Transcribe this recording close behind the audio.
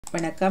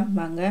வணக்கம்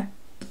வாங்க.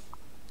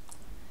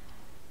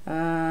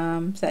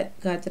 சரி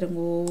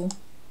காத்திருங்கோ.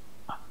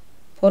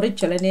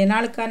 பொறிச்சொல் இன்றைய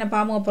நாளுக்கான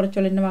பாமுக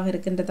பொறிச்சொல் என்னவாக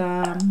இருக்கின்றதா?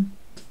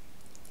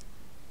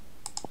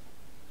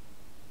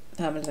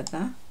 தமிழ்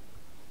இருக்கா?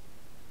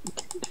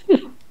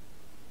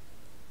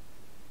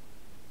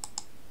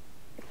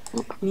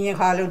 நீ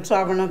காலை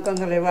உற்சாக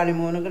வணக்கங்களை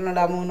வாணிமோனுக்கு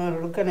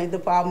நடாமோனவர்களுக்கு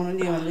அனைத்து பாமுனும்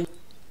நீ வந்து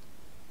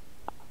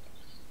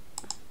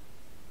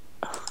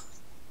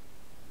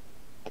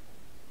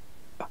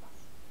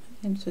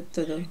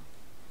சுத்தது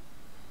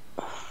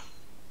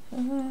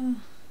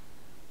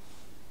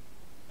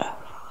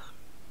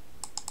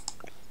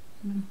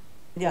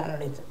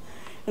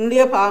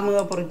இந்திய பாமுக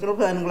பொறுத்தல்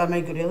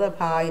புதன்கிழமைக்குரியது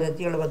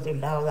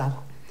 1077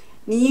 ஆகும்.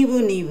 நீவு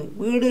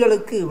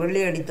வீடுகளுக்கு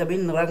வெள்ளை அடித்த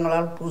பின்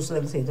நிறங்களால்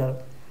பூசுதல் செய்தார்.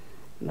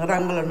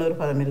 நிறங்கள் ஒரு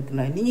பதம்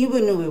இருக்கின்றன. நீவு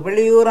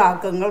வெளியூர்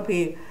ஆக்கங்கள்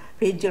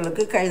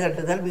பேச்சுகளுக்கு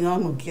கைதட்டுதல்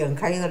மிகவும் முக்கியம்.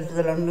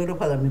 கைதட்டுதல் ஒரு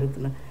பதம்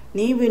இருக்கின்றன.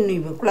 நீவு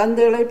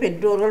குழந்தைகளை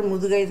பெற்றோர்கள்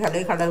முதுகை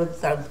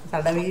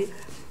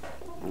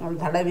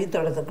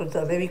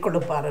தடவி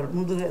கொடுப்பார்கள்.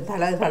 முதுகை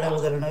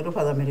தடவுதல் ஒரு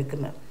பதம்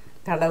இருக்கின்றன.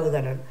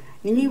 தடவுதல்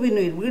நீவு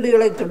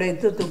வீடுகளை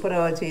துடைத்து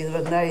துப்புரவு செய்து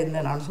வந்தால்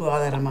இந்த நாள்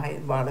சுகாதாரமாக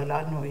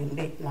வாழலாம்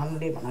நோயின்றி.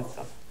 நன்றி,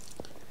 வணக்கம்.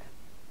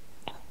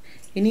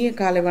 இனிய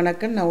காலை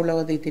வணக்கம்.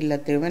 நவுலவதி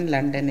தில்லத்தேவன்,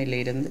 லண்டனில்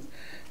இருந்து.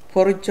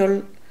 பொறிச்சொல்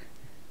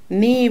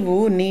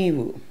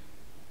நீவு.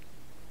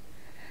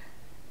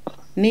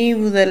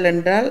 நீவுதல்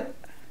என்றால்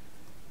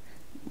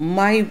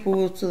மை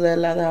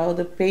பூசுதல்,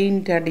 அதாவது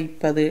பெயிண்ட்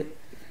அடிப்பது,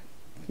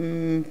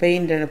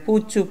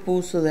 பூச்சு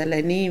பூசுதலை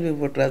நீவி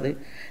விடுறது,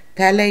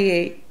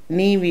 தலையை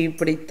நீவி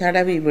இப்படி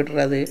தடவி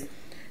விடுறது,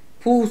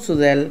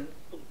 பூசுதல்,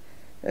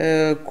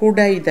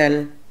 குடைதல்,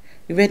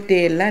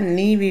 இவற்றையெல்லாம்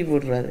நீவி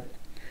விடுறது.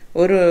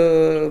 ஒரு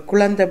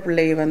குழந்தை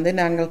பிள்ளையை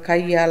நாங்கள்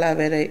கையால்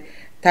அவரை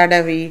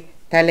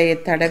தலையை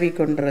தடவி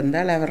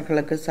கொண்டிருந்தால்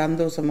அவர்களுக்கு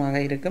சந்தோஷமாக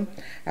இருக்கும்.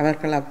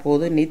 அவர்கள்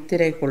அப்போது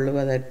நித்திரை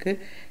கொள்வதற்கு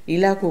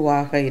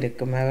இலகுவாக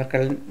இருக்கும்.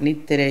 அவர்கள்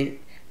நித்திரை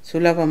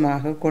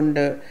சுலபமாக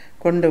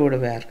கொண்டு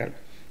விடுவார்கள்.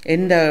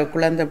 எந்த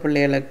குழந்தை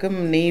பிள்ளைகளுக்கும்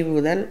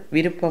நீவுதல்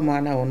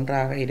விருப்பமான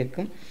ஒன்றாக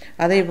இருக்கும்.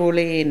 அதே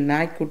போல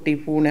நாய்க்குட்டி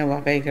பூனை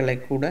வகைகளை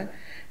கூட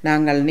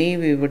நாங்கள்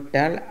நீவி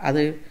விட்டால்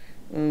அது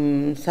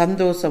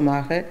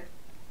சந்தோஷமாக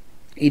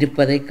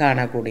இருப்பதை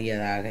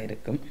காணக்கூடியதாக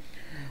இருக்கும்.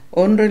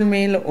 ஒன்றின்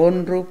மேல்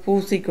ஒன்று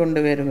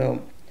பூசிக்கொண்டு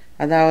வருவோம்.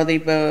 அதாவது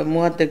இப்போ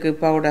முகத்துக்கு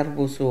பவுடர்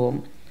பூசுவோம்,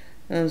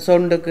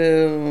 சொண்டுக்கு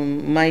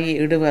மை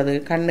இடுவது,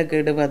 கண்ணுக்கு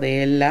இடுவது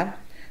எல்லாம்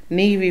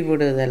நீவி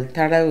விடுதல்,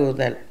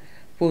 தடவுதல்,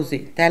 பூசி.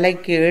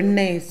 தலைக்கு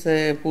எண்ணெய்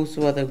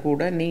பூசுவது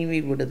கூட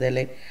நீவி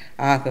விடுதலை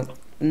ஆகும்.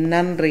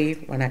 நன்றி,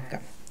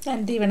 வணக்கம்.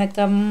 நன்றி,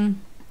 வணக்கம்.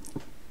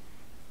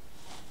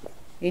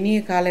 இனிய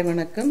காலை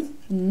வணக்கம்.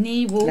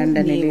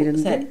 லண்டனில்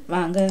இருந்து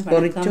வாங்க.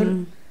 பொறிச்சொல்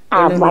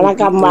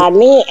வணக்கம்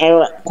வாணி.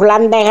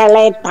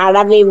 குழந்தைகளை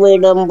தடவி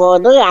விடும்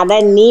போது அதை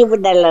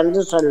நீவிடல்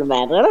என்று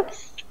சொல்வார்கள்.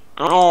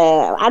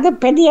 அது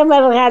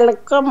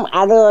பெரியவர்களுக்கும்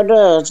அது ஒரு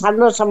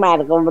சந்தோஷமா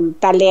இருக்கும்,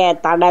 தலையை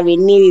தடவி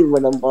நீவி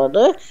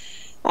விடும்போது.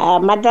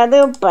 மற்றது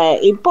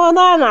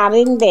இப்போதான்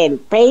அறிந்தேன்,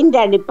 பெயிண்ட்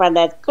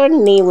அடிப்பதற்கு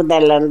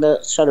நீவுதல் என்று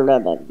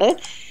சொல்வதென்று.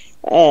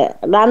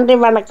 நன்றி,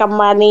 வணக்கம்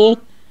வாணி.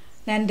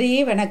 நன்றி,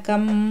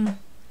 வணக்கம்.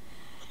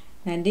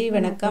 நன்றி,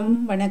 வணக்கம்.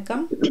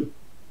 வணக்கம்.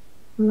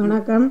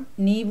 வணக்கம்.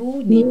 நீவு.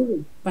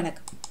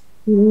 வணக்கம்.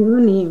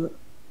 நீவு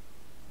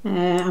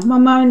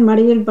அம்மம்மாவின்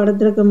மடியில்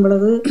படுத்திருக்கும்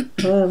பொழுது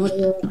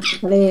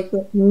தலையக்கு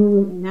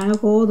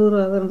நாங்கள்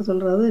போதுறதுன்னு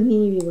சொல்றது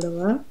நீவி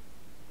விடுவா.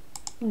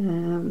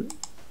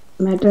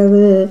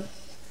 மற்றது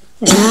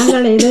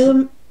நாங்கள்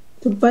எதுவும்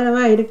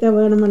துப்புரவா இருக்க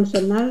வேணும்னு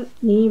சொன்னால்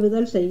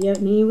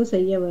நீவு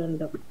செய்ய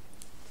வேண்டும்,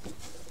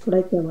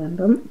 குறைக்க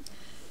வேண்டும்.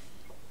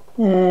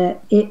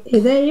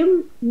 இதையும்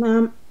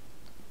நாம்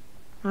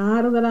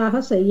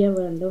ஆறுதலாக செய்ய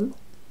வேண்டும்.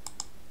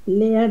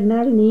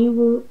 இல்லையானால்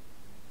நீவு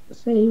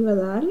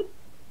செய்வதால்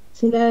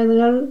சில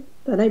இதுகள்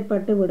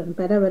தடைப்பட்டு விடும்.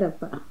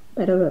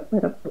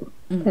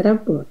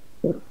 பரப்பு.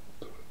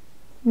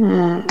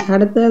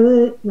 அடுத்தது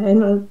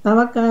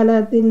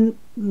தவக்காலத்தின்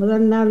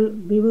முதல் நாள்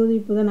விபூதி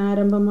புதன்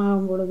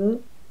ஆரம்பமாகும் பொழுது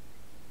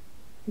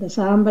இந்த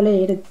சாம்பலை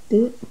எடுத்து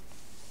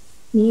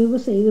நீவு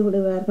செய்து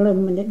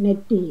விடுவார்கள்,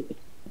 நெற்றி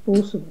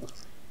பூசுவோம்.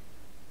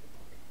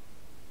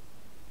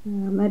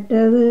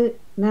 மற்றது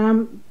நாம்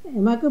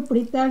எமக்கு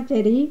பிடித்தால்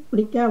சரி,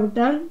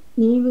 பிடிக்காவிட்டால்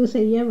நீவு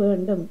செய்ய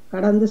வேண்டும்,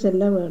 கடந்து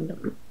செல்ல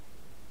வேண்டும்.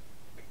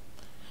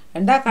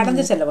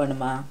 கடந்து செல்ல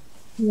வேணுமா?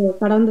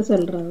 கடந்து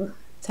செல்றது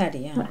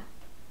சரியா?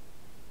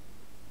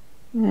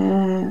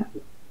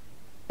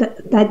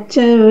 தச்ச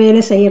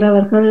வேலை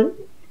செய்கிறவர்கள்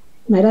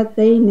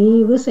மரத்தை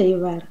நீவு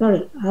செய்வார்கள்,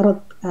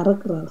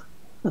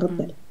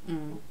 அறுத்தல்.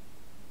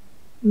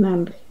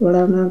 நன்றி,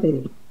 இவ்வளவுதான்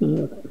தெரியும்.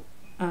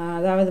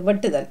 அதாவது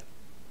வெட்டுதல்,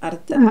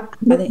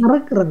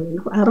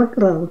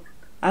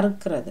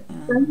 அறுக்கிறது.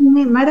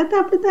 மரத்தை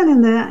அப்படித்தான்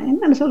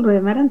என்ன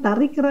சொல்றேன், மரம்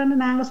தரிக்கிறன்னு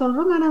நாங்க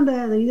சொல்றோம். ஆனா அந்த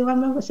இது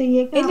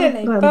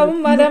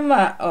இப்பவும்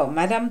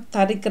மரம்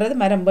தரிக்கிறது,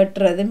 மரம்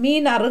வெட்டுறது,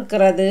 மீன்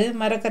அறுக்கிறது,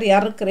 மரக்கறி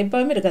அறுக்கிறது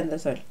இப்பவும் இருக்கு அந்த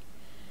சொல்.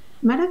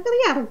 மரக்கறி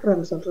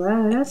அறுக்கிறேன்னு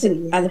சொல்றேன்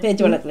தெரியும். அது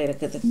பேச்சு வழக்கில்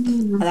இருக்குது.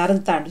 அது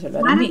அறுத்தாண்டு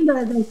சொல்லுவாரு.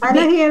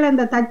 பலகைகள்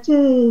அந்த தச்சு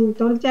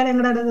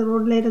தொழிற்சாலைங்களோட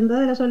ரோட்ல இருந்தது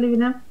அதில்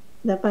சொல்லுவினா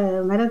இந்த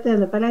மரத்தை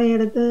அந்த பலகை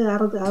எடுத்து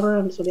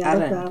அறுன்னு சொல்லி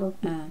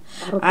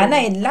ஆனா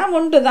எல்லாம்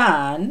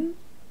ஒன்றுதான்,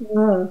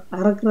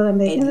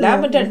 அறுக்கிறது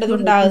எல்லாம் 2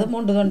 துண்டாகுது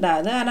 3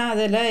 துண்டாகுது. ஆனா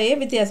அதுல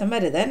ஏன் வித்தியாசம்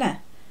வருது என்ன?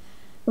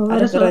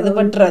 அறுக்கிறது,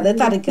 வெட்டுறது,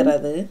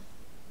 தரிக்கிறது.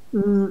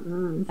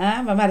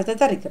 மரத்தை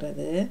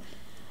தரிக்கிறது.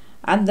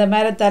 அந்த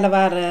மரத்தால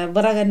வர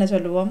விறகு என்ன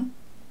சொல்லுவோம்?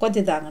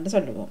 கொத்தி தாங்கன்னு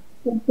சொல்லுவோம்.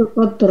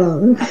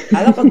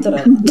 அத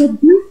கொத்துறது,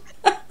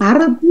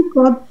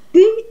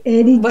 கொத்தி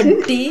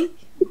வெட்டி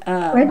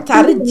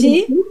தரிச்சு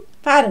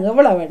பாருங்க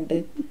இவ்வளவு வேண்டு.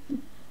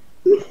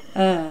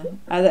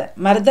 அத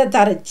மரத்தை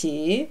தரிச்சு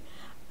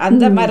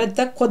அந்த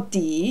மரத்தை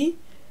கொத்தி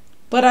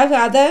பிறகு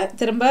அதை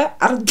திரும்ப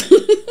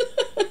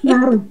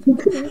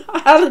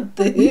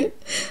அறுத்து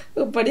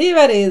இப்படி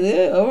வருது.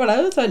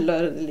 எவ்வளவு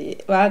சொல்லுவார்களே.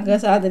 வாங்க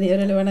சாதனை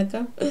அவர்களே,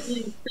 வணக்கம்.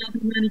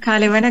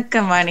 காலை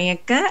வணக்கம் வாணி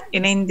அக்கா.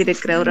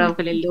 இணைந்திருக்கிற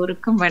உறவுகள்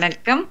எல்லோருக்கும்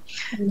வணக்கம்.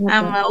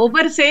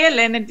 ஒவ்வொரு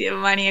செயல் என்ன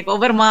வாணி அக்கா,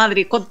 ஒவ்வொரு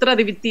மாதிரி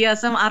கொத்துறது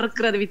வித்தியாசம்,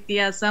 அறுக்கிறது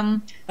வித்தியாசம்,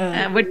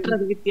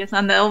 வெட்டுறது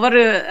வித்தியாசம். அந்த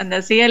ஒவ்வொரு அந்த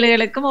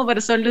செயல்களுக்கும்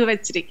ஒவ்வொரு சொல்லு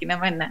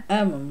வச்சிருக்கணும் என்ன.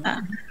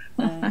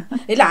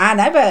 இல்ல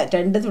ஆனா இப்ப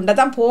 2 துண்டை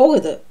தான்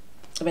போகுது.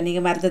 இப்போ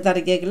நீங்கள் மரத்தை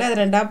தரைக்கல அது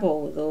 2ஆ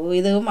போகுது,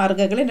 இதுவும்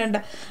அறுக்கல 2.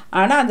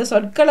 ஆனா அந்த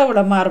சொற்களை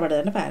இவ்வளோ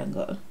மாறுபடுதுன்னு பாருங்க.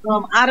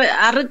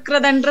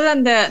 அறுக்கிறதுன்றது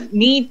அந்த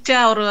நீட்டா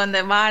ஒரு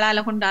அந்த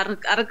வாழால கொண்டு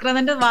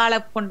அறுக்கிறதுன்றது வாழை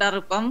கொண்டு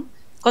அறுப்போம்.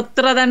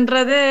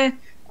 கொத்துறதுன்றது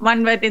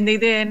மண்வெட்டி இந்த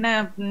இது என்ன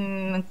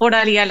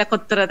கோடாலியால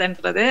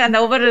கொத்துறதுன்றது.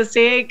 அந்த ஒவ்வொரு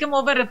சேய்க்கும்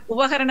ஒவ்வொரு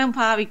உபகரணம்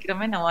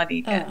பாவிக்கிறோமே நவாதி.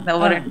 அந்த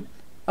ஒவ்வொரு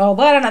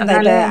உபகரணம் தான்.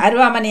 இப்போ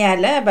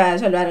அருவாமனையால இப்போ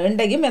சொல்லுவார்,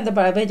 இன்றைக்கும் எந்த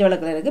பேச்சு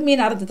வழக்கில் இருக்கு,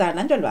 மீன் அறுத்து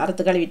தானு சொல்லுவார்,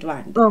 அறுத்து கழுவிட்டு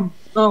வாங்க.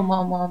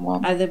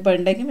 அது இப்போ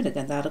இன்றைக்கும்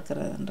இருக்கு அந்த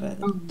அறுக்கிறதுன்றது.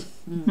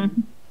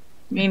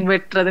 மீன்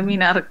வெட்டுறது,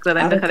 மீன்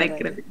அறுக்கிறது,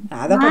 கதைக்கிறது.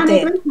 அதை பத்தி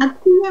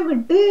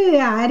விட்டு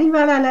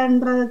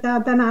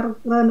அறிவாளன்றதுக்காகத்தான்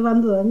அறுக்கிறதுன்னு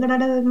வந்து எங்கட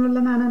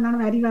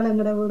நான்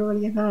அறிவாளங்கட வீடு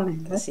வழியாக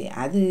காணேன்.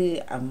 அது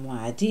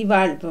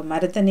அறிவாள். இப்போ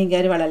மரத்தை நீங்க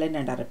அறிவாளால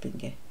என்ன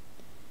அறுப்பீங்க?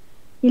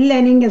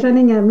 இல்ல நீங்க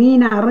சொன்னீங்க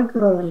மீன்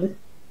அறுக்கிறது.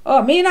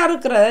 மீன்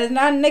அறுக்கிறது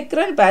நான்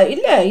நினைக்கிறேன்.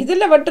 இல்ல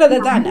இதுல வெட்டுறது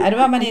தான்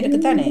அருவாமனை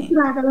இருக்குதானே.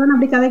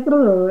 அப்படி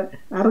கதைக்கிறது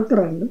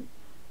அறுக்கிறது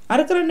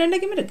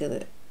என்னைக்கும் இருக்குது.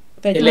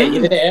 இல்ல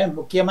இதுல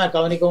முக்கியமா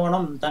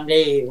கவனிக்கணும்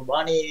தங்கை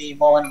வாணி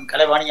மோகன்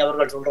கலைவாணி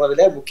அவர்கள்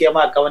சொல்றதுல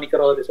முக்கியமா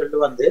கவனிக்கிற ஒரு சொல்லு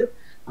வந்து,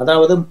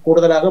 அதாவது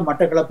கூடுதலாக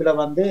மட்டக்களப்புல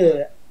வந்து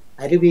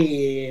அருவி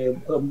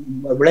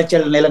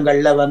விளைச்சல்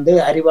நிலங்கள்ல வந்து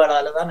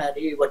அரிவாளால தான்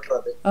அருவி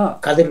வெட்டுறது,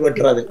 கதிர்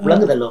வெட்டுறது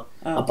விளங்குதல்லோ.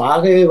 அப்ப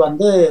ஆகவே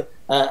வந்து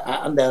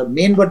அந்த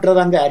மீன் வெட்டுறது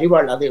அங்க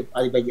அரிவாள். அது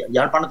இப்ப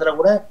யாழ்ப்பாணத்துல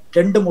கூட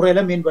 2 முறையில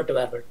மீன்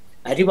வெட்டுவார்கள்.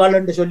 அரிவாள்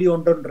என்று சொல்லி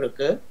ஒன்று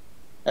இருக்கு,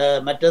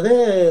 மற்றது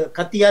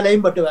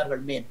கத்தியாலையும்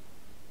வெட்டுவார்கள் மீன்.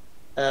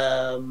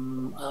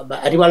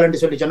 அரிவாள்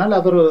என்று சொல்லி சொன்னால்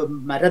அது ஒரு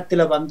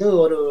மரத்துல வந்து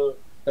ஒரு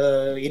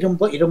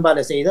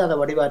இரும்பால செய்து அதை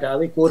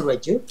வடிவாட்டாவை கூர்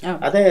வச்சு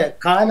அதை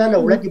காலால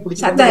உலக்கி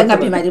பிடிச்சி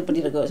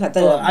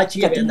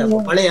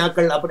பழைய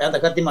ஆக்கள் அப்படி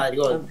அந்த கத்தி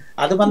மாதிரி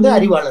அது வந்து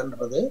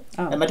அரிவாள்ன்றது.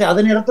 மற்ற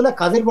அதே நேரத்துல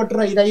கதிர்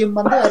வெட்டுற இதையும்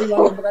வந்து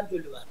அரிவாள் என்றுதான்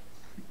சொல்லுவார்.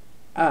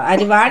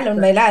 அரிவாள்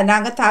உண்மையில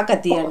நாங்க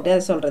தாக்கத்தி என்று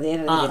சொல்றது.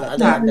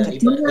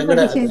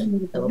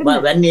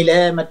 வெண்ணில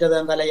மற்றது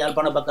அந்த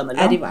யாழ்ப்பாண பக்கம்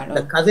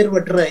எல்லாம் கதிர்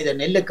வெட்டுற இதை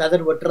நெல்லு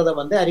கதிர் வெட்டுறதை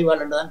வந்து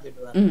அரிவாள் என்றுதான்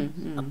சொல்லுவார்.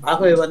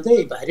 ஆகவே வந்து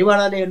இப்ப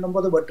அரிவாளால எண்ணும்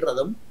போது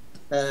வெட்டுறதும்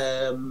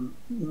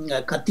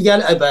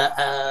கத்தியால் இப்ப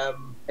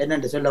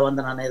என்னென்று சொல்ல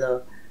வந்து நான் ஏதோ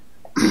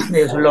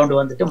சொல்ல கொண்டு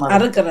வந்துட்டு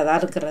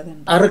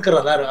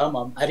அறுக்கிறதா.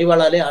 ஆமாம்,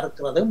 அரிவாளாலே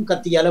அறுக்கிறதும்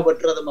கத்தியால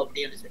வெட்டுறதும்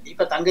அப்படின்னு சொல்லி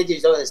இப்ப தங்கச்சி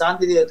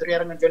சாந்தி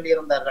துறையரங்கன் சொல்லி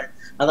இருந்தார்கள்.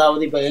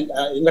 அதாவது இப்ப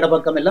எங்கட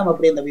பக்கம் எல்லாம்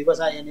அப்படி இந்த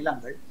விவசாய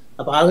நிலங்கள்.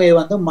 அப்ப ஆகவே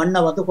வந்து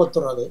மண்ணை வந்து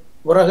கொத்துறது,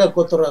 உரக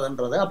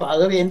கொத்துறதுன்றது. அப்ப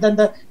ஆகவே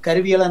எந்தெந்த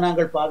கருவிகளை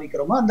நாங்கள்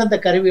பாவிக்கிறோமோ அந்தந்த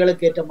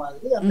கருவிகளுக்கு ஏற்ற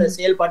மாதிரி அந்த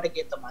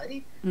செயல்பாட்டுக்கு ஏற்ற மாதிரி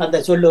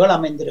அந்த சொல்லுகள்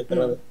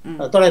அமைந்திருக்கிறது.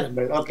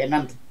 தொடருங்கள். ஓகே,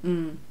 நன்றி.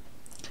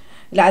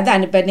 இல்லை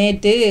அதான் இப்போ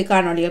நேற்று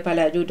காணொலிகள்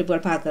பல யூடியூப்கள்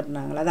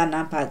பார்க்குறாங்களோ, அதான்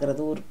நான்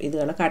பார்க்குறது ஊர்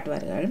இதுகளை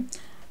காட்டுவார்கள்.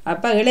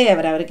 அப்போ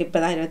இளையவர், அவருக்கு இப்போ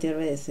தான் 21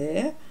 வயசு.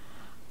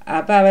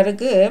 அப்போ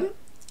அவருக்கு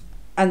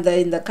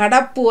இந்த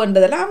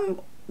கடப்புன்றதெல்லாம்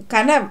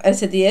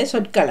வசதிய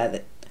சொற்கள்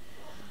அது.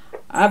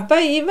 அப்போ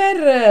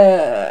இவர்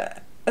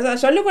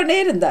சொல்லிக்கொண்டே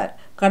இருந்தார்,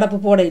 கடப்பு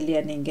போட இல்லையா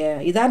நீங்கள்,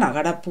 இதான் நான்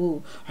கடப்பு,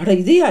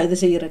 இதையா இது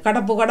செய்கிறேன்,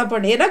 கடப்பு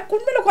எனக்கு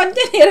உண்மையில்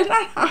கொஞ்சம்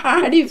நேரம்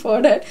ஆடி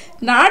போட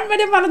நான்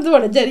மறந்து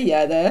போட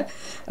சரியாத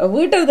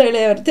வீட்டில்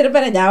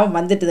திரும்ப ஞாபகம்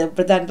வந்துட்டுது.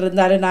 இப்படி தான்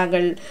இருந்தாலும்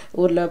நாங்கள்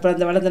ஊரில்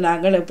பிறந்த வளர்ந்து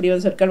நாங்கள் எப்படி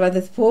ஒரு சொற்கள்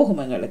வந்து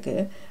போகும் எங்களுக்கு.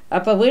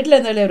 அப்போ வீட்டில்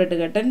இருந்த இளையவர்கிட்ட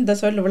கேட்டேன், இந்த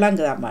சொல்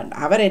விளங்குதாம்மான்.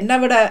 அவர் என்னை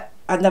விட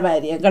அந்த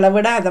மாதிரி எங்களை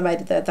விட அந்த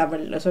மாதிரி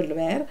தமிழில்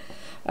சொல்லுவார்.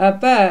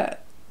 அப்போ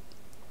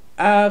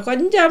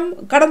கொஞ்சம்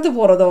கடந்து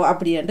போகிறதோ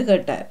அப்படின்ட்டு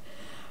கேட்டார்.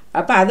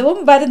 அப்போ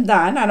அதுவும்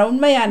வருந்தான். ஆனால்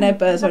உண்மையான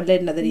இப்போ சொல்ல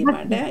என்ன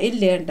தெரியுமாட்டேன்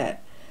இல்லையன்றார்.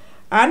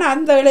 ஆனால்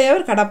அந்த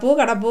இளையவர்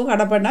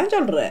கடப்புன்னு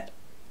சொல்கிறார்.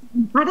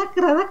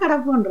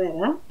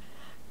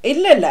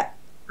 இல்ல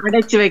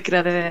அடைச்சு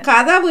வைக்கிறது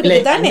கதவு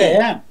இருக்குதானே,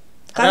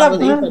 கதவு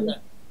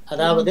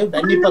அதாவது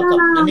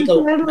வன்னிப்பக்கம்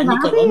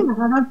மன்னிக்கவும்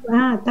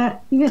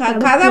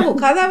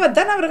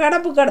கதவைத்தான் அவர்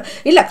கடப்பு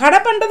இல்ல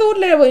கடப்புன்றது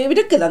ஊர்ல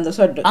இருக்குது அந்த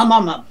சொட்டு. ஆமா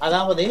ஆமா,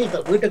 அதாவது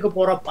இப்ப வீட்டுக்கு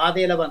போற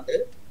பாதையில வந்து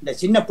இந்த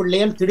சின்ன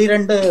பிள்ளைகள்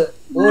திடீரென்று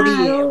ஓடி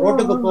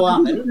ரோட்டுக்கு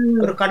போகாமல்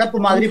ஒரு கடப்பு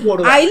மாதிரி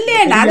போடுவாங்க.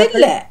 இல்லையா அது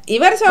இல்ல,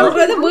 இவர்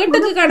சொல்றது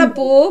வீட்டுக்கு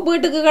கடப்பு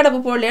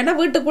போடலையா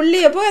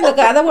வீட்டுக்குள்ளேயே போய் அந்த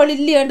கதவு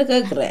இல்லையான்னு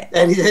கேக்குறேன்.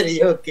 சரி சரி,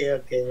 ஓகே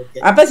ஓகே ஓகே.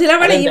 அப்ப சில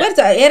வேளை இவர்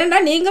ஏன்னா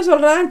நீங்க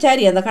சொல்றதான்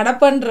சரி, அந்த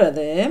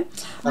கடப்புன்றது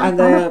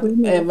அந்த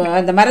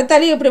அந்த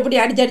மரத்தாலே இப்படி இப்படி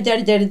அடிச்சு அடிச்சு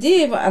அடிச்சு அடிச்சு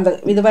அந்த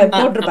இது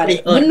போட்டிருப்பாரு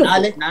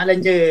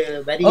 4-5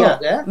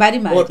 வரியாக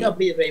போட்டு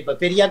அப்படி. இப்ப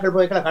பெரியாக்கள்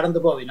போய்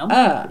கடந்து போவினோம்,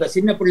 இப்ப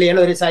சின்ன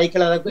பிள்ளைகள் ஒரு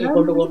சைக்கிள் அதை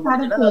கொண்டு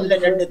போகணும், அதுல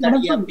 2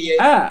 தடியை அப்படியே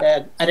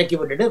இறக்கி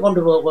விட்டுட்டு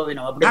கொண்டு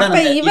போவினோம்.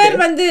 அப்படிதான் இவர்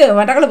வந்து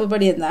வடகலப்பு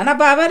படி இருந்தான்.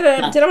 அப்ப அவர்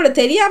சில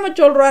தெரியாம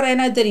சொல்றாரு,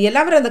 எனக்கு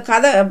தெரியல. அவர் அந்த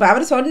கதை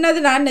அவர் சொன்னது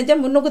நான்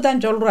நினைச்சேன் முன்னுக்கு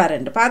தான்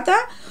சொல்றாருன்னு பார்த்தா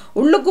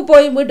உள்ளுக்கு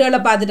போய் வீட்டுகளை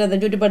பார்த்துட்டு அந்த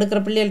சுட்டி படுக்கிற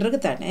பிள்ளைகள் இருக்கு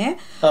தானே,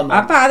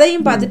 அப்ப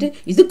அதையும் பார்த்துட்டு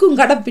இதுக்கும்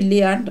கடப்பு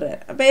இல்லையான்ற.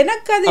 அப்ப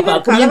எனக்கு அது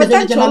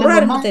கதவைத்தான்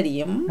சொல்றாருன்னு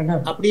தெரியும்.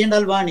 அப்படி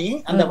என்றால் வாணி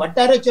அந்த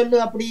வட்டார சொல்லு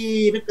அப்படி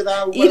இருக்குதா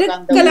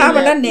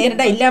இருக்கலாம்,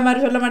 நேரடா இல்லாம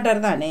சொல்ல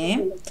மாட்டாரு தானே.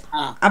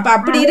 அப்ப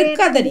அப்படி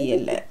இருக்கா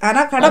தெரியல. ஆனா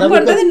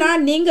கடப்புன்றது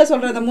நான் நீங்க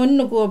சொல்றத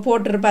முன்னுக்கு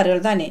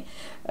போட்டிருப்பார்கள் தானே,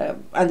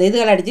 அந்த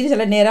இதுகள் அடிச்சுட்டு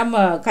சில நேரம்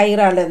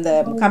கயிறால இந்த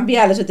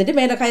கம்பியால சுத்திட்டு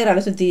மேல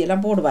கயிறால சுத்தி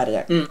எல்லாம்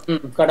போடுவார்கள்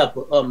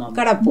கடப்பு.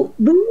 கடப்பு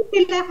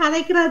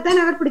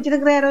அவர்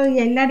பிடிச்சிருக்கிறாரு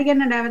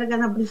எல்லாடிக்கும்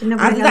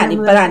அதுதான்.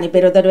 இப்பதான் இப்ப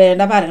 21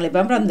 வேண்டா பாருங்களேன்,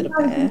 இப்ப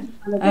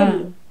வந்துருப்பேன்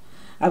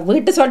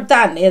வீட்டு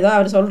சொத்தான் ஏதோ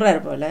அவர்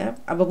சொல்றாரு போல.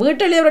 அப்ப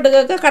வீட்டுல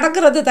அவர்கிட்ட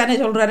கடக்கிறது தானே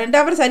சொல்றாரு,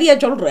 அவர் சரியா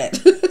சொல்றாரு.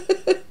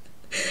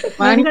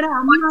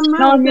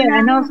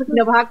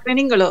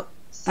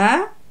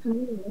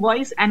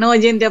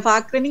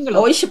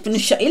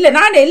 இல்ல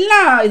நான் எல்லா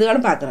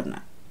இதுகளும் பாக்குறேன்.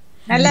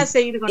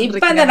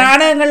 இப்ப அந்த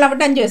நாடகங்கள்லாம்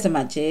விட்டு 5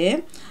 வருஷமாச்சு.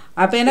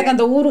 அப்ப எனக்கு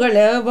அந்த ஊர்கள்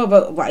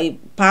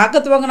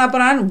பார்க்க துவங்கின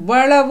அப்புறம்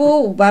இவ்வளவு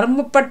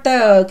வறுமைப்பட்ட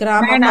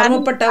கிராமம்,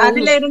 வறுமைப்பட்ட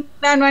அதுல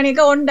இருந்தான்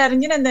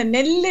ஒன்றறிஞ்சு அந்த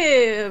நெல்லு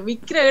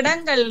விக்கிற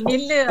இடங்கள்,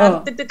 நெல்லு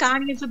அறுத்துட்டு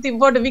காணியை சுத்தி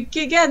போட்டு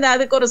விக்க அந்த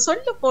அதுக்கு ஒரு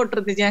சொல்லு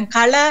போட்டுருந்துச்சு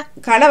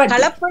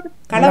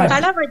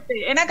களவட்டு.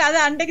 எனக்கு அது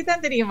அன்றைக்கு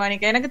தான் தெரியும்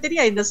வாணிக்கா, எனக்கு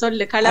தெரியாது இந்த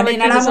சொல்லு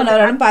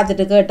களவட்டு.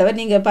 பார்த்துட்டு கேட்டவர்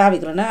நீங்க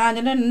பாவிக்கிறோம்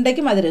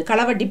இன்றைக்கு மாதிரி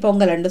களவட்டி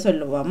பொங்கல்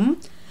சொல்லுவோம்.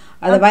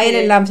 அதை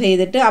வயலெல்லாம்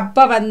செய்துட்டு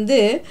அப்போ வந்து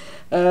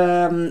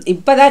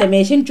இப்போதான்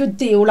மெஷின்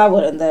சுற்றி உழவு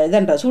இந்த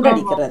இதன்ற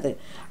சூடடிக்கிறது.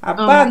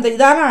 அப்போ அந்த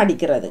இதான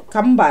அடிக்கிறது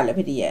கம்பால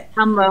பெரிய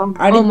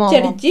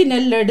அடிச்சடிச்சு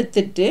நெல்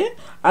எடுத்துட்டு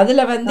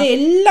அதில் வந்து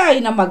எல்லா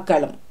இன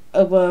மக்களும்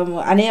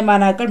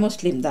அநேகமானாக்கள்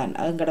முஸ்லீம் தான்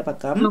எங்கட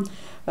பக்கம்,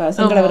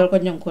 சிங்களவர்கள்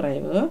கொஞ்சம்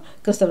குறைவு,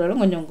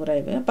 கிறிஸ்தவர்களும் கொஞ்சம்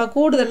குறைவு. இப்போ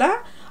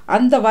கூடுதலாக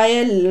அந்த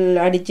வயல்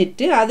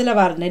அடிச்சிட்டு அதில்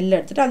வர நெல்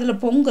எடுத்துட்டு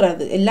அதில்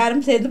பொங்குறது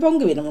எல்லாரும் சேர்ந்து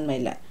பொங்குவிடும்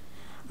உண்மையில்.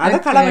 அத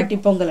களவட்டி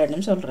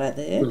பொங்கல்னு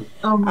சொல்றது.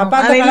 அப்ப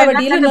அந்த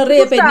களவட்டியில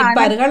நிறைய பேர்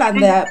நிற்பார்கள்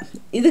அந்த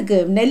இதுக்கு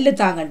நெல்லு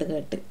தாங்கண்டு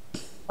கேட்டு.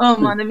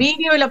 ஆமா, அந்த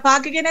வீடியோல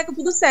பாக்க எனக்கு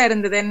புதுசா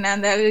இருந்தது. என்ன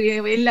அந்த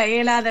எல்லா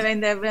ஏழாத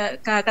இந்த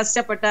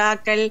கஷ்டப்பட்ட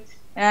ஆக்கள்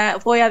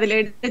போய் அதுல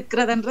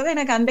எடுக்கிறதுன்றது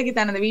எனக்கு அன்றைக்கு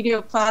தான் அந்த வீடியோ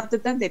பார்த்து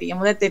தான் தெரியும்,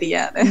 முதல்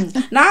தெரியாது.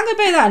 நாங்க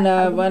போய் தான்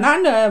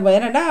நான்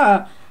என்னன்னா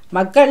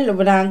மக்கள்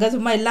நாங்கள்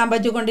சும்மா எல்லாம்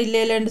பச்சு கொண்டு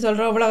இல்லைன்னு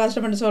சொல்கிறோம், இவ்வளோ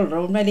கஷ்டப்பட்டு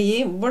சொல்கிறோம். உண்மையிலேயே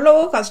இவ்வளோ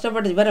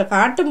கஷ்டப்பட்டு இவரை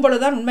காட்டும்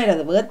பொழுதுதான் உண்மையில்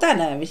அது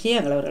வேத்தான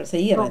விஷயங்கள் அவர்கள்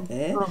செய்யறது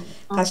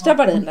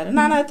கஷ்டப்படுகின்றாரு.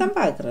 நான் அதை தான்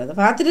பார்க்குறது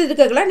பார்த்துட்டு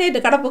இருக்கலாம்.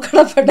 நேற்று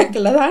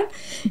கடப்பட்டக்கில் தான்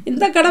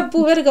இந்த கடப்பு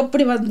இவருக்கு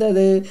எப்படி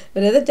வந்தது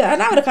எதாச்சும்.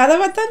 ஆனால் அவர்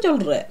கதவைத்தான்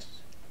சொல்கிறார்.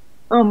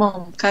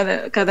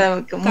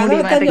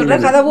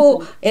 கதவு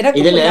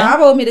எனக்கு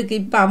ஞாபகம் இருக்கு.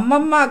 இப்ப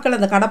அம்மம்மாக்கள்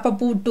அந்த கடப்பை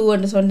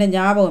பூட்டுன்னு சொன்ன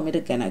ஞாபகம்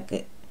இருக்கு எனக்கு.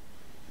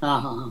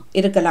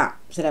 இருக்கலாம்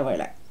சில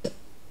வேளை.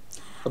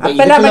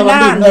 அப்பெல்லாம்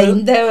அந்த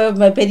இந்த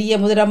பெரிய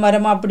முதிர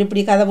மரம் அப்படி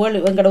இப்படி கதவுகள்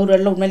எங்கட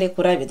ஊர்ல உண்மையிலேயே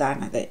குறைவுதான்.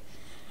 அது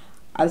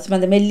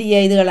அந்த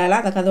மெல்லிய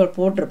இதுகளெல்லாம் அந்த கதவுகள்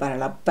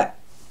போட்டிருப்பார்கள் அப்ப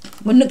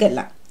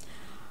முன்னுக்கெல்லாம்.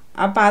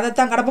 அப்ப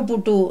அதைத்தான் கடப்பை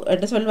பூட்டு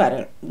என்று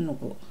சொல்வார்கள்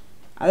முன்னுக்கு.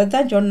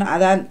 அதைத்தான் சொன்ன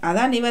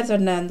அதான் இவர்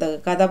சொன்ன அந்த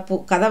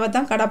கதவை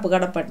தான்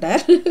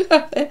கடப்பட்டார்.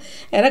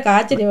 எனக்கு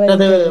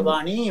ஆச்சரியம்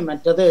வாணி.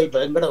 மற்றது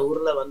இப்ப எங்கட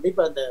ஊர்ல வந்து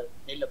இப்ப அந்த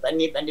நெல்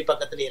பன்னி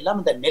பக்கத்துல எல்லாம்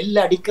இந்த நெல்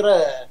அடிக்கிற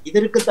இது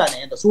இருக்குத்தானே,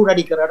 அந்த சூடு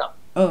அடிக்கிற இடம்,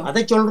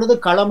 அதை சொல்றது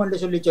களம்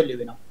என்று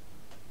சொல்லுவினோம்.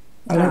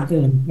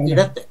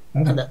 இடத்தை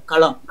அந்த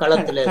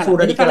களத்துல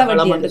சூடு அடிக்கிற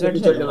களம் என்று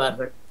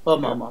சொல்லுவார்கள்.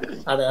 ஆமா ஆமா,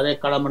 அதே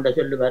களம் என்று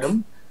சொல்லுவாரும்.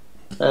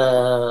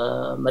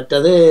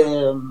 மற்றது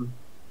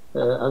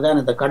அதான்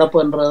இந்த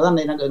கடப்புன்றதுதான்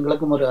எனக்கு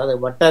எங்களுக்கும் ஒரு அது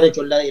வட்டாரை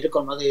சொல்ல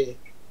இருக்கணும். அது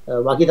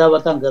வகிதாவை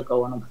தான்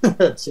கேட்கணும்.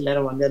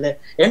 சிலரை வந்தது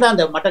ஏன்னா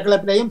அந்த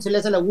மட்டக்களப்பிலையும்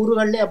சில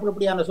ஊர்கள்லயே அப்படி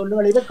அப்படியான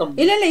சொல்லுகள் இருக்கும்.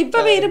 இல்ல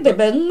இப்பவே இருக்கு.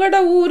 இப்ப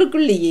எங்கட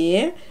ஊருக்குள்ளேயே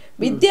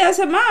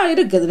வித்தியாசமா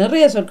இருக்குது,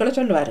 நிறைய சொற்களை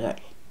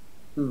சொல்லுவார்கள்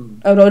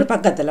ஒரு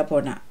பக்கத்துல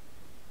போனா.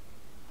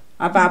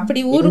 அப்ப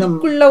அப்படி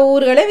ஊருக்குள்ள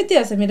ஊர்களே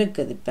வித்தியாசம்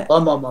இருக்குது.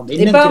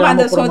 இப்ப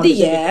அந்த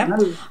சொதிய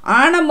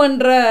ஆணம்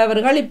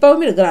என்றவர்கள்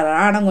இப்பவும் இருக்கிறார்.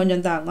 ஆணம்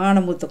கொஞ்சம் தாங்க,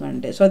 ஆணம்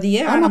ஊத்துக்கண்டு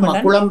சொதிய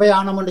குழம்பை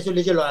ஆணம் என்று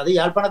சொல்லி சொல்லுவாங்க. அது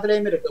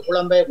யாழ்ப்பாணத்திலயும் இருக்கு.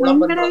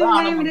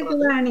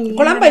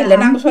 குழம்பை இல்ல,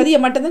 நாங்க சொதிய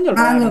மட்டும் தான்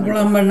சொல்றோம்.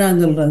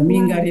 குழம்பு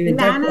மீன்காரி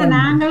வச்சா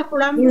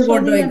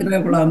போட்டு வைக்கிற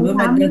குழம்பு,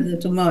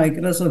 மற்றது சும்மா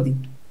வைக்கிற சொதி.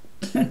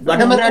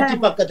 வடமராட்சி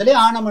பக்கத்திலே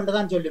ஆனமண்டு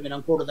தான்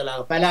சொல்லுவேன்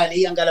கூடுதலாக. பலாலி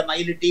அங்கால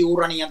மயிலிட்டி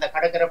ஊரணி அந்த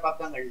கடற்கரை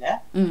பக்கங்கள்ல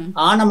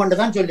ஆனமண்டு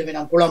தான்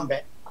சொல்லுவேன் குழம்பை.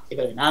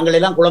 இப்ப நாங்கள்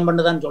எல்லாம்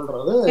குழம்புன்னு தான்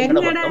சொல்றது.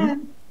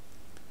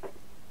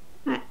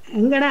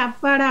 எங்கட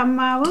அப்பாட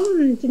அம்மாவும்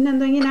சின்ன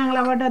தூங்கி நாங்கள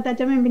போட்ட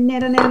தச்சமே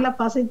பின்னேற நேரில்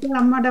பசித்து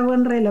அம்மாட்ட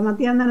வேண்டுற இல்லை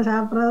மத்தியானம்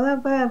சாப்பிட்றத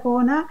இப்போ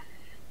போனா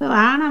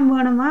ஆணம்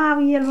வேணுமா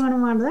அவியல்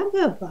வேணுமான்னு தான்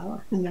கேட்பாவா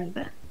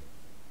எங்கள்கிட்ட.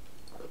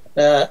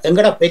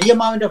 எங்கட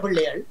பெரியம்மாவின்ற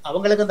பிள்ளைகள்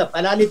அவங்களுக்கு அந்த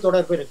பலாலி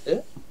தொடர்பு இருக்கு.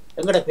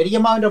 எங்கட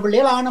பெரியம்மாவின்ற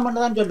பிள்ளைகள்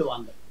ஆனமண்டு தான்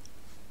சொல்லுவாங்க.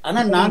 ஆனா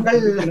நாங்கள்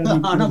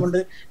ஆனமண்டு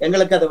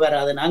எங்களுக்கு அது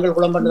வராது. நாங்கள்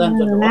குழம்பு தான்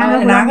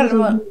சொல்லுவோம். நாங்கள்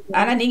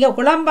ஆனா நீங்க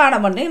குழம்பான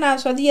மண்ணு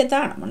நான்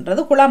சொதியத்தான்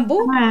ஆனமன்றது குழம்பு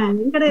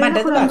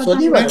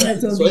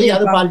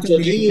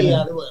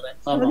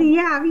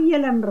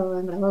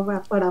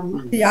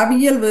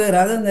அவியல் வேறு.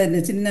 அது அந்த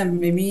சின்ன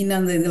மீன்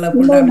அந்த இதுல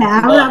சொல்றது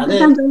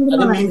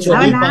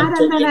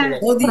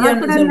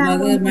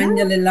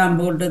மஞ்சள் எல்லாம்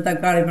போட்டு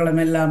தக்காளி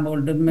பழம் எல்லாம்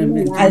போட்டு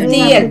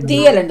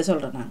தீயல் என்று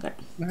சொல்றோம் நாங்கள்.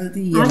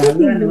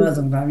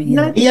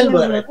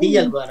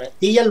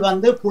 தீயல்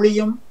வந்து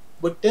புளியும்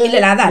விட்டு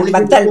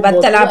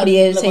வத்தல்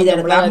அப்படியே செய்த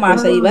அம்மா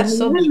செய்வார்.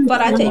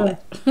 சூப்பரா செய்வார்.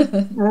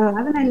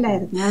 அது நல்லா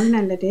இருக்கு. அது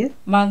நல்ல டேஸ்ட்.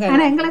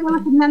 ஆனா எங்களுக்கு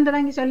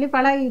சின்னந்தரங்கி சொல்லி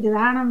பழகிட்டு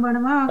ஆனம்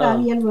வேணுமா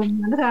அவியல்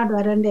வேணுமான்னு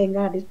காட்டுவார். ரெண்டு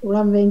எங்காட்டி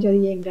குழம்பையும்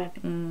சொல்லி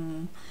எங்காட்டி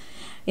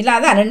இல்ல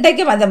அதான்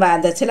ரெண்டைக்கும்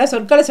அந்த சில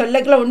சொற்களை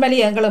சொல்லக்குள்ள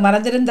உண்மையிலேயே எங்களுக்கு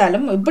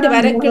மறந்திருந்தாலும் இப்படி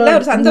வரக்குள்ள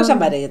ஒரு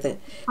சந்தோஷம் வருது.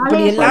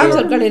 இப்படி எல்லாம்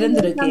சொற்கள்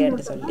இருந்திருக்கு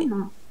என்று சொல்லி.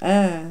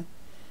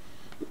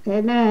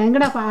 என்ன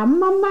எங்கடாப்பா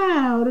அம்மம்மா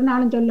ஒரு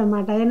நாளும் சொல்ல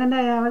மாட்டேன். என்னடா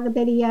அவருக்கு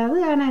தெரியாது.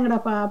 ஆனா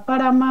எங்கடாப்பா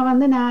அப்பாட அம்மா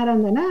வந்து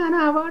நேரம் தானே. ஆனா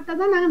அவட்ட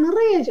தான் நாங்க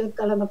நிறைய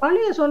சொற்கள் அந்த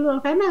பழைய சொல்லுவோம்.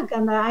 எனக்கு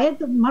அந்த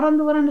அயத்து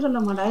மறந்து போறேன்னு சொல்ல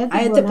மாட்டேன்.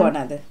 அயத்து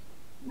போனது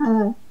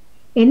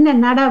என்ன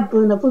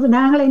நடப்பு இந்த புது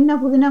நாங்களே என்ன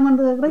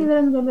புதினம்னு கேட்குறோம்.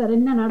 இவரங்க சொல்லுவார்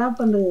என்ன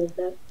நடப்புன்னு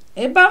கேட்டார்.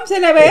 இப்போ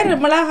சில பேர்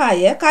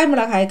மிளகாய காய்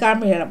மிளகாய்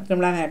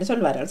மிளகாய்னு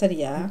சொல்வார்கள்.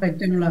 சரியா?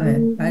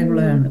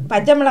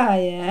 பச்சை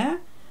மிளகாய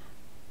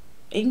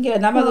இங்க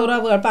நமது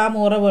உறவுகள் பாமு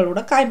உறவுகளோட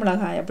காய்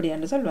மிளகாய்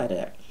அப்படின்னு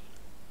சொல்வார்கள்.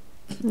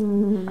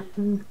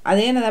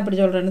 அதே என்னது அப்படி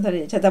சொல்றேன்னு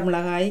சரி. செத்த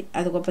மிளகாய்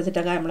அதுக்கு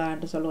ஒப்பசிட்ட காய்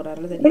மிளகாய்ன்னு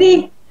சொல்லுறாரு.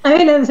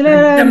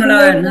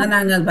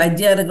 நாங்கள்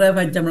பச்சையா இருக்கிற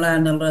பச்சை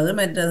மிளகாய் சொல்றது,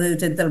 மற்றது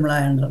செத்தல்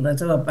மிளகாய் சொல்றது,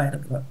 சிவப்பா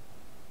இருக்கிறோம்.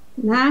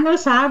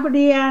 நாங்கள்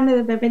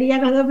சாப்பிட்டியான்னு பெரிய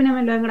கலப்பினம்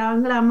இல்லைங்கடா.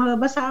 அவங்கள அம்மா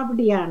அப்பா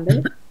சாப்பிட்டியாண்டு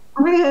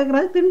அவங்க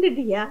கேட்கறது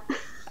திண்டுட்டியா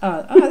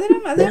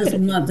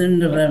சும்மா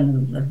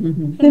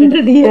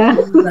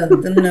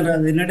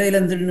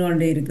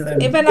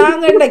இப்ப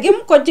நாங்க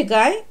இன்றைக்கும்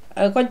கொச்சிக்காய்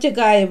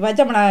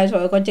பச்சை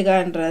மிளகாய்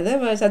கொச்சிக்காய்ன்றது,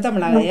 செத்த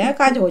மிளகாய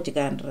காஞ்ச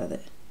கொச்சிக்காய்ன்றது.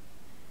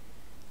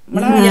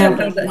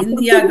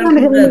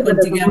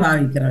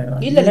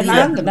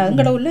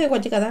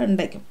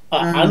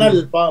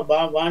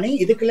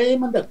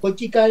 இதுக்குள்ளேயும் அந்த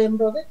கொச்சிக்காய்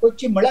என்றது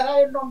கொச்சி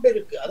மிளகாய் ஒன்று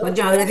இருக்கு.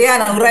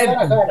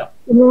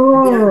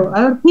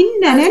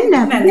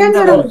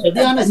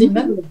 சரியான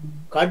சின்னம்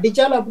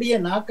கடிச்சால் அப்படியே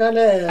நாக்கால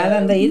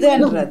அந்த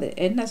இதுன்றது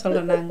என்ன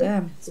சொல்றாங்க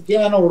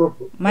சரியான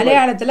உறுப்பு.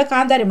 மலையாளத்துல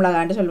காந்தாரி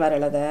மிளகாய்ன்னு சொல்வாரு.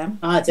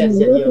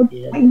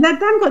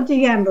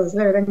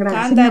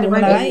 காந்தாரி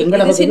மிளகாய்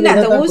இது சின்ன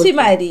அந்த ஊசி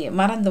மாதிரி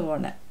மறந்து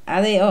போன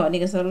அதையோ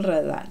நீங்க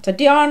சொல்றதுதான்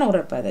சட்டியான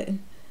உரைப்பு. அது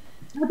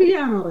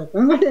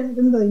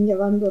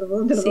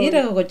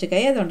சீரக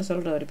கொச்சிக்காய் அது ஒன்று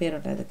சொல்ற ஒரு பேர்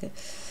உண்டு அதுக்கு.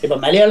 இப்ப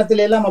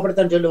மலையாளத்துல எல்லாம்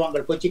அப்படித்தான்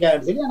சொல்லுவாங்க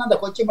கொச்சிக்காய்ன்னு சொல்லி. ஆனா அந்த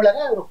கொச்சி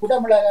மிளகாய் ஒரு குட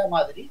மிளகாய்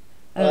மாதிரி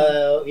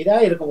இதா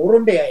இருக்கும்,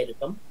 உருண்டையா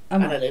இருக்கும்.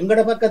 ஆனால்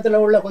எங்கட பக்கத்துல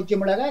உள்ள கொச்சி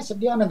மிளகாய்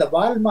சரியான அந்த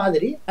வால்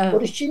மாதிரி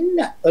ஒரு சின்ன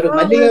ஒரு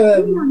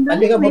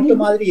மல்லிகை மொட்டு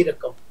மாதிரி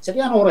இருக்கும்.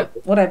 சரியான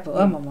உரைப்பு.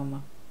 ஆமா ஆமா.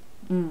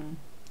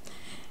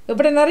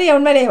 இப்படி நிறைய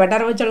உண்மையிலேயே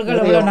வட்டார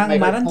சொற்கள் நாங்க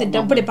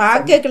மறந்துட்டோம். இப்படி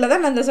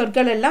பார்க்கலதான் அந்த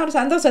சொற்கள் எல்லாம் ஒரு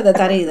சந்தோஷத்தை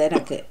தருது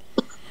எனக்கு.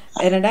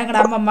 என்னடா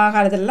எங்கட அம்மா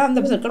காலத்துல எல்லாம்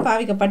அந்த சொற்கள்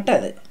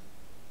பாவிக்கப்பட்டது.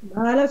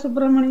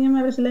 பாலசுப்ரமணியம்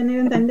சில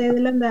நேரம் தந்த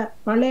இதுல இந்த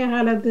பழைய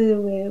காலத்து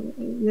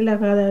இதுல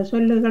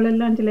சொல்லுகள்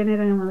எல்லாம் சில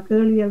நேரம்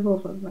கேள்விகள்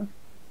போடுறாங்க.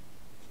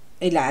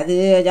 இல்ல அது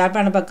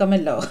யாழ்ப்பாண பக்கம்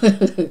இல்லோ.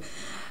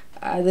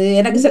 அது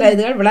எனக்கு சில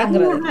இதுகள்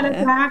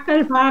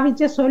விளங்குறது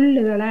பாவிச்ச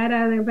சொல்லுகள்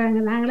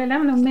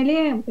நாங்களெல்லாம்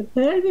உண்மையிலேயே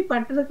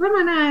கேள்விப்பட்டிருக்கிறோம்.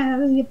 ஆனா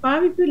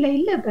பாவிப்பு இல்லை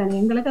இல்ல தானே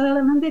எங்களுக்கு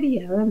அதெல்லாம்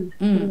தெரியாது.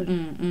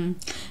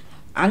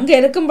 அங்க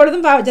இருக்கும்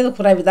பொழுதும் பாவிச்சது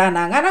குறைவுதான்.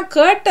 நாங்க ஆனா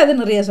கேட்டது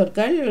நிறைய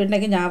சொற்கள்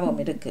இன்னைக்கு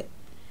ஞாபகம் இருக்கு.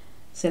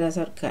 சில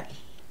சொற்கள்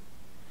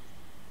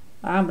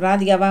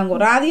ராதிகா வாங்க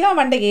ராதிகா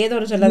மண்டைக்கு ஏதோ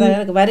ஒரு சொல்லதான்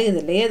எனக்கு வருது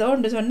இல்லை. ஏதோ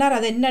ஒன்று சொன்னார்.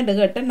 அது என்னன்னு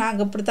கேட்டு நாங்க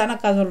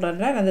இப்படித்தானக்கா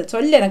சொல்றேன். அந்த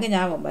சொல்லி எனக்கு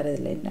ஞாபகம் வருது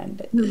இல்லை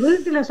என்னண்டு.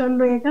 வீட்டுல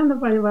சொல்றேன் அந்த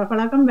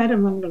பழக்கம்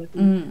வரும் உங்களுக்கு.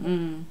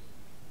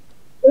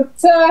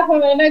 உற்சாக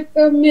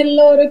வணக்கம்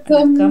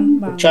எல்லோருக்கும்.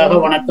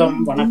 வணக்கம்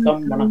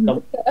வணக்கம்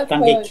வணக்கம்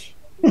தங்கைக்கு.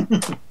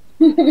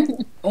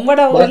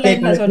 உங்களோட ஊர்ல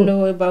என்ன சொல்லு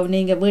இப்ப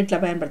நீங்க வீட்டுல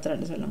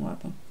பயன்படுத்துறேன்னு சொல்லுங்க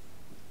பாப்போம்.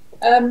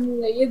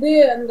 இது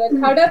அந்த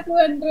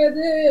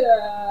கடப்புன்றது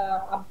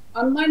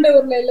அம்மாண்ட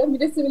ஊர்ல எல்லாம்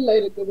மிருசுவில்ல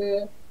இருக்குது.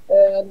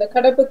 அந்த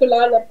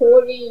கடப்புக்குள்ளால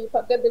போய்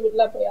பக்கத்து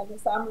வீட்டுல போய் அந்த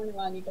சாமான்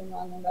வாங்கிட்டு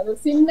வாங்க. அது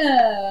சின்ன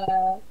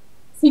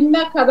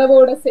சின்ன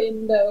கதவோட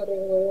சேர்ந்த ஒரு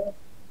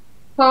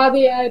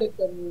பாதையா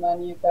இருக்கும்.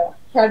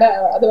 கடை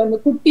அது வந்து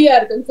குட்டியா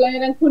இருக்கும். சில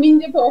நேரம்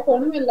குனிஞ்சு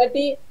போகணும்,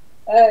 இல்லாட்டி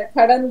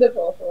கடந்து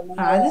போகணும்.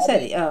 அது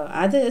சரி.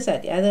 அது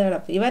சரி. அது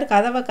கடப்பு. இவர்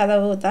கதவு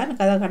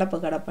தான் கடப்பு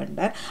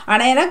கடப்புண்டார்.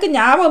 ஆனா எனக்கு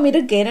ஞாபகம்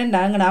இருக்கு.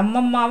 என்னண்டா எங்க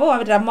அம்மம்மாவோ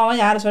அவர் அம்மாவோ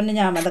யாரும் சொன்ன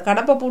ஞாபகம், அந்த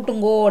கடப்பை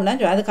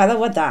பூட்டுங்கோன்னு அது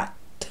கதவை தான்.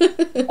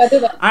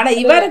 ஆனா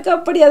இவருக்கு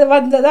அப்படி அது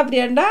வந்தது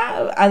அப்படின்னா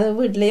அது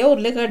வீட்லயோ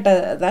ஊர்லயோ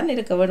கேட்டதான்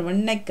இருக்க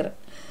வேணும்னு நினைக்கிறேன்.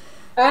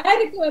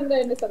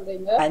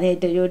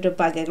 நேற்று யூடியூப்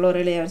பார்க்கல ஒரு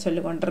இளையவர்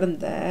சொல்லி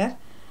கொண்டிருந்தார்.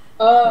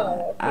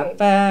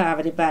 அப்ப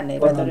அவர் இப்ப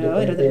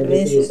 22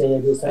 வயசு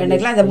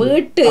எனக்குலாம் அந்த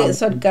வீட்டு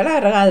சொற்களை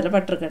அவர் அதுல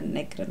பட்டிருக்கேன்னு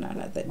நினைக்கிறேன்.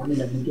 நான் அது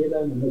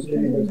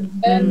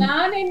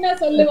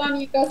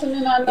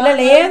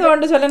இல்ல ஏதோ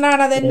ஒன்று சொல்ல,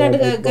 நான் அதை என்ன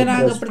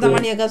நாங்க இப்படிதான்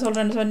மணியக்கா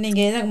சொல்றேன்னு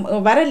சொன்னீங்க,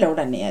 வரல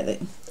உடனே அது.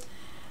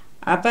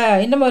 அப்ப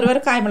இன்னும் ஒருவர்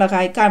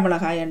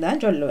காய்மிளகாய்ன்னு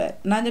தான் சொல்லுவார்.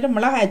 நான் சொல்ல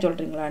மிளகாய்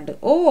சொல்றீங்களாண்டு.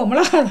 ஓ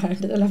மிளகாய்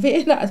சொல்ல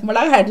வேணா,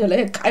 மிளகாய் சொல்ல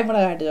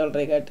காய்மிளகாய்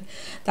சொல்றீங்க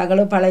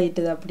தங்களும்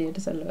பழகிட்டுது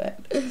அப்படின்ட்டு சொல்லுவார்.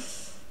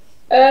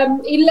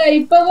 இல்ல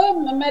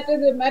இப்பவும்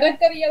மற்றது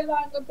மரக்கறியல்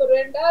வாங்க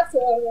போறேன்டா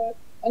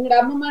எங்க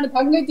அம்மாமான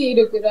தங்கச்சி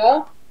இருக்குதா,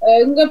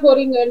 எங்க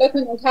போறீங்க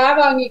கொஞ்சம் காய்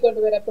வாங்கி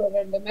கொண்டு வர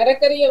போறேன்,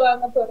 மரக்கறிய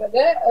வாங்க போறத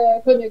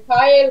கொஞ்சம்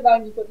காயல்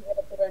வாங்கி கொண்டு வர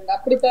போறேன்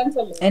அப்படித்தான்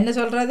சொல்லுவேன். என்ன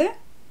சொல்றது?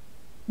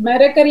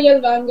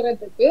 மரக்கறியல்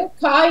வாங்குறதுக்கு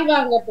காய்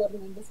வாங்க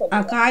போறேன்னு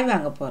சொல்றேன். காய்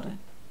வாங்க போறேன்.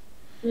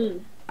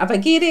 அப்ப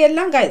கீரை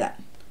எல்லாம் காய் தான்,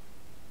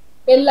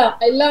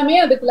 எல்லாமே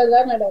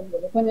அதுக்குள்ளதான்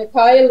நடந்தது. கொஞ்சம்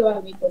காயல்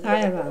வாங்கி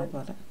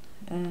போறேன்.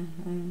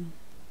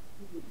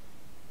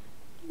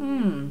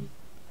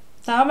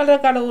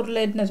 தாமரக்கால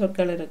ஊர்ல என்ன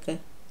சொற்கள் இருக்கு?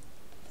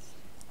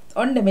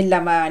 ஒண்ணும்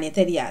இல்லாம நீ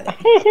தெரியாது.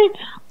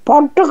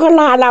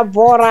 பொட்டுக்குள்ளால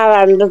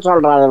போறான்னு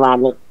சொல்றது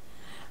வாணி.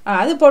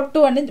 அது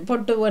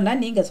பொட்டுன்னா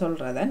நீங்க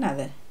சொல்றதன்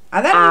அது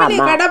அதான்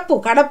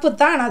கடப்பு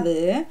தான் அது.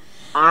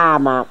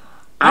 ஆமா.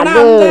 ஆனா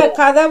அந்த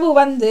கதவு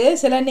வந்து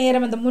சில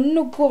நேரம் அந்த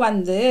முன்னுக்கு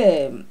வந்து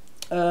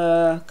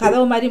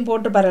கதவு மாதிரியும்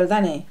போட்டு பரல்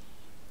தானே,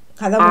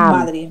 கதவு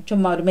மாதிரி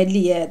சும்மா ஒரு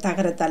மெல்லிய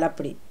தகரத்தால்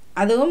அப்படி,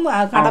 அதுவும்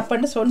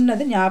கடப்பன்னு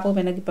சொன்னது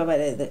ஞாபகம் எனக்கு இப்ப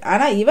வருது.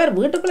 ஆனா இவர்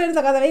வீட்டுக்குள்ள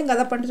இருந்த கதவையும்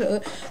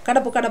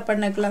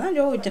கடப்புன்னக்குள்ளதான்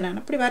ஜோதிச்சு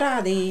நான் அப்படி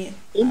வராதே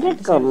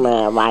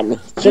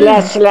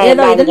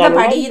இருந்த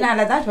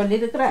படியினாலதான்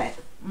சொல்லி இருக்கிறேன்.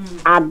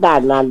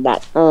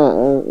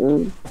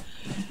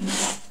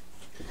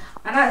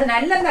 ஆனா அது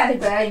நல்லதான்.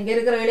 இப்ப இங்க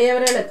இருக்கிற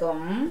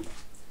இளையவர்களுக்கும்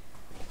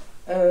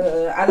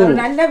அது ஒரு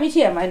நல்ல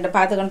விஷயம். இந்த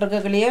பார்த்து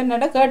கொண்டிருக்கலையோ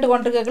என்னோட கேட்டு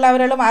கொண்டிருக்கல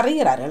அவர்களும்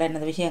அறிகிறார்கள்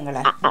என்னது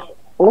விஷயங்களை.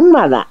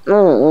 உண்மைதான்.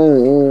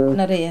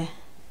 நிறைய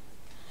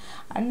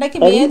அன்னைக்கு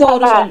ஏதோ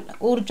ஒரு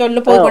ஊர் சொல்லு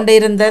போய் கொண்டு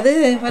இருந்தது,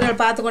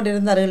 அவர்கள் பார்த்து கொண்டு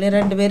இருந்தார்கள்.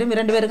 ரெண்டு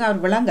பேருக்கும்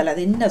அவர் விளங்கல்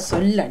அது என்ன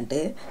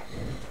சொல்லண்டு.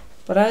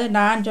 பிறகு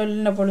நான்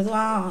சொல்லின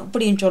பொழுதும்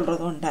இப்படின்னு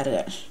சொல்றது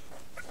உண்டார்கள்.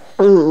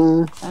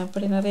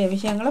 அப்படி நிறைய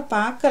விஷயங்களை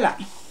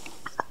பார்க்கலாம்.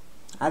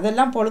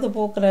 அதெல்லாம்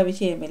பொழுதுபோக்குற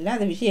விஷயம் இல்லை,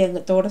 அது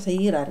விஷயத்தோட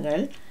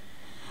செய்கிறார்கள்.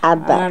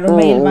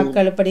 உண்மையில்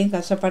மக்கள் இப்படியும்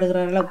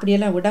கஷ்டப்படுகிறார்கள்,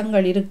 அப்படியெல்லாம்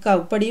இடங்கள் இருக்கா,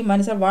 இப்படியும்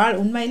மனுஷன்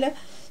உண்மையில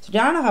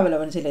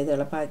ஜானகாவலவன் சில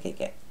இதுகளை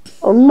பார்க்க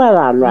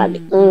உண்மைதான்.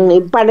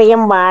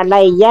 இப்படியும் வாழ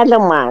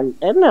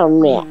இயலுமான்னு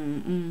உண்மையா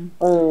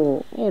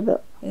இது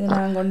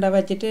நான் கொண்ட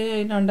வச்சுட்டு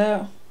இன்னொண்ட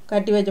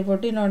கட்டி வச்சு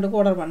போட்டு இன்னொன்று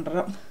கூடர்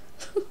பண்றோம்.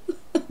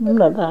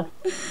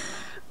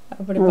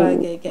 அப்படி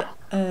பார்க்க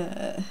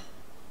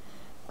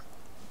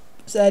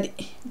சரி.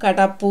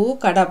 கடப்பு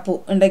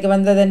இன்றைக்கு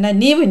வந்தது என்ன?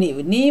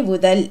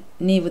 நீவுதல்.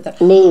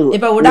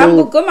 இப்ப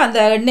உடம்புக்கும் அந்த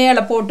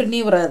எண்ணெயில போட்டு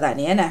நீவுறது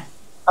தானே என்ன,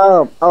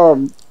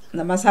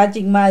 இந்த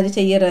மசாஜிங் மாதிரி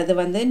செய்யறது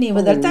வந்து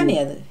நீவுதல் தானே.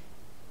 அது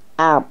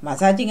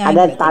மசாஜிங்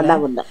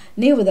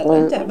நீவுதல்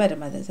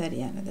வரும், அது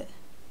சரியானது.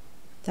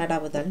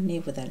 தடவுதல்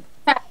நீவுதல்.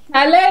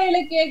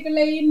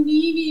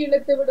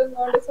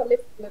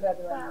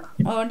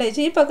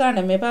 சீப்ப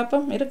காணுமே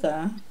பாப்பம் இருக்கா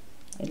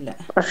இல்ல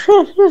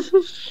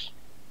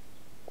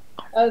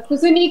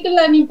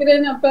குசுனிக்குள்ள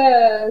நிக்கிறேன். அப்ப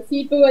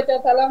சீப்பு வச்சா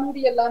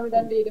தலைமுடி எல்லாம்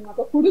இடண்டிடும்.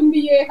 அப்ப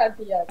குடும்பியே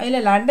ஹாத்தியா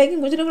இல்ல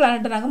அண்டைக்கும்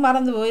குஜினுக்குள்ள நாங்க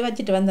மறந்து போய்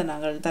வச்சுட்டு வந்தோம்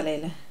நாங்கள்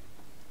தலையில.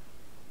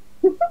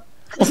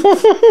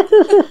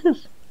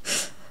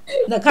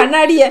 இந்த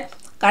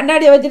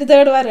கண்ணாடிய வச்சுட்டு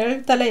தேடுவார்கள்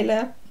தலையில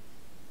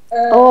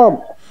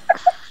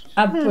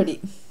அப்படி.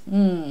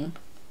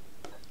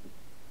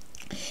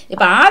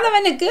 இப்ப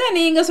ஆதவனுக்கு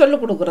நீங்க சொல்லு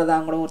கொடுக்கறதா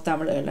உங்களோட ஒரு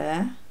தமிழ்ல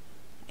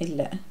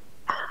இல்ல?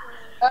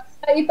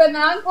 இப்ப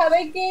நான்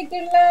கதை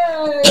கேட்கல,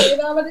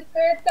 ஏதாவது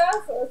கேட்டா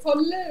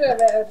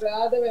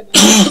சொல்லுவேன்.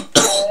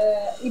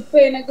 இப்ப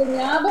எனக்கு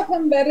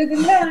ஞாபகம்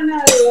வருதில்ல. ஆனா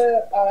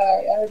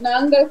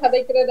நாங்கள்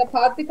கதைக்கிறத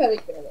பார்த்து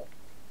கதைக்கிறத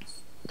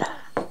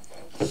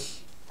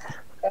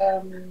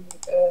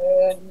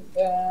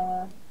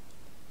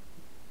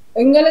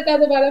எங்களுக்கு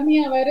அது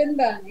வளமையா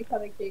வருந்தானே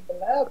கதை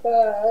கேட்கல. அப்ப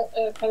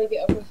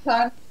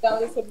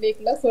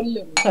சொல்லிக்கல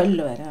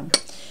சொல்லுவேன்.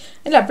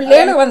 இல்லை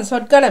பிள்ளைகளும் வந்து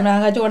சொற்களை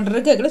நாங்கள் ஒன்று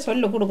கேட்கல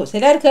சொல்லி கொடுக்கும்.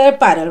 சிலர்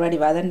கேட்பார்கள்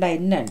வடிவா அதண்டா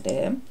என்னன்ட்டு,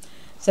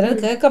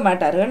 சிலர் கேட்க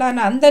மாட்டார்கள்.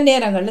 ஆனால் அந்த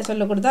நேரங்களில்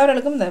சொல்லிக் கொடுத்தா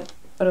அவர்களுக்கும் இந்த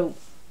ஒரு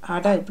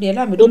ஆடா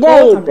இப்படியெல்லாம் இருக்கும்.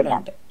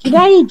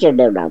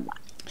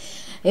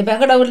 இப்போ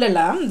எங்கட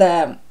ஊர்லாம் இந்த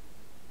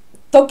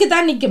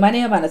தொக்கித்தான் நிற்கும்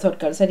அநேகமான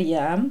சொற்கள்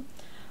சரியா.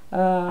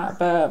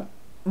 அப்போ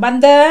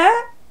வந்த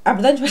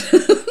அப்படிதான்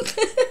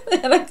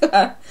எனக்கு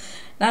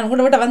நான்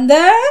கூட விட்ட வந்த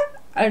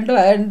என்று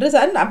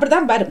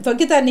அப்படிதான் வரும்.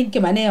 தொக்கித்தான்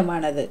நிற்கும்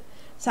அநேகமானது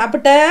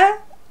சாப்பிட்ட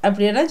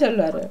அப்படின்னா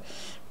சொல்லுவார்.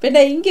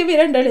 பின்ன இங்கே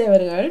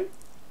இரண்டழியவர்கள்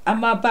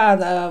அம்மா அப்பா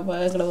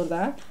எங்களை ஊர்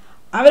தான்,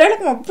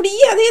 அவர்களுக்கும்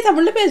அப்படியே அதே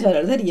தமிழில்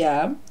பேசுவார்கள் சரியா.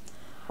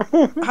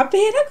 அப்போ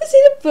எனக்கு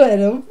சிரிப்பு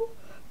வரும்.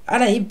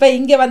 ஆனால் இப்போ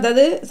இங்கே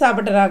வந்தது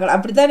சாப்பிட்றாங்க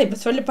அப்படித்தான் இப்போ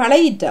சொல்லி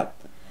பழகிட்டோம்.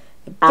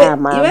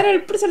 இவர்கள்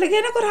இப்படி சொல்ல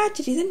எனக்கு ஒரு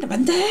ஆச்சரியம்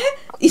வந்த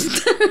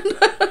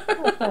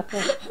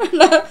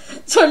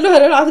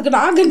சொல்லுவார்கள். அதுக்கு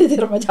நாங்கள் என்ன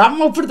தெரியுமா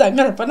அம்மா இப்படி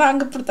தாங்க அப்போ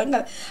நாங்கள் இப்படி தாங்க.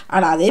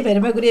 ஆனால் அதே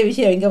பெருமைக்குரிய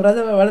விஷயம் இங்கே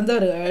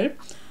வளர்ந்தவர்கள்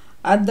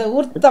அந்த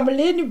ஊர்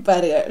தமிழ்லேயே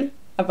நிற்பார்கள்.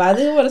 அப்போ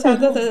அது ஒரு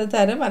சந்தோஷத்தை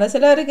தரும். ஆனால்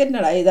சிலருக்கு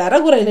என்னடா இது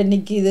அறகுறையில்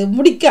நிற்கிது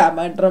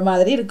முடிக்காமன்ற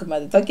மாதிரி இருக்கும்.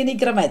 அது தொக்கி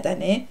நிற்கிற மாதிரி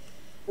தானே.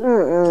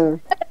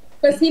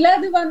 இப்ப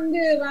சிலது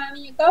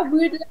ராணியக்கா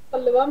வீட்டுல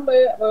சொல்லுவான்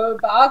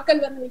ஆக்கள்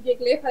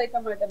நிக்கலே கதைக்க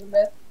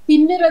மாட்டேன்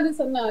பின்னுறது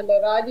சொன்னால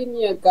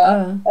ராஜினி அக்கா.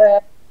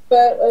 இப்ப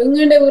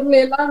எங்கட ஊர்ல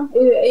எல்லாம்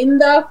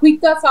இந்த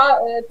குயிக்கா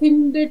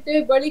தின்னுட்டு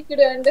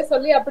வலிக்கிடுன்னு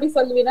சொல்லி அப்படி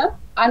சொல்லுவீனா.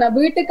 ஆனா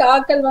வீட்டுக்கு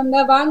ஆக்கள்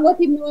வந்தா வாங்க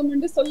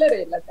தின்னுவோம்னு சொல்லவே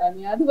இல்லை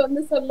தானே.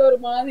 அது சொல்ல ஒரு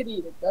மாதிரி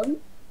இருக்கும்.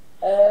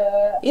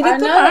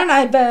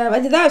 நான் இப்ப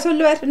வச்சுதான்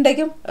சொல்லுவேன்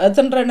இன்றைக்கும்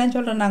தின்றேன்னு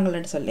சொல்றேன்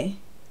நாங்களேன்னு சொல்லி.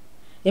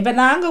 இப்ப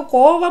நாங்க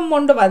கோபம்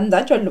கொண்டு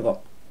வந்தா சொல்லுவோம்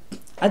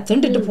அது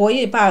திண்டுட்டு போய்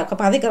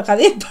பதைக்கிற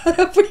கதையை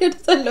அப்படின்னு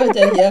சொல்லுவோம்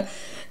சரியா.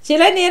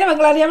 சில நேரம்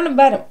அவங்களை அறியாமலும்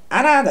வரும்.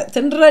 ஆனால் அதை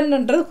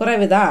தின்றன்னுன்றது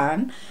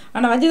குறைவுதான்.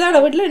 ஆனால் வஞ்சிதாட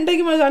வீட்டில்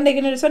இன்றைக்கு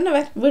அன்றைக்கு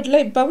சொன்னவேன்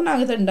வீட்டில் இப்பவும்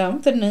நாங்கள்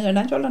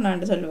தின்னுங்கன்னு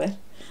சொல்லணான்னு சொல்லுவேன்.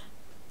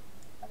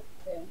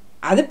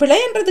 அது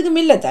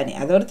பிழைன்றதுக்கும் இல்லை தானே,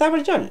 அது ஒரு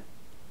தமிழ் சொல்.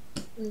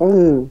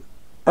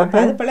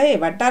 அது பிழை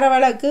வட்டார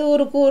வழக்கு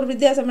ஊருக்கு ஒரு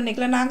வித்தியாசம்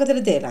பண்ணிக்கலாம். நாங்கள்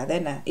திருத்தேல அது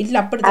என்ன இல்லை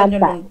அப்படித்தான்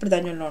சொல்லணும்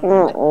இப்படித்தான்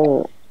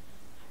சொல்லணும்.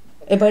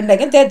 இப்போ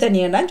இன்றைக்கும்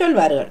தேத்தனியன்னா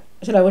சொல்வார்கள்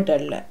சில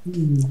வீட்டுல.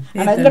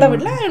 ஆனால் எங்கட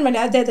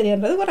வீட்டில்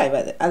தேத்தனின்றது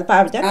குறைவாது. அது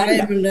பாவிச்சா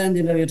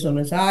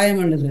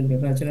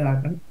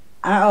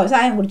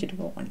சாயம் குடிச்சிட்டு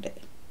போகண்டு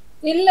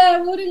இல்ல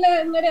ஊர்ல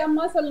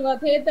அம்மா சொல்லுவா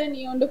தேத்தனி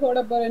ஒன்று போட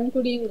போறேன்னு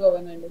குடியுங்க.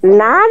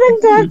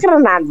 நானும்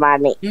கேட்கிறேன். நான்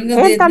வாணி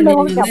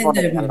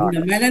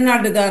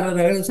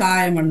மலைநாட்டுக்காரர்கள்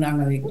சாயம்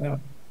பண்ணாங்க.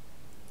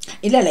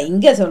 இல்லை இல்லை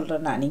இங்கே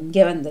சொல்கிறேன் நான்.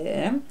 இங்கே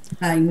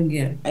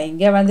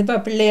இப்போ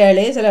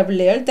பிள்ளைகளே சில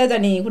பிள்ளைகள்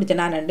தேத்தனி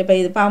குடிச்சேன் நான் ரெண்டு. இப்போ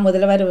இது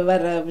பாம்புதில்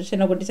வர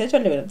சின்ன குட்டிச்சா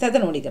சொல்லுவேன்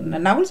தேத்தனை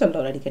குடிக்கிறேன். நான்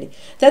சொல்கிறேன் அடிக்கடி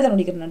தேத்தனை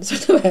குடிக்கிறேன்னு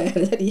சொல்லுவேன்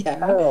சரியா.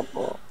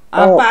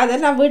 அப்போ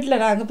அதெல்லாம்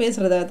வீட்டில் நாங்கள்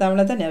பேசுகிறத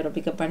தமிழை தானே அவரை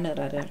பிக்கப்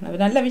பண்ணுறாரு.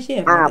 நல்ல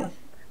விஷயம்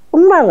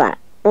உண்மைதான்.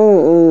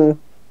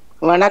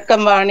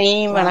 வணக்கம் வாணி.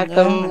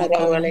 வணக்கம்.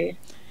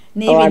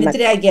 நீ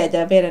நித்திரை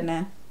ஆக்கியாச்சா? பேர் என்ன?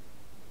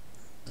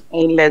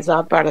 இல்லை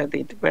சாப்பாடு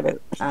தீட்டு போயிடுது.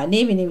 நீ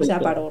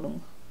சாப்பாடு கொடுங்க.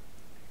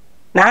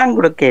 நான்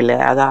கொடுக்கல,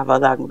 அது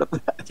அவதான்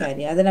கொடுப்பேன்.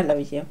 சரி, அது நல்ல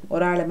விஷயம்.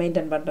 ஒரு ஆளை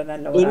மெயின்டைன் பண்ற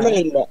நல்ல.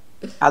 இல்ல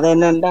அது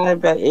என்னண்டா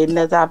இப்ப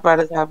என்ன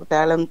சாப்பாடு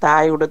சாப்பிட்டாலும்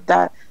தாய் கொடுத்தா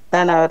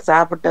தான் அவர்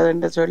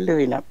சாப்பிட்டதுன்னு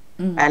சொல்லுவினம்.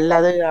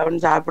 அல்லது அவன்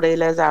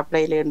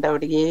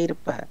சாப்பிடையிலன்றபடியே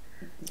இருப்ப.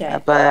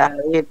 அப்ப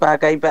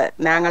இப்ப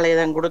நாங்களே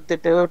இதை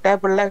கொடுத்துட்டு விட்டா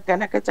பிள்ளை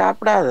கணக்க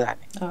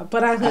சாப்பிடாதுதானே.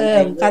 பிறகு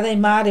கதை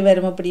மாறி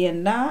வரும்.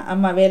 அப்படின்னா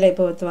அம்மா வேலை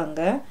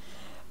போத்துவாங்க,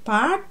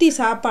 பாட்டி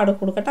சாப்பாடு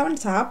கொடுக்கட்ட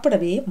அவன்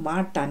சாப்பிடவே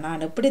மாட்டான்.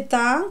 நான்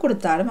எப்படித்தான்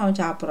கொடுத்தாலும் அவன்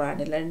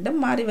சாப்பிட்றான் இல்லைன்னு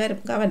மாறி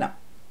வரும் கவனம்.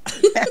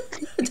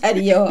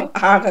 சரியோ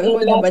ஆக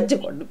கொஞ்சம் வச்சு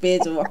கொண்டு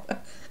பேசுவோம்.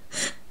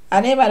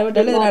 அதே மாதிரி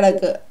விட்டாலும் இது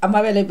நடக்கு. அம்மா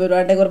வேலைக்கு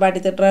போயிடுவான். அன்றைக்கு ஒரு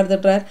பாட்டி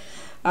திட்டுறார்.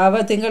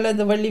 அவள் திங்கள்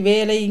இந்த வள்ளி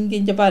வேலை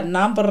இங்கே பாரு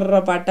நான் போடுற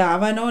பாட்டை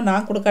அவனோ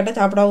நான் கொடுக்காட்ட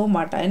சாப்பிடவும்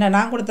மாட்டான். ஏன்னா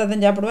நான்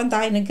கொடுத்தாதான் சாப்பிடுவான்.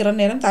 தாய் நிற்கிற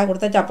நேரம் தாய்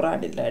கொடுத்தா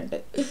சாப்பிட்றான் இல்லைன்ட்டு.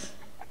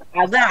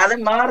 அது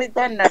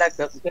மாறித்தான்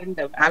நடக்கும்.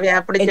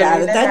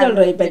 அதுதான்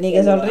சொல்றேன். இப்ப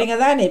நீங்க சொல்றீங்க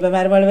தானே, இப்ப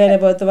மறுபடியும் வேலை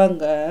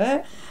பார்த்துவாங்க,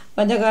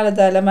 கொஞ்ச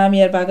காலத்தால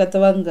மாமியார்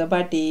பார்க்கத்துவாங்க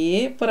பாட்டி,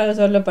 பிறகு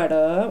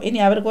சொல்லப்படும்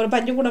இனி அவருக்கு ஒரு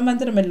பஞ்சு குடம்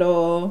வந்துருமில்லோ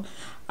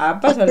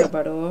அப்பா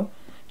சொல்லப்படும்.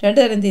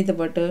 2 தரம் தீத்து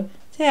போட்டு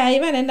சரி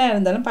இவன் என்ன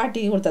இருந்தாலும்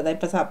பாட்டிக்கு கொடுத்ததா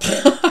இப்ப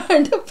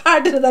சாப்பிட்டு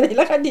பாட்டு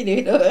தலையில கட்டிட்டு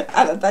விடுவேன்.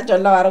 அதைத்தான்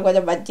சொல்ல வர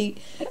கொஞ்சம் வச்சு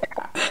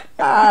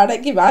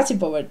அடக்கி வாசி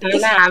போட்டு.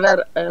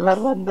 அவர்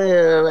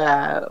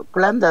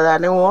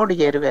குழந்தைதானே ஓடி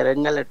ஏறுவார்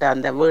எங்கள்கிட்ட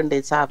அந்த வேண்டி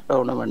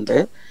சாப்பிடணும்ண்டு.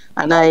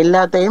 ஆனா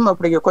எல்லாத்தையும்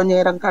அப்படி கொஞ்ச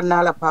நேரம்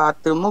கண்ணால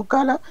பார்த்து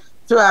மூக்கால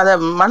அதை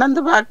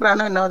மணந்து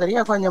பாக்குறானோ என்ன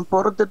தெரியா கொஞ்சம்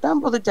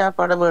பொறுத்துதான் புது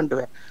சாப்பாடு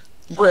வேண்டுவேன்.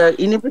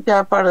 இனிப்பு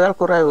சாப்பாடுகள்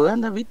குறைவு,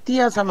 அந்த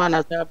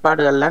வித்தியாசமான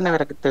சாப்பாடுகள்லாம்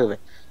அவருக்கு தேவை.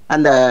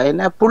 அந்த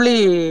என்ன புளி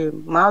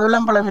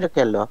மாதுளம்பழம்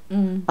இருக்கல்லோ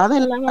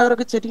அதெல்லாம்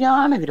அவருக்கு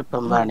சரியான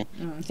விருப்பம். வாணி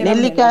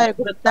நெல்லிக்காயை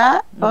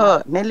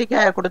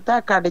கொடுத்தா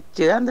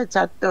கடிச்சு அந்த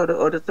சத்து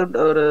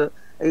ஒரு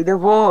இது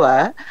போவ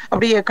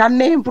அப்படியே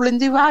கண்ணையும்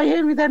புளிஞ்சு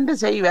வாயையும் இதண்டு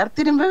செய்வார்.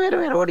 திரும்ப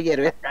வேறு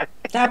ஓடியாருவார்.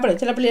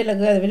 சில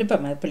பிள்ளைகளுக்கு அது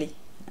விருப்பம். புளி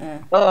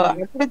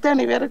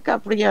அப்படித்தான் இவருக்கு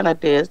அப்படியான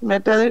டேஸ்ட்.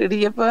 மற்றது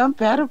இடியப்பம்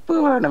பருப்பு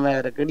வேணும்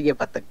இவருக்கு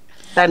இடியப்பத்துக்கு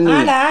தண்ணி.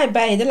 இப்ப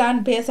இதெல்லாம்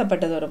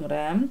பேசப்பட்டது ஒரு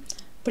முறை.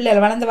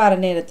 பிள்ளைகள் வளர்ந்து வர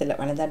நேரத்தில்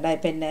வளர்ந்தாண்டா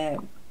இப்போ என்ன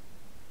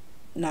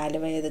 4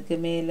 வயதுக்கு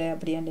மேலே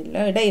அப்படியான்னு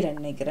இல்லை இடையில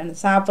நினைக்கிறேன்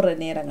சாப்பிட்ற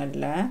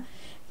நேரங்களில்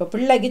இப்போ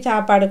பிள்ளைக்கு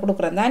சாப்பாடு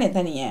கொடுக்குறேன் தானே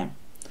தனியே.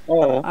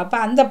 அப்போ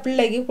அந்த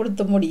பிள்ளைக்கு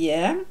கொடுத்து முடிய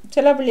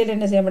சில பிள்ளைகள்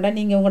என்ன செய்ய மாட்டேன்,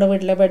 நீங்கள் உங்களோட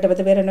வீட்டில்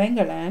 8-10 பேர் என்ன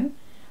வைங்களேன்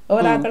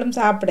ஒவ்வொரு ஆக்களும்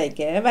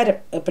சாப்பிடைக்க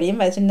வரும்.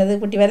 எப்படியும் சின்னது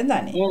குட்டி வரும்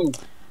தானே.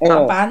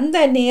 அப்போ அந்த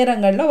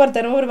நேரங்களில்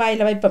ஒருத்தரும் ஒரு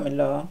வாயில வைப்போம்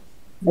இல்லோ.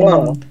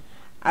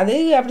 அது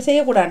அப்படி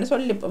செய்யக்கூடாதுன்னு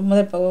சொல்லி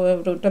முதல்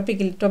ஒரு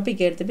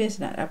டொப்பிக் எடுத்து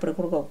பேசினார். அப்படி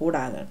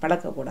கொடுக்கக்கூடாது,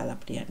 பழக்கக்கூடாது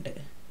அப்படின்ட்டு.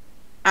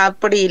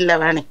 அப்படி இல்லை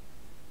வேணே,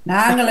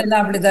 நாங்கள் என்ன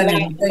அப்படித்தானே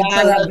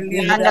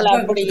நாங்கள்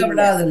அப்படி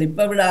விடாது,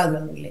 இப்ப விடாது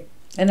இல்லை.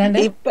 என்னண்டு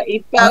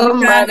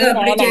இப்பவும்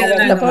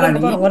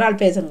போறோங்க ஒரு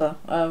ஆள் பேசுங்க.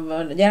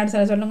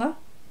 ஜெயநாதன் சொல்லுங்க.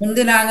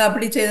 முந்தி நாங்க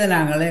அப்படி செய்த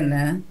நாங்கள் என்ன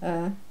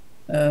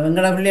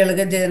எங்கட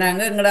பிள்ளைகளுக்கு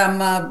செய்தாங்க, எங்கட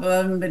அம்மா அப்பா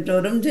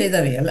பெற்றோரும்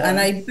செய்தவைகள்.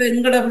 ஆனா இப்ப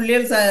எங்கட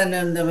பிள்ளைகள்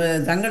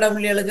தங்கட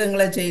பிள்ளைகளுக்கு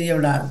எங்களை செய்ய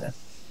விடாது,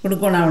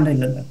 கொடுக்கணும்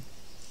இல்லை.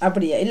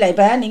 அப்படியா? இல்லை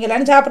இப்போ நீங்கள்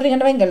எல்லாரும்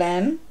சாப்பிட்றீங்கன்னு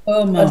வைங்களேன்,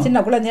 ஒரு சின்ன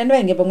குழந்தைன்னு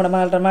வைங்க. இப்போ உங்களோட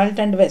மகள்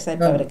 2 வயசா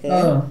இப்போ அவருக்கு.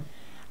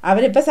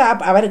 அவர் இப்போ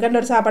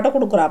அவருக்கு ஒரு சாப்பாட்டை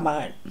கொடுக்குறான்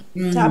மகள்,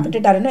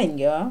 சாப்பிட்டுட்டாருன்னு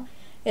வைங்க.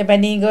 இப்போ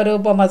நீங்கள் ஒரு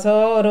பொமஸோ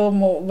ஒரு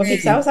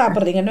பிக்ஸாவோ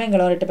சாப்பிட்றீங்கன்னு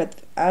வைங்களேன், ஒரு 8-10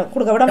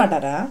 கொடுக்க விட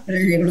மாட்டாரா?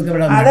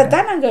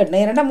 அதைத்தான் நான்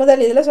கேட்டேன். 2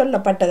 முதல் இதில்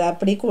சொல்லப்பட்டது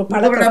அப்படி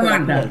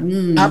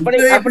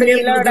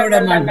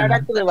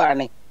நடக்குது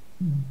வாணி.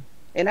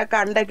 எனக்கு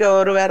அன்றைக்கு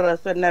ஒருவர்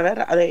சொன்னவர்,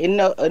 அது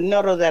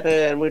இன்னொருவர்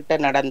வீட்டை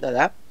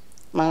நடந்ததா.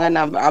 மகன்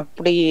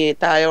அப்படி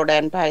தாயோட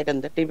அன்பா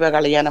இருந்துட்டு இப்ப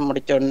கல்யாணம்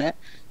முடிச்சோன்னு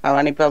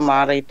அவன் இப்ப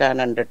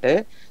மாறிட்டான்னுட்டு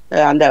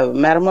அந்த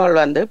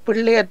மருமகள் வந்து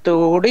பிள்ளைய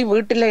தூடி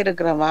வீட்டுல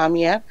இருக்கிற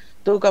மாமியார்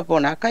தூக்க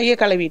போனா கையை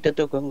கழுவிட்டு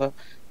தூக்குங்க,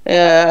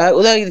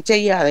 உதவி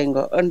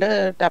செய்யாதீங்கோ என்று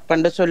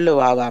டப்பண்டு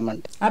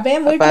சொல்லுவாவாமன்ட்டு.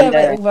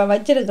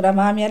 வச்சிருக்கிற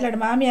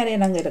மாமியாரே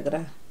நாங்க இருக்கிற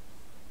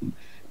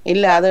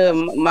இல்ல, அது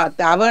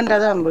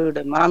அவன்டதான்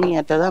வீடு,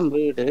 மாமியார்ட்டதான்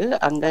வீடு.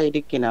 அங்க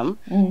இருக்கணும்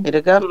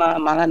இருக்க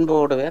மகன்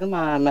போடுவேன்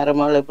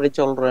மருமகள் இப்படி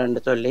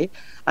சொல்றேன்னு சொல்லி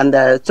அந்த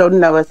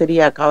சொன்னவ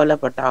சரியா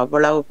கவலைப்பட்ட.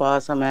 அவ்வளவு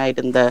பாசமா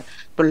இருந்த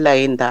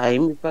பிள்ளையின்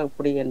தாயும் இப்ப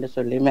இப்படி என்று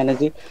சொல்லி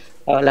மனசு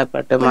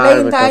கவலைப்பட்டு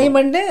தாயும்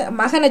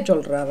மகனை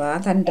சொல்றாவா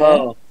தண்டை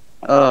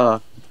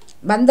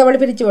வந்தவளை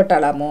பிரிச்சு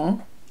விட்டாலாமோ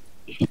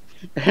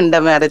இந்த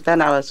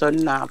மாதிரிதான் அவ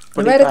சொன்னா.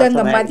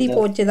 மதி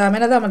போச்சுதான்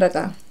என்னதான்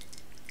இருக்கா.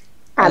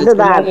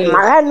 அதுதான்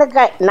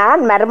மகனுக்கு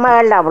நான்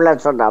மருமகள்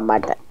அவ்வளவு சொல்ல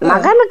மாட்டேன்,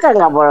 மகனுக்கு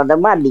அங்க போறது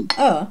மதி.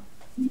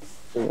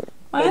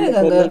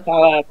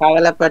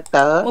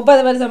 கவலைப்பட்டா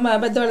 30 வருஷம்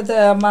பெத்து வளர்த்த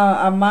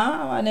அம்மா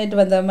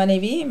நேற்று வந்த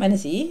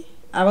மனுஷி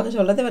அவங்க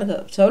சொல்றது இவருக்கு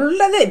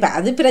சொல்றது. இப்ப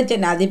அது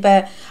பிரச்சனை, அது இப்ப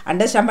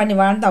அண்டர்ஸ்டாண்ட் பண்ணி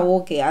வாழ்ந்தா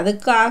ஓகே.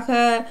 அதுக்காக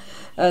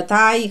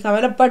தாய்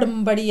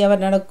கவலைப்படும்படி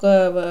அவர்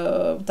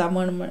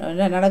தமிழ்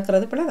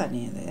நடக்கிறது பிள்ளை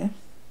தானே.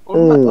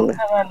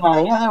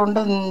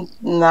 அது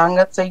நாங்க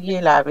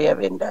செய்யலாவே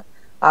அப்படின்ற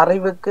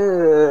அறிவுக்கு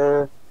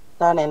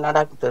தானே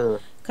நடக்குது.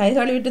 கை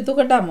கழுவிட்டு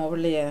தூக்கட்டாமோ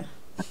பிள்ளைய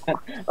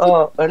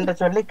என்று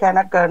சொல்லி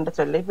கணக்கு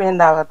சொல்லி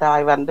வேண்டாவ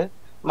தாய் வந்து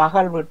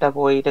மகள் வீட்டை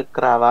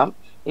போயிருக்கிறாவாம்.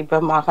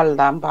 இப்ப மகள்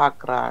தான்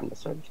பாக்குறான்னு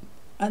சொல்லி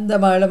அந்த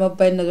மகளும்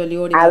அப்ப என்ன சொல்லி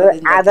ஓடி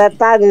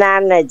அதத்தான்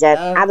நான்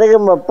நினைச்சேன். அதுக்கு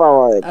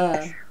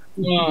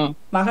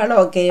மகள்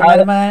ஓகே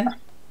மருமகன்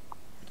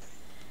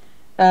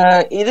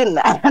இது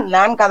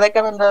நான் கதைக்க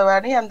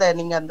வந்தவாடி அந்த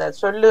நீங்க அந்த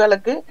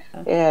சொல்லுகளுக்கு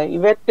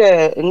இவற்ற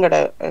எங்கட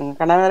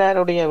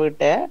கணவருடைய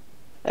வீட்டை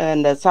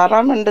இந்த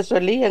சரம் என்று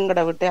சொல்லி எங்கட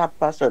வீட்டை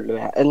அப்பா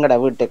சொல்லுவேன். எங்கட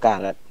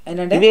வீட்டுக்காரர்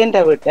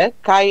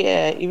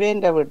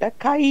இவேண்ட வீட்டை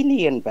கைலி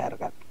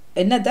என்பார்கள்.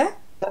 என்னத்த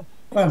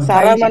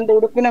சரம் என்று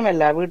உடுப்பினம்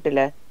இல்ல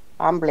வீட்டுல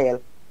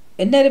ஆம்பளைகள்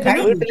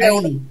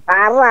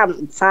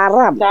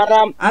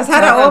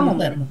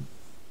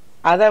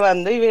அத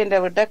வந்து இவன்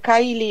விட்ட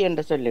கைலி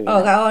என்று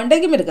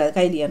சொல்லுவேன். இருக்காது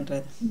கைலி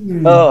என்றது.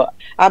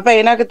 அப்ப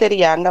எனக்கு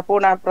தெரியும் அங்க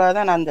போன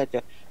அப்புறம்தான் அந்த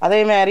அதே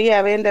மாதிரி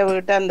அவன்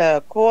வீட்டை அந்த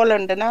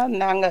கோலண்டுனா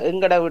நாங்க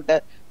எங்கட வீட்டை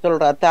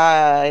சொல்ற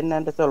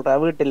என்னன்னு சொல்ற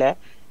வீட்டுல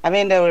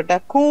அவன் வீட்டை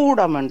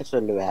கூடம் என்று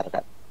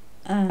சொல்லுவார்கள்.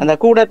 அந்த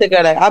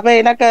கூடத்துக்கு அப்ப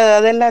எனக்கு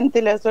அதெல்லாம்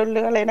சில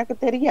சொல்லுகள் எனக்கு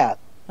தெரியாது.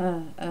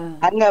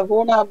 அங்க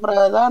போன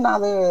அப்புறம்தான்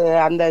அது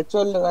அந்த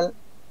சொல்லுகள்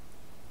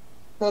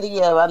தெரிய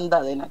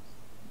வந்தது எனக்கு.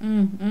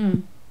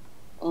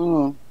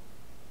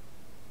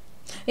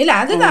 இல்ல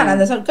அதுதான்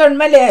அந்த சொற்கள்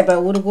உண்மையிலேயே இப்ப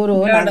ஊருக்கு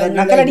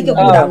நக்கலடிக்க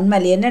கூட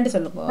உண்மையிலே என்னன்னு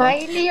சொல்லுங்க.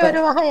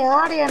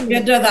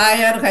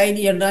 தாயார்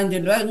கைலி என்றான்னு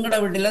சொல்லுவா. எங்கட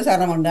வீட்டுல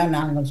சரம் உண்டா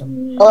நாங்க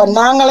சொல்லுவோம்.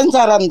 நாங்களும்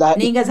சரம் தான்.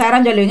 நீங்க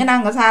சாரம் சொல்லுவீங்க,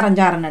 நாங்க சாரன்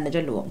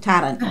சொல்லுவோம்.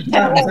 சாரன்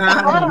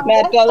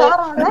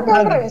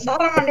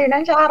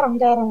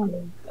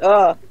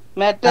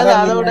மற்றது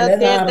அதோட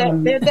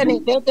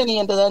தேத்தனி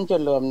என்றுதான்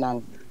சொல்லுவோம்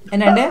நாங்க.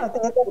 என்னண்டு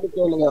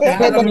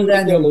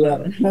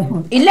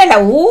இல்ல இல்ல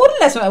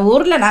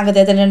ஊர்ல நாங்க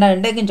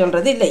தேத்தனிக்கும்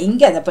சொல்றது இல்ல.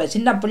 இங்க அந்த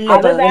சின்ன பிள்ளை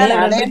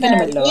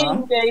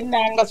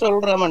நாங்க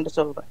சொல்றோம்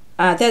சொல்றேன்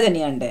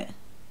தேத்தனியாண்டு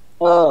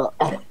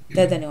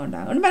தேத்தனி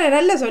கொண்டா உண்மை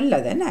நல்ல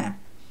சொல்லது என்ன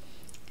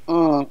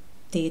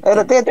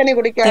தேத்தனி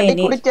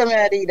குடிச்ச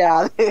மாதிரி.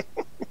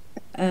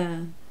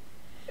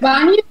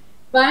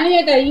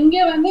 வாணியக்கா இங்க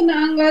வந்து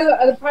நாங்க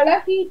அது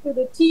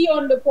பழகிட்டு டீ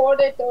ஒன்று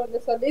போடட்டோன்னு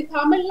சொல்லி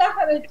தமிழ்ல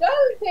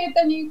கதைச்சால்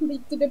தேத்தண்ணி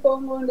குடிச்சிட்டு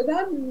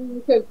போங்கோண்டுதான்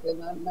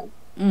கேட்குது.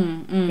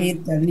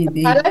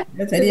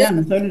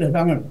 சரியான சொல்லு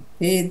தமிழ்.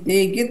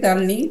 தேக்கு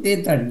தண்ணி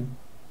தேத்தண்ணி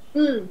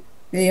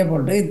தேய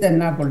போட்டு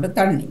தென்னா போட்டு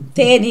தண்ணி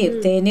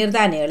தேநீர்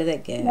தானே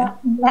எழுதக்கு.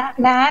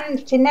 நான்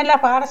சின்ன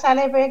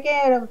பாடசாலை போய்க்கு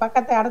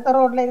பக்கத்து அடுத்த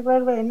ரோட்ல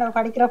இருக்கிற என்ன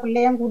படிக்கிற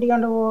பிள்ளையும்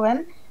கூட்டிக்கொண்டு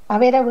போவேன்.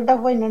 அவையில விட்ட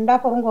போய் நின்றா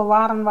போங்க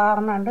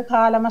வாரம்ண்டு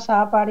காலமா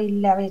சாப்பாடு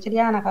இல்லை. அவை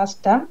சரியான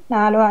கஷ்டம்.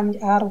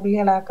 4-5-6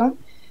 பிள்ளைகளாக்கும்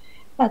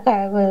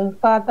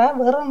பார்த்தா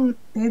வெறும்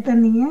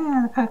தண்ணிய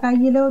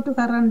கையில ஒரு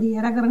கரண்டி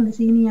இறக்கரண்டி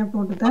சீனியா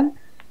போட்டுதான்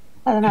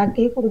அதை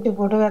நக்கி குடிச்சு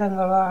போட்டு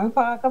வரங்களும்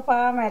பார்க்க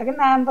பாவமா இருக்கு.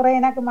 நான் பிறகு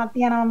எனக்கு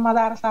மத்தியானம்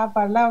அம்மாதார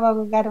சாப்பாடுல அவ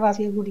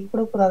கருவாசியை குடி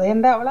கொடுக்குறது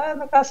எந்த அவ்வளோ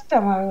அந்த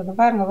கஷ்டமாகுது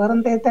பாருங்க.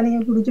 வெறும்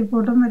தண்ணியை குடிச்சு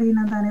போட்டு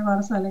மறுனா தானே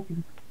வரசாலைக்கு.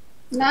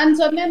 நான்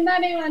சொன்னேன்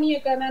தானே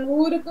வாணியக்கா, நான்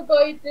ஊருக்கு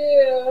போயிட்டு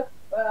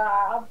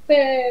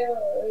அத்தை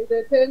இது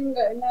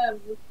என்ன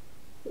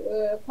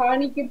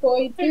பாணிக்கு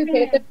போயிட்டு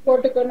தேத்தனை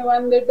போட்டு கொண்டு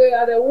வந்துட்டு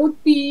அதை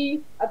ஊத்தி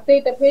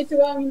அத்தைகிட்ட பேச்சு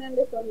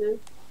வாங்கினு சொன்னேன்.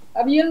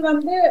 அவியல்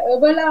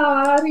எவ்வளவு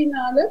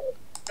ஆறினாலும்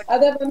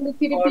அத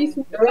திருப்பி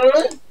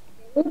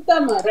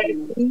ஊத்தாம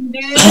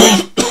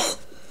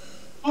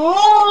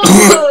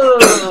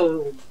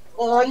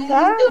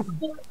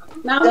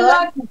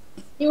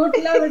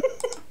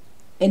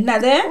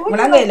என்னது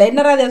முழங்கையில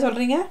என்னடா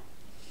சொல்றீங்க?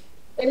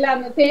 இல்ல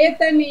அந்த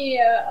தேத்தனி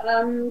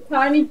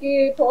காணிக்கு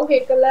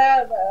போகைக்குள்ள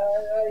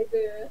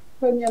இது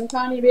கொஞ்சம்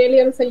காணி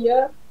வேலைகள் செய்ய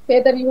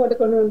தேத்தனி போட்டு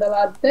கொண்டு வந்த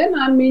வார்த்தை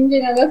நான்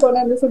மிஞ்சினாங்க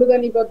கொண்டு வந்து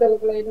சுடுதண்ணி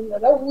போத்தலுக்குள்ள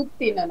இருந்ததை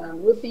ஊத்தினேன்.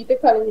 நான் ஊத்திட்டு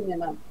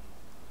கழுவினேன். நான்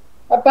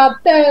அப்ப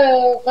அத்தை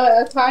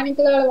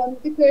காணிக்களால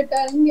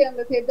கேட்டாங்க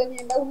அந்த தேத்தனி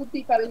எல்லாம் ஊத்தி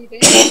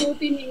கழுவிட்டேன்.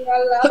 ஊத்தி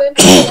நீங்கள்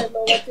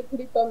வச்சு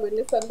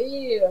குடிப்போம்னு சொல்லி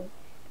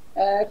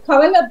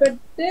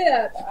கவலைப்பட்டு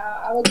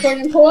அவ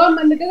கொஞ்சம் கோவம்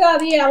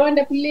அதே அவன்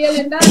பிள்ளைகள்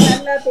எல்லாம்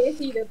நல்லா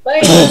பேசியிருப்ப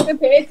எனக்கு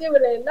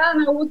பேச்சவில்லை எல்லாம்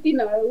ஆனா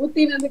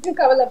ஊத்தினதுக்கு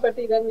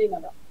கவலைப்பட்டு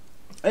இறந்தினதான்.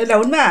 இல்ல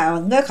உண்மை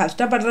அவங்க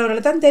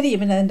கஷ்டப்படுறவர்களுக்கு தான்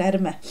தெரியும் என்ன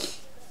அருமை.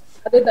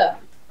 அதுதான்.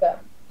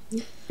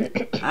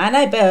 ஆனா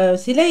இப்ப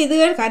சில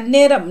இதுகள்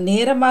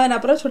நேரமான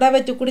அப்புறம் சுட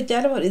வச்சு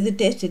குடிச்சாலும் ஒரு இது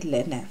டேஸ்ட் இல்லை.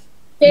 என்ன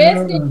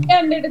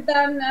டேஸ்ட்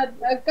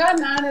அக்கா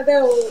நான் அதை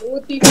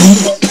ஊத்திட்டு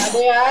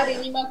அதை யார்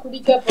இனிமா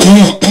குடிக்க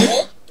போறது.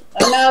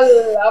 ஆனால்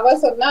அவ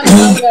சொன்னா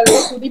நாங்கள்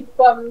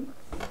குடிப்போம்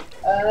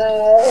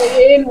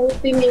ஏன்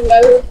ஊத்தி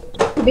நீங்கள்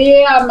இதே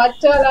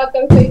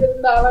மச்சாலாக்கள்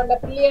செய்திருந்த அவன்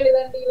பிள்ளைகள்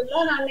இதண்டி இருந்தா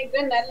நான்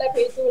நினைக்கிறேன் நல்ல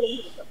பேச்சு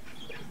விழுந்திருக்கோம்.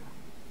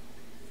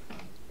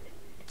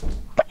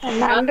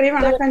 நன்றி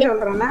வணக்கம்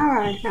சொல்றேன்னா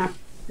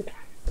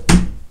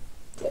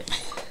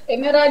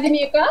என்ன ராஜினி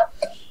அக்கா?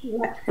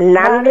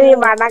 நன்றி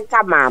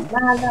வணக்கம்.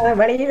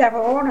 வெளியில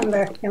போகணும்.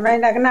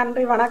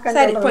 நன்றி வணக்கம்.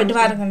 சரி போயிட்டு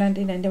வாருங்க.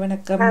 நன்றி நன்றி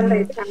வணக்கம். நன்றி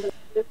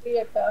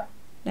அக்கா.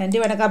 நன்றி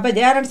வணக்கம். அப்போ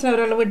ஜேரன்ஸ்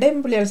அவர்களை விட்டு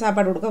பிள்ளைகள்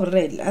சாப்பாடு கொடுக்க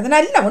விடுறே இல்லை. அது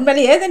நல்ல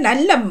உண்மையிலே ஏது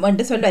நல்ல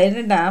சொல்ல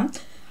என்னென்னா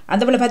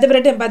அந்த பிள்ளை 10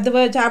 பேர் 10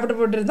 பேர் சாப்பிட்டு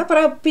போட்டுருந்தா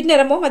அப்புறம்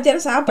பின்னரமும்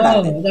மத்தியானம்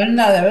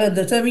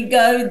சாப்பிடாது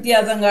செமிக்காத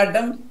வித்தியாசம்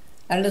காட்டும்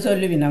என்று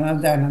சொல்லுவினா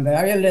அந்த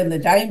அவையில் இந்த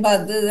டைம்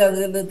பார்த்து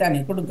அது தனி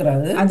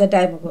கொடுக்குறது அந்த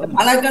டைமுக்கு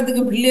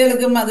பழக்கத்துக்கு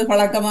பிள்ளைகளுக்கும் அது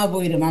பழக்கமாக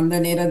போயிடும். அந்த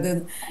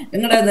நேரத்துக்கு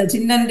எங்களோட அந்த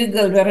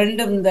சின்னண்டுகள்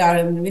ரெண்டும் இந்த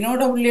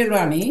வினோட பிள்ளைகள்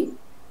வாணி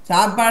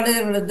சாப்பாடு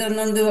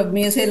எடுத்து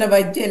மேசையில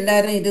வச்சு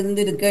எல்லாரும்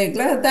இருந்து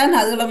இருக்க தான்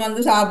அதுல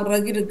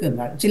சாப்பிட்றதுக்கு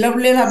இருக்குங்க. சில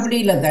பிள்ளைகள் அப்படி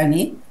இல்லை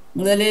தானி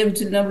முதலே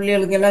சின்ன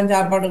பிள்ளைகளுக்கு எல்லாம்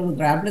சாப்பாடு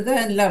கொடுக்குறேன்.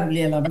 அப்படித்தான் எல்லா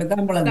பிள்ளைகளும்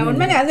அப்படித்தான்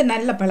பழக்கம். அது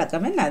நல்ல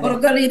பழக்கம்.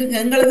 ஒருத்தர் இருக்கு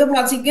எங்களுக்கு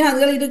பசிக்கும்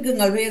அதுகள்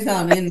இருக்குங்க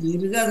பேசாம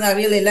இருக்கு அந்த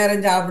அவியல்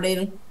எல்லாரும்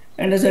சாப்பிடணும்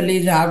என்று சொல்லி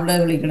சாப்பிட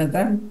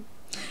விழிக்கணத்தான்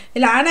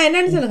இல்லை. ஆனால்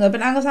என்னன்னு சொல்லுங்க,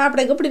 இப்போ நாங்கள்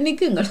சாப்பிட இப்படி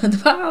நிற்குங்க அது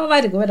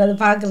பாவமாக இருக்கு வேறு அது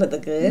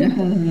பார்க்குறதுக்கு.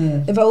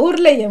 இப்போ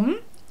ஊர்லேயும்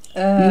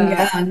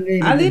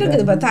அது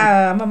இருக்குது. இப்போ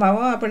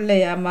அம்மாவும்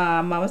பிள்ளைய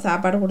அம்மாவை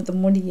சாப்பாடு கொடுத்து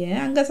முடிய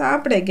அங்கே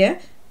சாப்பிடக்க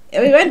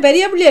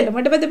பெரிய பிள்ளைகளும்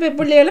மட்டும் 10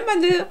 பிள்ளைகளும்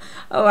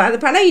அது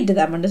பழகிட்டு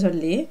தான்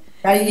சொல்லி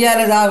கையால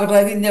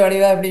சாப்பிட்றதுக்கு இந்த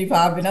வடிவா அப்படி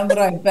பார்ப்பினா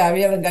அப்புறம் இப்போ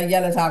அவையாலும்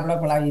கையால சாப்பிட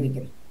பழகி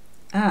இருக்கிறேன்.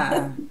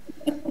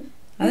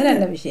 அது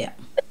நல்ல விஷயம்.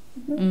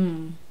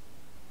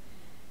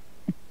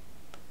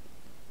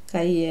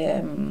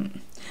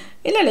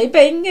 இல்லை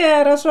இப்போ இங்கே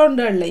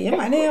ரெஸ்டாரண்ட்கள்லையும்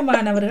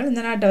அநேகமானவர்கள்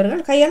இந்த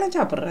நாட்டவர்கள் கையெல்லாம்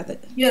சாப்பிட்றது.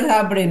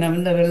 சாப்பிடணும்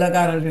இந்த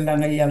வெள்ளக்காரர்கள்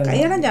எல்லாம்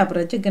கையெல்லாம்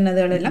சாப்பிட்றது. சிக்கன்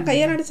இதுகளெல்லாம்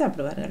கையாலாடி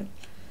சாப்பிடுவார்கள்.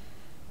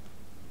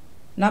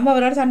 நம்ம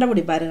அவரோட சண்டை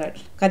பிடிப்பார்கள்.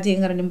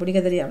 கத்தியங்கரண்டி பிடிக்க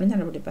தெரியும் அப்படின்னு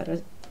சண்டை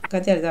பிடிப்பார்கள்.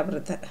 கத்தியால்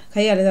சாப்பிட்றத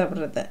கையால்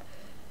சாப்பிட்றத.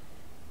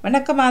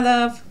 வணக்கம்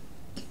மாதவ்.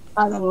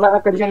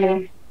 வணக்கம் சொல்லுங்க.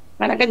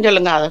 வணக்கம்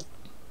சொல்லுங்க.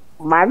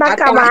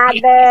 வணக்கம்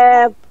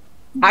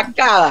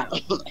அக்கா.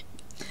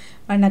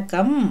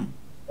 வணக்கம்.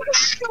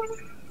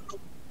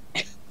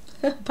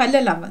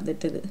 பல்லெல்லாம்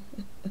வந்துட்டுது.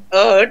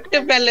 8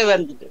 பல்லு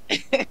வந்துட்டு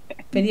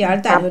பெரிய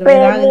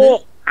ஆள்.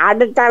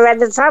 அடுத்த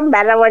வருஷம்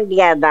வர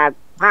வேண்டியதான்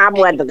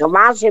பாம்புக்கு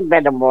மாசி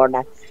பெரும்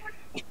போட.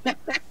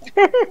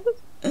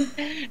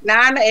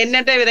 நான்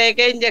என்னட்ட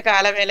விரைக்க இந்த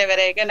காலமேல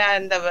விரைக்க நான்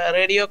இந்த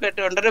ரேடியோ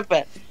கேட்டு கொண்டு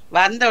இருப்பேன்.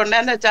 வந்த உடனே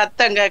அந்த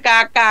சத்தங்க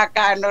காக்கா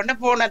அக்கான்னு ஒண்ணு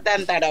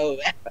பூனைத்தான்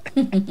தடவுவேன்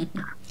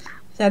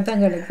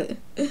சத்தங்களுக்கு.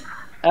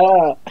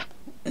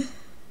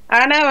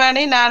 ஆனா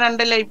வாணி நான்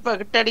அண்டில இப்ப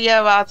கிட்டடியா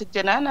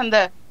வாசிச்சேன்னா அந்த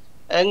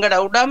எங்கட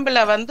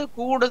உடம்புல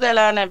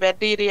கூடுதலான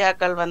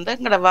பாக்டீரியாக்கள்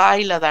எங்கட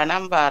வாயில தானே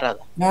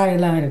பாரதா.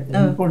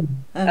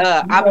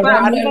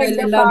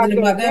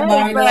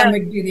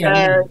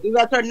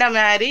 இவ சொன்ன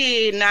மாதிரி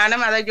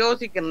நானும் அதை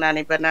யோசிக்கிறேன்.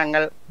 நான் இப்ப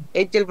நாங்கள்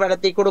எச்சில்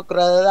படுத்தி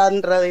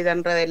கொடுக்கறது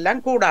இதன்றது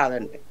எல்லாம்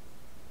கூடாதுண்டு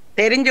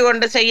தெரிஞ்சு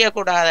கொண்டு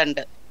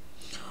செய்யக்கூடாதுண்டு.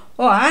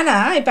 ஆனா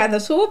இப்ப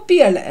அந்த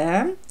சூப்பியல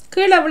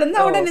கீழே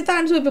விழுந்தா உடனே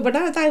தான் சூப்பி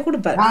போட்டா தாய்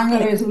கொடுப்பாரு.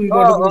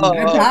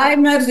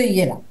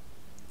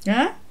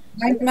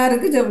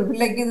 தாய்மாருக்கு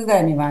பிள்ளைக்கு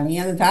இதுதானே வாணி,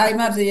 அது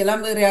தாய்மார்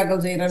செய்யலாம், வேறு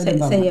யாக்கள் செய்யற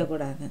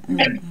செய்யக்கூடாது.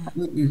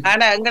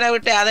 ஆனா எங்கட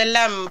விட்டு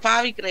அதெல்லாம்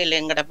பாவிக்கிற இல்லை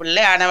எங்கட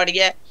பிள்ளை.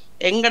 ஆனவடிய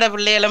எங்கட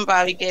பிள்ளைகளும்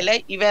பாவிக்கல,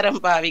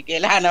 இவரும்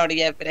பாவிக்கல.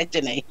 ஆனவடிய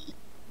பிரச்சனை.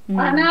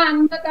 ஆனா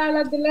அந்த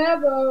காலத்துல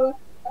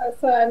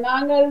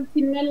நாங்கள்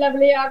சின்ன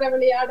விளையாட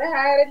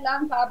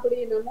யாரெல்லாம்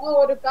சாப்பிடணுமோ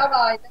ஒருக்கா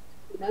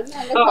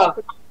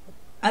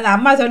அது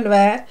அம்மா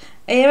சொல்லுவேன்,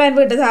 ஏவன்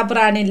வீட்டு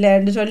சாப்பிட்றான்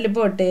இல்லைன்னு சொல்லி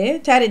போட்டு,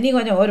 சரி நீ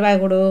கொஞ்சம் ஒரு வாய்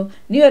கொடு,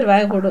 நீ ஒரு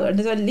வாய்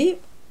கொடுன்னு சொல்லி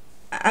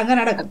அங்க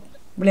நடக்கும்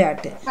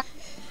விளையாட்டு.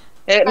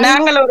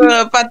 நாங்கள் ஒரு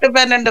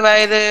 10-12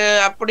 வயது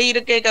அப்படி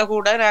இருக்க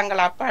கூட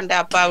நாங்கள்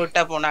அப்பா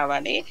விட்ட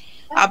போனாவானே,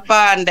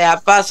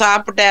 அப்பா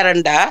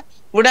சாப்பிட்டாருண்டா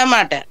விட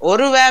மாட்டேன்.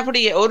 ஒரு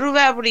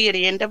வேப்படி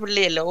என்ற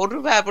பிள்ளை இல்ல, ஒரு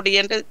வேப்படி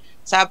என்று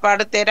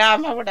சாப்பாடு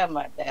தராம விட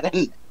மாட்டார்.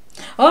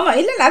 ஆமா,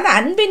 இல்ல அது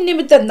அன்பின்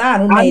நிமித்தம்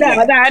தான்.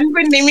 அது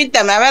அன்பின்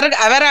நிமித்தம்.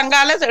 அவர்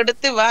அங்கால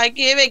எடுத்து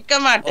வாய்க்கே வைக்க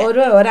மாட்டேன்.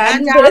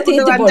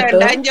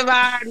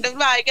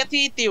 வாய்க்க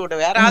தீத்தி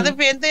விடுவார். அது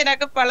பேருந்து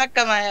எனக்கு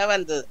பழக்கமாக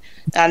வந்தது.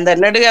 அந்த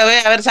நெடுகவே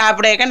அவர்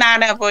சாப்பிடக்க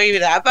நானே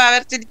போய்விடுவேன். அப்ப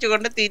அவர் சிரிச்சு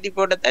கொண்டு தீத்தி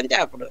போட்டுத்தான்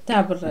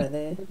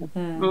சாப்பிடுறது.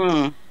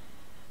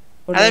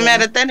 அதே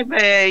மாதிரிதான் இப்ப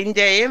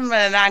இங்கேயும்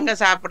நாங்க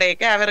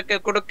சாப்பிடக்க அவருக்கு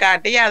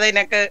கொடுக்காட்டி அதை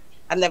எனக்கு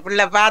அந்த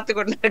பிள்ளை பார்த்து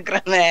கொண்டு இருக்கிற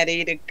மாதிரி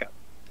இருக்கும்.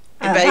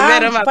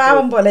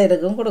 பாவம் போல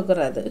இருக்கும்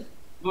கொடுக்கறது.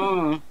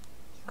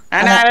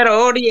 ஆனா அவர்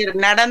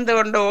நடந்து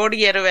கொண்டு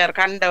ஓடியருவார்.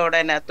 கண்ட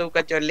உடனே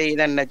தூக்க சொல்லி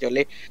இதென்ன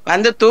சொல்லி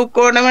வந்து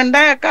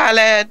தூக்கணும்டா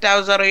காலை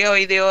டவுசரையோ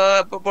இதையோ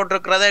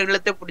போட்டிருக்கிறத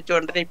இழுத்து பிடிச்சு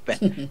கொண்டு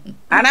நிற்பேன்.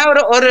 ஆனா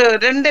ஒரு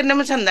 2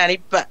 நிமிஷம் தான்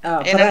இப்ப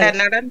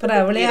நடந்து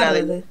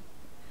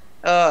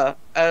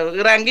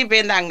இறங்கி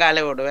பேருந்து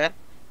அங்கால ஓடுவார்.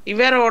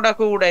 இவரோட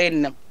கூட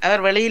இன்னும்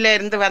அவர் வெளியில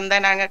இருந்து வந்தா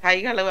நாங்க கை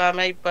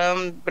கழுவாம இப்ப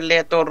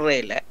பிள்ளைய தொடுறே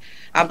இல்ல.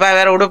 அப்ப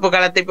அவர் உடுப்பு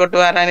கலத்தி போட்டு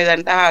வரான்னு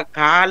இதண்டா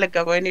காலுக்க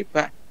போய் நிப்ப.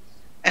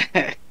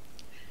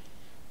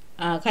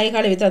 கை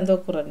கழுவி தான்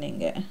தூக்குறோம்.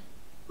 நீங்க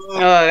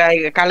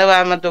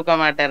கழுவாம தூக்க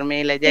மாட்டார்.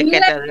 மேல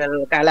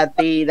ஜெக்கெட்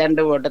கலத்தி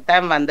இதண்டு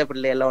போட்டுத்தான் வந்த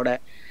பிள்ளைகளோட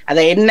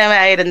அத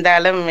என்னவா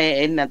இருந்தாலும்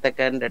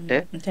என்னத்துக்குன்னுட்டு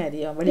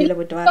வெளியில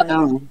போயிட்டு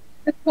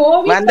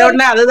வந்த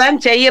உடனே அதுதான்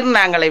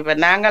செய்யறாங்களே. இப்ப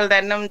நாங்கள்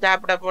தன்னும்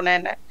சாப்பிட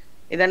போனேன்னா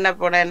இதென்ன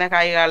போனேன்னா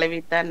கை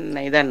கழுவித்தான்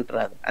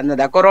இதன்றது.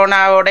 அந்த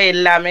கொரோனாவோட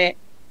எல்லாமே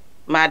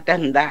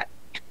மாற்றம்தான்.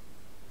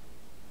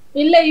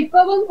 இல்ல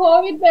இப்பவும்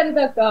கோவிட்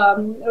வருதாக்கா.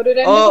 ஒரு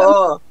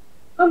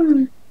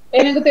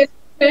எனக்கு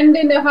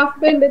ஃப்ரெண்ட்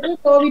ஹஸ்பண்டுக்கு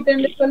கோவிட்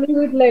சொல்லி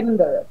வீட்டுல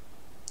இருந்தது.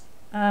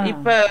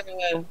 இப்ப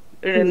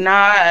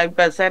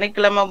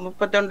சனிக்கிழமை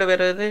 31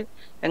 வருது.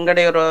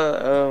 எங்களுடைய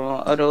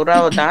ஒரு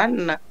உறவு தான்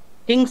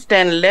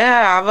கிங்ஸ்டன்ல.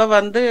 அவ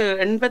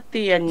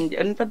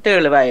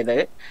 87 வயது.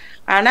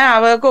 ஆனா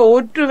அவக்கு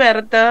ஒற்று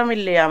வருத்தம்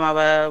இல்லையாம். அவ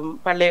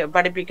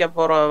படிப்பிக்க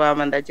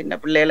போறவாம். அந்த சின்ன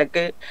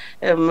பிள்ளைகளுக்கு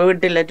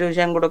வீட்டுல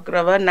டியூஷன்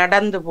கொடுக்கறவ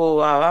நடந்து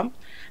போவாவாம்.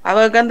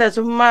 அவருக்கு அந்த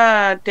சும்மா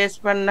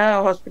டெஸ்ட் பண்ண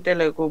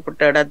ஹாஸ்பிட்டலுக்கு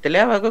கூப்பிட்ட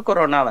இடத்துல அவருக்கு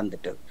கொரோனா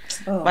வந்துட்டு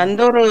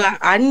ஒரு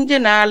 5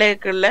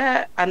 நாளைக்குள்ள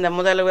அந்த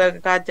முதல்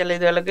காய்ச்சல்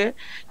இதுகளுக்கு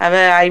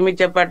அவ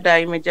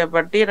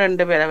ஐமிச்சப்பட்டு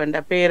 2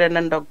 பேர்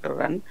பேரண்ணன் டாக்டர்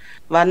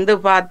வந்து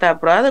பார்த்த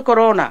அப்புறம் அது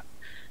கொரோனா.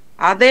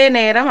 அதே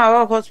நேரம் அவ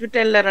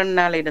ஹாஸ்பிட்டல்ல 2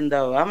 நாள்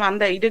இருந்தவாம்.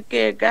 அந்த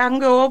இருக்கேக்க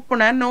அங்க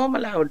ஓப்பனா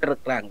நோமலா விட்டு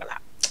இருக்கிறாங்களா.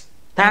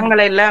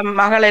 தாங்களெல்லாம்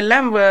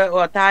மகளெல்லாம்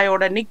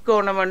தாயோட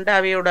நிக்கணும்னு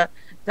அவையோட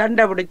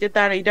சண்டை பிடிச்சு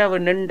தான் இரவு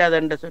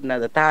நின்றதுன்னு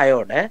சொன்னது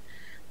தாயோட.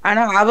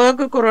 ஆனா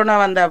அவருக்கு கொரோனா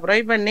வந்த அப்புறம்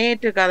இப்ப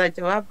நேற்று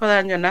கதைச்சுவா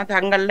அப்பதான் சொன்னா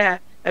தங்கள்ல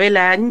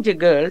அவையில 5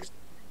 கேர்ள்ஸ்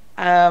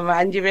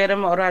 5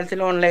 பேரும் ஒரு ஆள்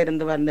சிலோன்ல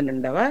இருந்து வந்து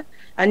நின்றவ.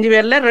 5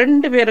 பேர்ல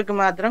 2 பேருக்கு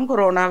மாத்திரம்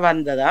கொரோனா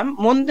வந்ததாம்.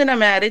 முந்தின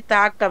மாதிரி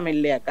தாக்கம்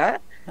இல்லையாக்கா.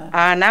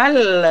 ஆனால்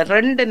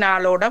 2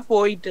 நாளோட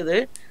போயிட்டுது.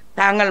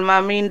 தாங்கள்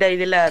மீண்ட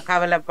இதுல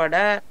கவலைப்பட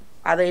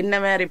அது என்ன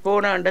மாதிரி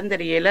போனோன்னு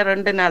தெரியல.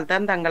 2 நாள்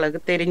தான் தங்களுக்கு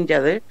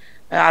தெரிஞ்சது.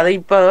 அது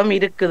இப்பவும்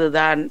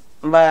இருக்குதுதான்.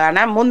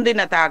 ஆனா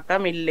முந்தின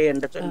தாக்கம் இல்லை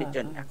என்று சொல்லி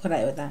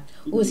சொன்னான்.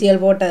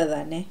 ஊசியல் போட்டது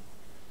தானே.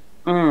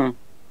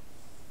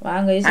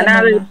 ஆனா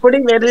அது இப்படி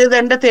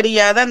வருதுன்னு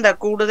தெரியாத அந்த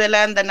கூடுதலா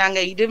அந்த நாங்க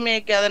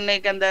இருமைக்கு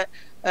அதனைக்கு அந்த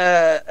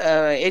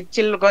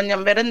எச்சில்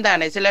கொஞ்சம்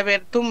வெறுந்தானே. சில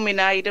பேர்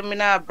தும்மினா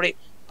இருமினா அப்படி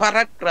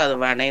பறக்கிறது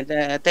வானே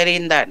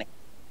தெரியும் தானே.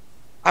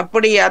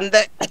 அப்படி அந்த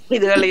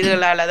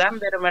இதுகளாலதான்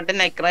பெருமட்டு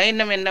நினைக்கிறேன்.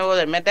 இன்னும் என்ன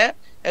போதுமேட்ட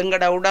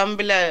எங்கட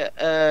உடம்புல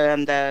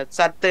அந்த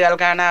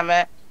சத்துகள் காணாம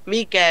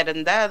வீக்கா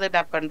இருந்தா அது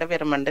டப்பண்டு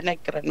பெருமண்டு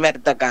நினைக்கிறேன்.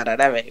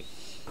 வருத்தக்காரரவை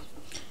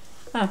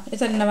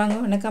வாங்க.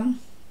 வணக்கம்.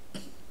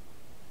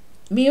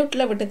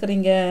 மியூட்ல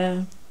விட்டுக்கிறீங்க.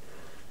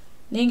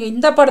 நீங்க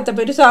இந்த படத்தை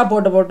பெருசா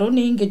போட்டு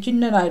நீங்க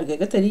சின்னதா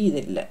இருக்க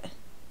தெரியுது இல்ல.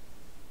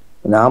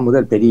 நான்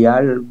முதல் பெரிய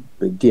ஆள்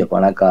பெரிய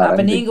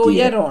பணக்காரன். நீங்க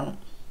உயரணும்.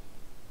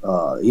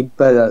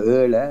 இப்ப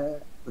ஏழை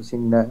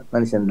சின்ன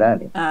மனுஷன்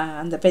தானே.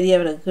 அந்த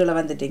பெரியவருக்கு கீழே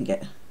வந்துட்டீங்க.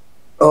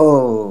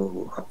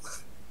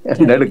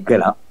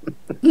 எடுக்கலாம்.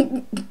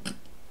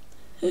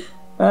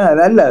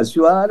 நல்ல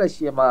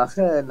சுவாரஸ்யமாக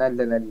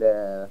நல்ல நல்ல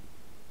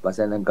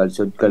வசனங்கள்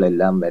சொற்கள்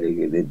எல்லாம்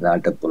வருகிறது.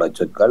 நாட்டுப்புற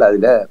சொற்கள்.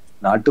 அதுல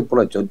நாட்டுப்புற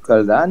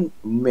சொற்கள் தான்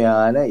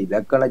உண்மையான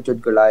இலக்கண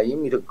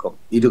சொற்களாயும்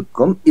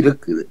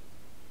இருக்குது.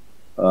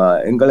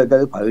 எங்களுக்கு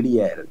அது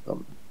பகுதியா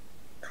இருக்கும்.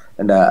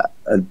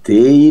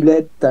 தேயிலை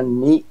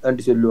தண்ணி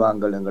என்று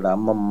சொல்லுவாங்க. எங்கட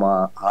அம்மம்மா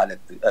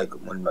காலத்து அதுக்கு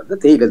முன் வந்து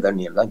தேயிலை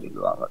தண்ணி தான்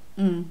சொல்லுவாங்க.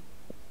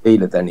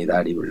 தேயிலை தண்ணி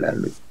தாடி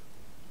உள்ளாண்டு.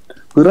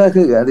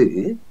 பிறகு அது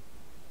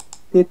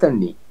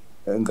தேத்தண்ணி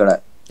எங்கட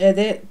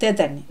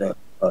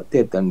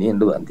தேத்தண்ணி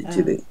என்று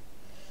வந்துச்சு.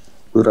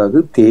 பிறகு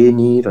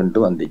தேநீர் என்று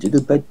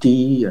வந்துச்சு. பற்றி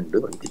என்று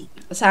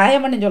வந்துச்சு.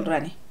 சாயம்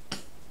சொல்றானே.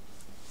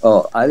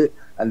 அது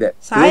அந்த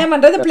சாயம்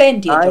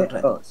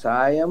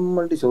சாயம்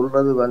என்று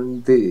சொல்றது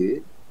வந்து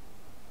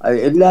அது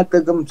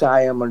எல்லாத்துக்கும்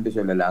சாயம் என்று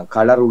சொல்லலாம்.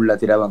 கலர் உள்ள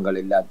திரவங்கள்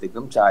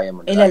எல்லாத்துக்கும்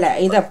சாயம். இல்ல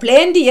இத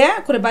பிளேண்டிய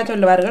குறிப்பா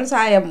சொல்லுவார்கள்.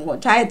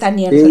 சாய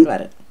தண்ணி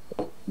சொல்லுவாரு.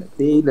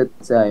 தேயிலை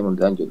சாயம்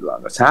என்று தான்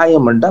சொல்லுவாங்க.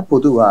 சாயம் என்றா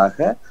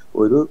பொதுவாக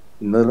ஒரு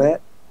நிற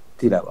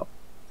திரவம்.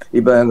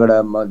 இப்ப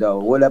எங்களோட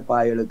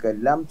ஓலப்பாயலுக்கு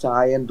எல்லாம்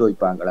சாயம்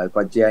தோய்ப்பாங்க. அது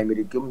பச்சையாயும்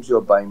இருக்கும்,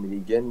 சிவப்பாயும்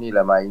இருக்கும்,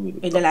 நீளமாயும்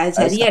இருக்கும். இல்ல அது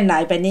சரியண்ணா.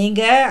 இப்ப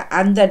நீங்க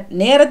அந்த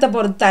நேரத்தை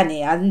பொறுத்தானே,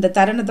 அந்த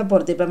தருணத்தை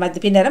பொறுத்து. இப்ப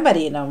மத்த பின்னரம்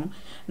வரையணும்,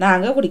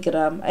 நாங்க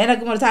குடிக்கிறோம்,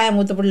 எனக்கு ஒரு சாயம்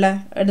ஊத்து புள்ள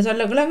என்று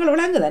சொல்லக்குள்ள எங்களை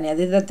விளங்குதானே.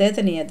 அது இதை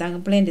தேத்தனியை தாங்க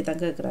பிள்ளைண்டி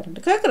தான் கேட்கிறாரு.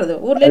 கேட்கறது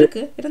ஊர்ல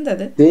இருக்கு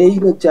இருந்தது.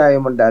 தேயிலை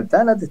சாயம்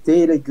தான் அது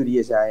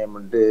தேயிலைக்குரிய சாயம்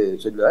என்று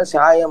சொல்லுவாங்க.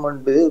 சாயம்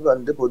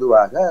வந்து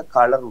பொதுவாக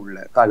கலர் உள்ள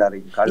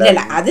கலரிங் கலர்.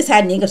 இல்ல அது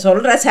சரி, நீங்க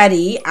சொல்ற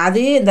சரி.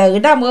 அது இந்த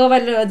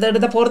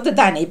இடத்தை பொறுத்து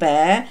தானே. இப்ப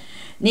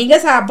நீங்க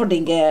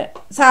சாப்பிட்டீங்க,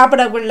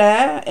 சாப்பிடக்குள்ள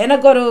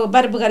எனக்கு ஒரு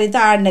பருப்பு கறி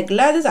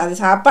தாண்டுக்குள்ள அது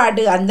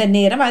சாப்பாடு அந்த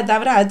நேரம். அது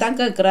தவிர அதுதான்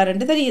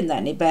கேட்கிறாருன்னு தெரியும்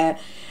தானே. இப்ப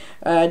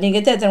நீங்க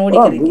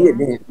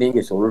நீங்க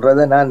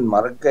சொல்றத நான்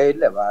மறக்க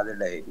இல்ல,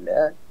 வாதில இல்ல.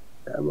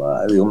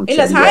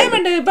 இல்ல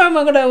சாயம் இப்ப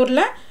உங்களோட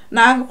ஊர்ல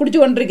நாங்க குடிச்சு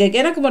கொண்டிருக்கேன்,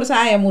 எனக்கு ஒரு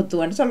சாயம்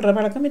ஊத்துவான்னு சொல்ற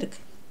பழக்கம் இருக்கு.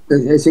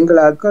 சிங்கள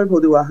ஆட்கள்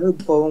பொதுவாக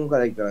இப்பவும்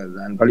கலைக்கிறது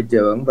தான்.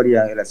 படிச்சவங்க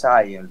படியாங்கிற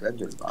சாயம்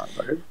தான்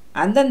சொல்லுவாங்க.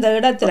 அந்தந்த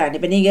இடத்துல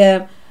இப்ப நீங்க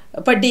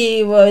பட்டி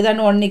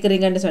இதானு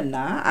ஒன்னிக்கிறீங்கன்னு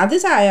சொன்னா அது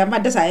சாயம்,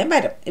 மற்ற சாயம்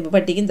வரும். இப்ப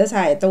பட்டிக்கு இந்த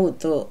சாயத்தை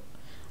ஊத்து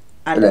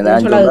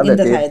அல்லது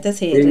இந்த சாயத்தை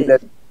சேரு.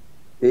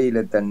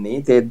 தேயிலை தண்ணி,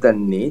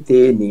 தேத்தண்ணி,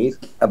 தேநீர்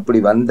அப்படி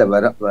வந்த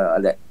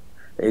அத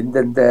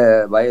எந்தெந்த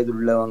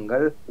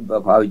வயதுள்ளவங்கள் இப்ப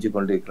பாவிச்சு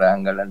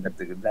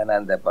கொண்டிருக்கிறாங்கன்றதுக்கு தான்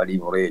அந்த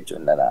படிமுறையை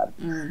சொன்னார்.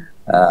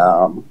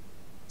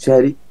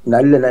 சரி,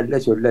 நல்ல நல்ல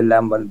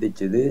சொல்லெல்லாம்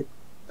வந்துச்சுது.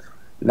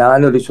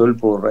 நான் ஒரு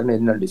சொல் போடுறேன்,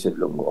 என்னன்னு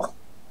சொல்லுங்க.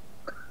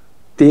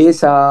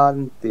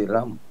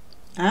 தேசாந்திரம்.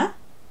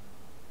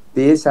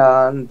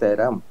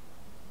 தேசாந்தரம்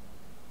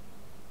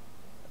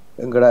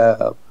எங்கட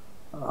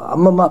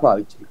அம்மம்மா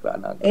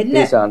பாவிச்சிருக்காங்க.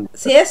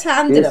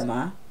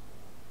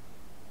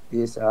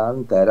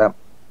 தேசாந்திரம்.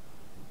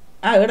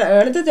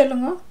 எழுத்து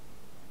சொல்லுங்க.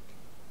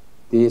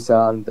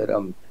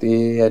 தேசாந்தரம்.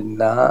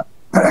 தேன்னா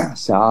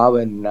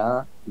சாவன்னா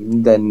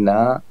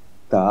இந்தன்னா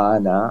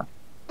தானா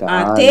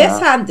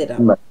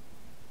தேசாந்திரம்.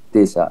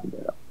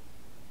 தேசாந்திரம்.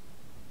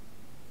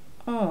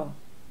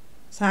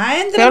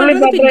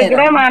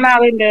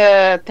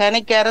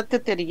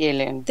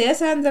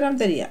 தேசாந்திரம்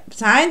தெரியும்.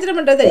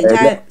 சாயந்திரம்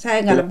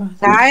சாயங்காலம்.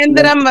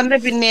 சாயந்திரம் வந்து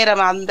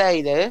பின்னேரம். அந்த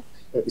இது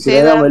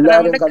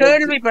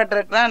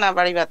கேள்விப்பட்டிருக்கிறேன், நான்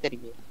வடிவா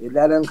தெரியும்.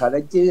 எல்லாரும்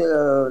கதைச்சு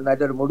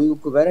நல்ல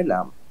முடிவுக்கு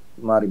வரலாம்.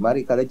 மாறி மாறி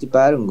கதைச்சு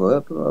பாருங்க,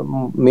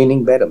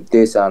 மீனிங் பேரும்.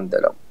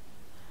 தேசாந்தரம்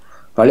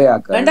பழைய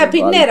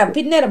பின்னேரம்.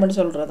 பின்னேரம்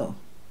சொல்றதோ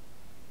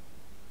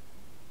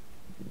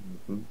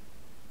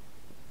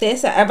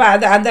தேச. அப்ப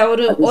அந்த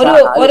ஒரு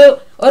ஒரு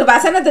ஒரு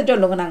வசனத்தை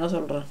சொல்லுங்க, நாங்க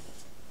சொல்றோம்.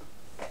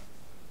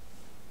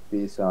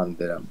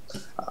 தேசாந்திரம்.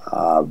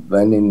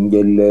 அவன்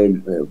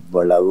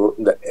எவ்வளவு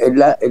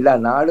எல்லா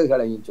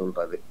நாடுகளையும்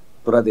சொல்றது,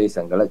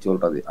 பிரதேசங்களை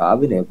சொல்றது.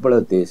 அவன்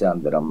எவ்வளவு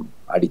தேசாந்திரம்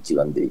அடிச்சு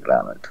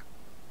வந்திருக்கிறான்.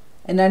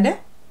 என்னண்டு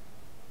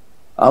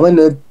அவன்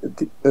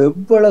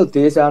எவ்வளவு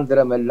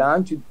தேசாந்திரம்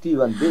எல்லாம் சுத்தி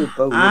வந்து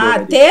இப்ப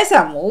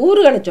தேசம்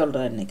ஊர்களை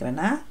சொல்றேன்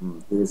நினைக்கிறேன்னா.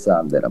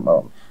 தேசாந்திரம்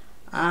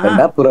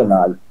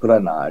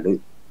புறநாடு.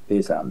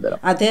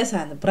 தேசாந்திரம்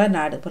தேசாந்திரம்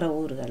புறநாடு புற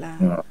ஊர்களா.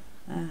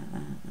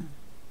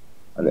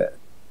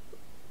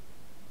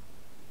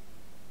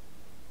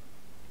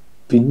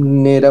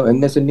 பின்னேரம்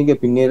என்ன சொன்னீங்க?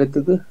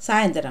 பின்னேரத்துக்கு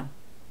சாயந்திரம்.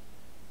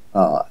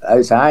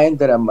 அது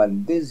சாயந்திரம்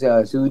வந்து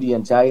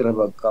சூரியன் சாயிற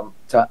பக்கம்.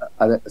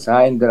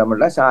 சாயந்திரம்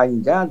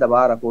சாய்ஞ்சா அந்த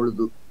வார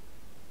பொழுது,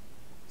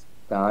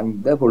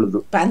 சாய்ந்த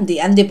பொழுது,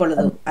 அந்தி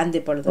பொழுது.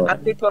 அந்தி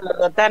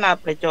பொழுது தான்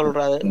அப்படி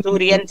சொல்றது.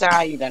 சூரியன்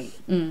சாயுதன்.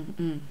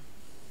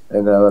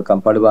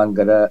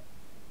 படுவான்கரை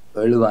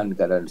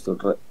எழுவான்கரைன்னு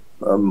சொல்ற.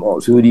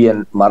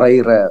 சூரியன்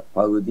மறைகிற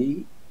பகுதி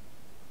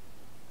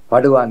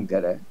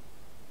படுவான்கரை,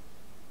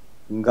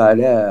 இங்கால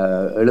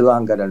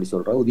எழுவாங்கரைன்னு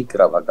சொல்ற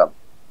உதிக்கிற பக்கம்.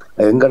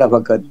 எங்கட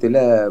பக்கத்துல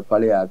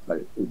பழைய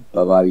ஆக்கள்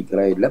இப்ப பாவிக்கிற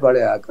இல்ல,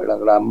 பழைய ஆக்கள்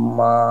எங்களோட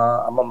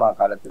அம்மம்மா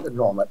காலத்துல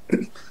நோமல்.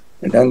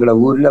 எங்களோட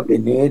ஊர்ல அப்படி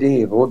நேரே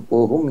ரோட்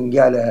போகும்.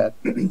 இங்கால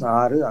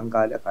ஆறு,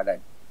 அங்கால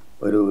கடல்.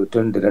 ஒரு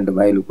 2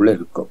 மைலுக்குள்ள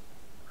இருக்கும்.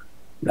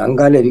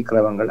 அங்கால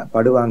இருக்கிறவங்கள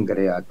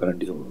படுவாங்கரை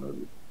ஆக்கள்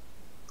சொல்றது.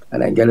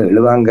 ஆனா இங்கால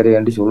எழுவாங்கரை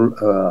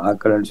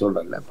ஆக்கள்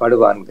சொல்றல,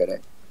 படுவான்கரை.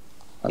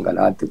 அங்க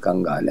நாத்துக்கு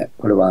அங்கால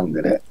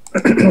படுவாங்கரை.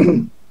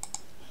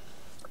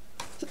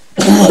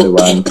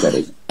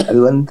 படுவான்கரை அது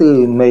வந்து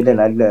உண்மையில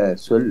நல்ல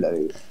சொல்.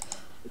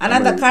 ஆனா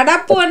அந்த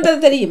கடப்புன்றது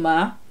தெரியுமா?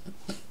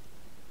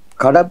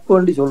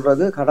 கடப்புன்னு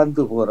சொல்றது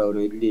கடந்து போற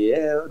ஒரு இல்லையே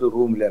ஒரு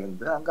ரூம்ல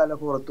இருந்து அங்கால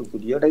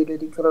போறதுக்குரிய இடையில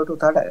இருக்கிற ஒரு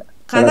தடை.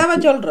 கதவை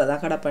சொல்றதா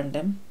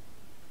கடப்பண்டு?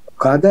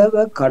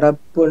 கதவை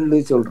கடப்புன்னு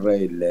சொல்ற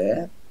இல்ல.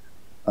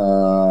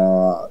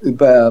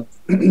 இப்ப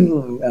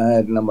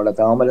நம்மளோட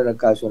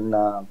தாமலக்கா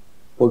சொன்னா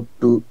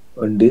பொட்டு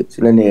வந்து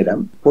சில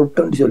நேரம்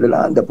பொட்டுன்னு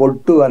சொல்லலாம். அந்த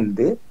பொட்டு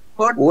வந்து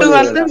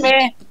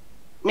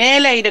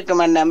மேல இருக்கும்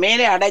அண்ணா,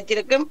 மேலே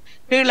அடைச்சிருக்கும்,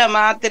 கீழே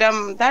மாத்திரம்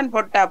தான்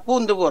பொட்டா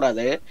பூந்து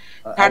போறது.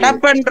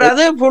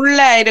 கடப்புன்றது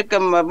ஃபுல்லா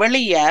இருக்கும்,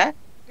 வெளிய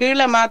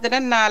கீழே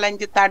மாத்திரம்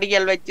 4-5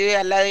 தடிகள் வச்சு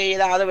அல்லது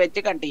ஏதாவது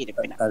வச்சு கட்டி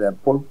இருப்பேன். அத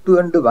பொட்டு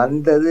வந்து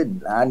வந்தது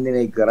நான்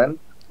நினைக்கிறேன்.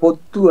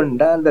 பொத்து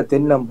வந்தா அந்த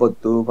தென்னம்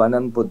பொத்து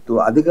பனன் பொத்து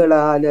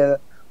அதுகளால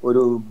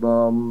ஒரு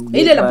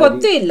இல்ல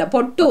பொத்து இல்ல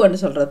பொட்டுன்னு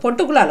சொல்றது,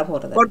 பொட்டுக்குள்ளால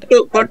போறது.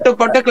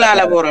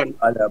 பொட்டுக்குள்ளால போறது.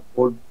 அத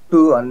பொட்டு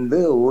வந்து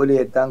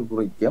ஓலையத்தான்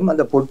குறிக்கும்.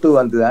 அந்த பொட்டு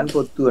வந்துதான்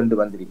பொத்து என்று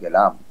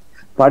வந்திருக்கலாம்.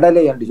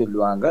 படலை என்று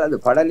சொல்லுவாங்க. அது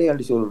படலை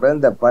என்று சொல்ற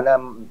இந்த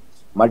பனம்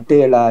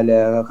மட்டைகளால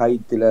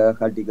கைத்துல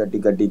கட்டி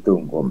கட்டி கட்டி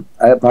தூங்கும்.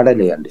 அது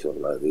படலை என்று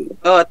சொல்றது.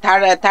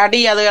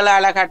 தடி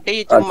அதுகளால கட்டி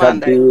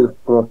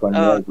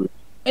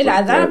இல்ல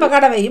அதான் இப்ப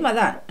கடவையும்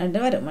அதான் ரெண்டு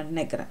வரும்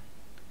நினைக்கிறேன்.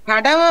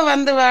 கடவை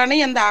வந்து வாணி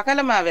அந்த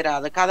அகலமா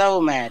வராது, கதவு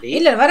மாதிரி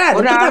இல்ல வராது.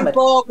 ஒரு ஆள்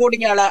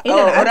போகக்கூடிய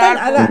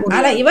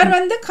ஆனா இவர்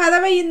வந்து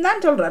கதவையும்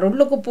தான் சொல்றாரு,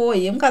 உள்ளுக்கு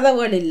போயும்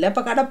கதவுகள் இல்ல.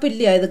 இப்ப கடப்பு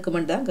இல்லையா இதுக்கு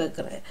மட்டும் தான்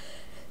கேக்குறேன்.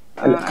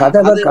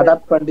 கதவை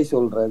கடப்பண்டி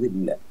சொல்றது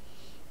இல்ல,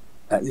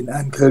 அது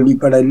நான்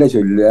கேள்விப்பட இல்ல.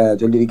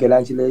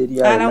 சொல்லிருக்கலாம் சில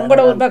ஏரியா.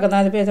 உங்களோட ஊர் பக்கம்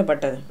தான் அது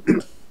பேசப்பட்டது.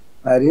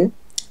 யாரு?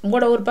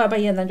 உங்களோட ஊர்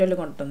பையன் தான் சொல்லி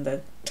கொண்டு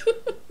வந்தது.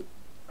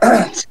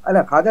 ஆனா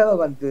கதவை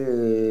வந்து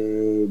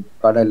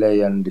படலை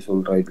என்று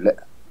சொல்ற இல்ல.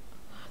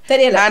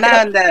 தெரியல,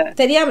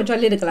 தெரியாம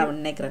சொல்லி இருக்கலாம்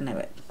நினைக்கிறேன்.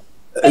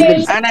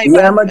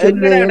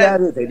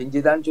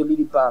 தெரிஞ்சுதான்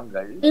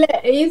சொல்லிருப்பாங்க. இல்ல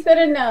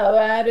ஈஸ்வரன்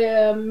வேற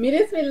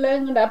மிரிஸ்வில்ல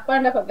எங்க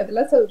அப்பாண்ட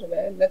பக்கத்துல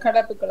சொல்றேன், இந்த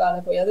கடப்புக்குள்ளால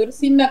போய் அது ஒரு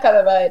சின்ன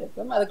கதவா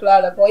இருக்கும்,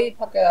 அதுக்குள்ளால போய்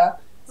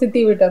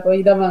சித்தி வீட்டை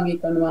போய் இதை வாங்கி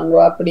கொண்டு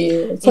வாங்குவோம் அப்படி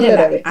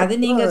சொல்றாரு. அது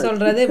நீங்க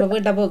சொல்றது இப்ப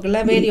வீட்டை போக்குள்ள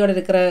வேலியோட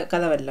இருக்கிற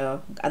கதவல்ல,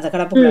 அந்த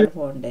கடப்புக்குள்ளால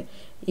போண்டு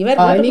இவர்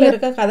வீட்டுக்குள்ள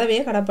இருக்க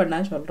கதவையே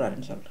கடப்பண்ணான்னு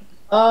சொல்றாருன்னு சொல்றேன்.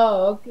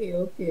 Okay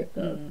okay.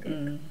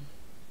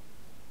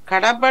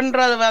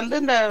 கடப்பன்றது வந்து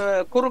இந்த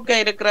குறுக்க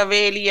இருக்கிற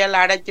வேலியல்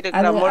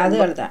அடைச்சிருக்கிற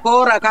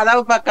போற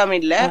கதவு பக்கம்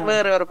இல்ல,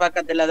 வேற ஒரு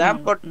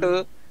பக்கத்துலதான் பொட்டு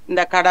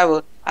இந்த கடவு.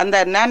 அந்த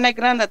நான்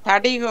நினைக்கிறேன் அந்த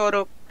தடி ஒரு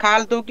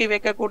கால் தூக்கி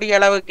வைக்கக்கூடிய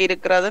அளவுக்கு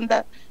இருக்கிறது. இந்த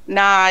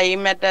நாய்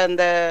மற்ற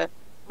இந்த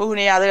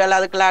பூனி அதுகள்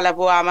அதுக்குள்ளால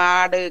போவாம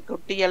ஆடு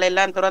குட்டிகள்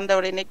எல்லாம்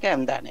திறந்தபடி நிக்க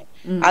தானே,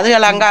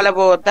 அதுகள் அங்கால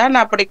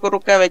போத்தான் அப்படி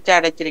குறுக்க வச்சு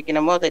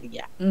அடைச்சிருக்கணுமோ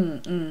தெரியா.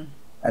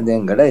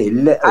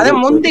 அது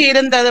முந்தி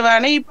இருந்தது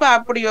வானே, இப்ப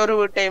அப்படி ஒரு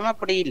வீட்டையும்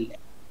அப்படி இல்லை,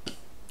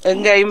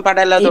 எங்கேயும்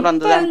படல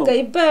தொடர்ந்துதான்.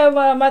 இப்ப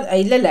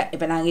இல்ல இல்ல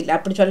இப்ப நாங்க இல்ல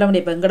அப்படி சொல்ல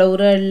முடியும். இப்ப எங்கட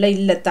ஊர்ல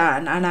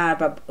இல்லத்தான், ஆனா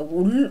இப்ப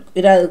உள்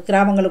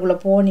கிராமங்களுக்குள்ள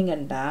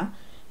போனீங்கன்னா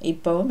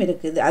இப்பவும்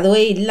இருக்குது,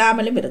 அதுவே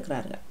இல்லாமலும்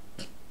இருக்கிறாங்க.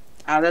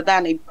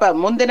 அதுதான் இப்ப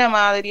முந்தின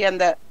மாதிரி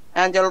அந்த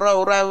நான் சொல்ற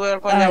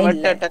உறவுகள்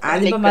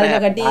கொஞ்சம் மதுரை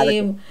கட்டி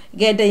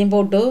கேட்டையும்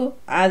போட்டு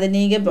அது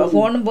நீங்க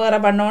போனும் போற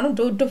பண்ணணும்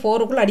 2 to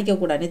 4 அடிக்க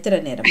கூடாது நித்திர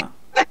நேரமா.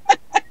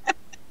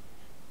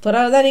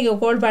 பிறகுதான் நீங்க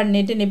கோல்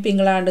பண்ணிட்டு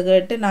நிப்பீங்களான்னு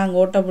கேட்டு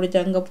நாங்க ஓட்ட பிடிச்சி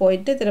அங்க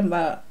போயிட்டு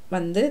திரும்ப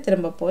வந்து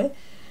திரும்ப போய்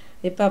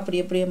இப்ப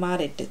அப்படி அப்படியே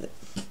மாறிட்டுது.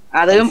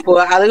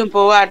 அதுவும்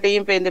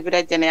போவாட்டியும் இப்ப இந்த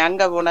பிரச்சனை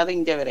அங்க போனது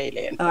இங்க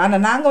வரையில. ஆனா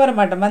நாங்க வர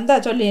மாட்டோம், வந்தா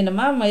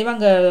சொல்லிடணுமா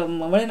இவங்க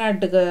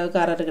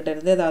வெளிநாட்டுக்காரர்கிட்ட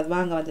இருந்து ஏதாவது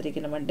வாங்க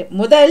வந்திருக்கணும்ட்டு.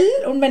 முதல்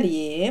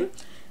உண்மையிலேயே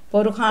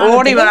ஒரு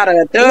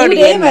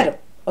வரும்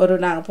ஒரு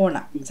நாங்க போனா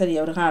சரி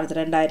ஒரு காலத்து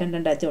 2000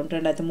 2001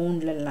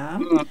 2003 எல்லாம்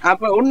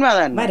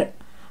வரும்.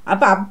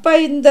 அப்ப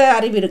இந்த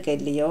அறிவு இருக்க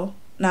இல்லையோ,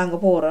 நாங்க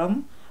போறோம்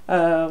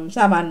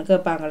சாமான்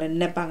கேட்பாங்களே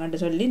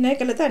நினைப்பாங்கன்னு சொல்லி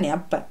நினைக்கல தானே.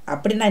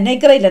 அப்படி நான்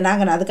நினைக்கிறேன் இல்லை,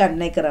 நாங்கள் அதுக்காக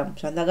நினைக்கிறோம்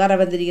சொந்தக்கார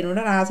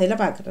வந்திருக்கணும்னு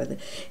ஆசையில் பார்க்குறது.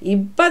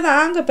 இப்போ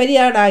நாங்கள்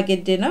பெரிய ஆடு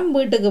ஆக்கிட்டோன்னா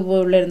வீட்டுக்கு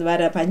உள்ளேருந்து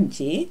வர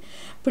பஞ்சு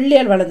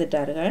பிள்ளைகள்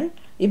வளர்ந்துட்டார்கள்.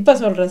 இப்போ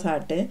சொல்கிற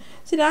சாட்டு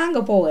சரி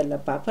நாங்கள்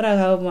போகலப்பா,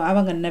 பிறகு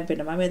அவங்க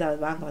நினைப்பினமா ஏதாவது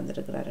வாங்க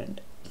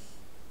வந்துருக்கிறாருண்டு.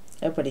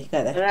 எப்படி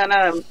கதை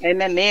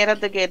என்ன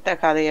நேரத்துக்கு ஏற்ற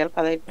கதைகள்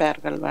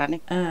கதைப்பார்கள் வாணி.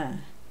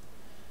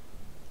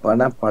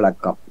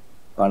 பணப்பழக்கம்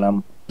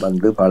பணம்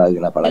வந்து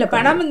பழகின பழக்கம்.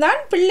 பணம் தான்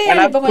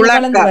பிள்ளைகள் இப்ப கொஞ்சம்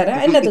வளர்ந்து வர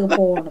எல்லாத்துக்கு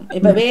போகணும்.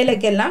 இப்ப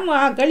வேலைக்கெல்லாம்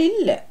ஆக்கள்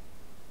இல்லை.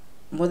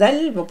 முதல்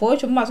இப்போ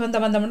போய் சும்மா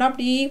சொந்த வந்தோம்னா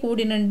அப்படி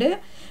கூடி நின்று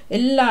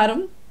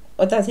எல்லாரும்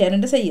ஒத்தாசையா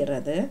நின்று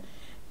செய்யறது.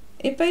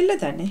 இப்ப இல்லை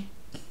தானே,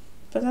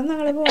 இப்ப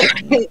சொந்தங்களே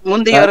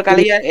முந்தைய ஒரு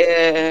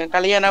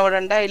கல்யாண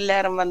உடண்டா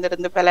எல்லாரும்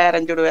வந்திருந்து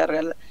பலகாரம்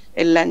சுடுவார்கள்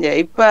எல்லாம்.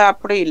 இப்ப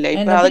அப்படி இல்லை,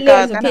 இப்ப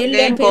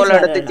அதுக்காக கோல்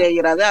எடுத்து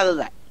செய்யறது.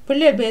 அதுதான்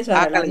பிள்ளைகள்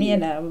பேசுவாங்க, நீ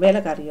என்ன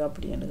வேலைக்காரியோ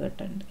அப்படின்னு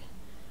கேட்டேன்.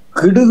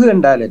 கிடுகு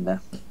என்றால் என்ன?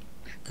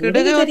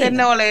 கிடுகு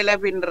தென்னை ஓலையில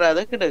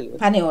பின்றது கிடுகு.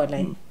 பனை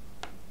ஓலை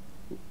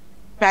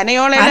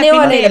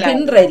பனையோலையில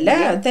பின்ற இல்ல,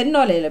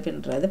 தென்னோலையில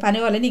பின்றது.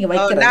 பனையோலை நீங்க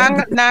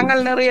வைக்கிறது.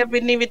 நாங்கள் நிறைய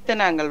பின்னி வித்து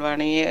நாங்கள்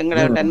வாணி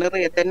எங்களோட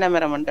நிறைய தென்னை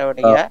மரம்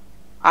உடைய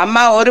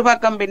அம்மா ஒரு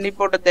பக்கம் பின்னி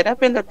போட்டு தர,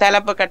 இந்த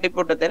தலைப்பு கட்டி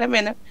போட்டு தர,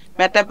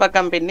 மெத்த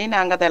பக்கம் பின்னி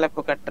நாங்க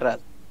தலைப்பு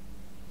கட்டுறது.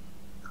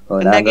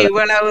 இன்னைக்கு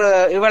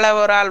இவ்வளவு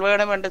ஒரு ஆள்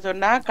வேணும் என்று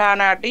சொன்னா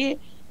காணாட்டி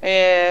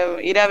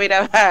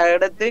இரவிரவா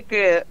எடுத்து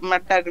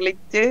மட்டை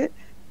கிழிச்சு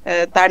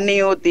தண்ணி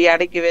ஊத்தி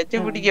அடுக்கி வச்சு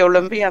பிடிக்க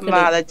ஒழும்பி அம்மா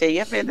அதை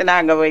செய்ய பேருந்து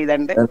நாங்க போய்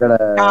தண்டு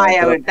காய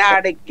விட்டு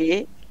அடுக்கி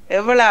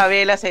எவ்வளவு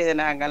வேலை செய்த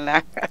நாங்கள்ல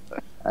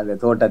அந்த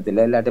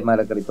தோட்டத்துல இல்லாட்டி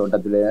மரக்கறி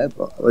தோட்டத்துல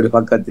ஒரு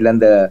பக்கத்துல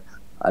அந்த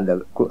அந்த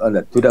அந்த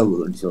துறவு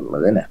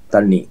சொல்றது என்ன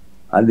தண்ணி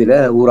அதுல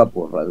ஊற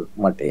போடுறது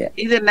மட்டைய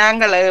இது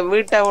நாங்கள்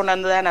வீட்டை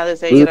உணர்ந்துதான் அது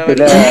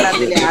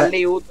செய்யறோம்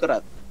அள்ளி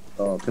ஊத்துறது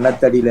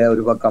கிணத்தடியில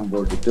ஒரு பக்கம்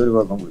போட்டுட்டு ஒரு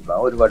பக்கம்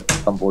கொடுப்பாங்க ஒரு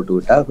பக்கம் போட்டு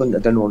விட்டா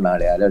கொஞ்சம் 2-3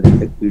 நாளையால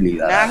எடுத்து கிளி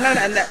நாங்கள்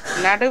அந்த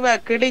நடுவை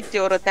கிழிச்சு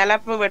ஒரு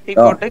தலைப்பு வெட்டி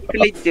போட்டு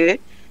கிழிச்சு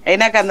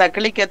எனக்கு அந்த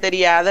கிழிக்க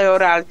தெரியாத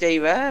ஒரு ஆள்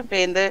செய்வேன்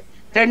பேருந்து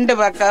 2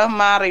 பக்கம்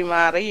மாறி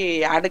மாறி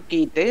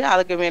அடுக்கிட்டு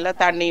அதுக்கு மேல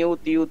தண்ணி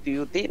ஊத்தி ஊத்தி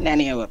ஊத்தி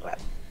நனைய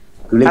விடுறாரு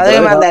அது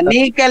அந்த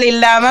நீக்கல்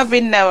இல்லாம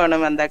பின்ன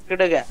வேணும் அந்த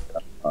கிடுக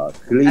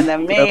அந்த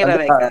மேயிற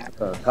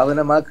வைக்க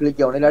கவனமா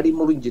கிழிக்க இல்லாடி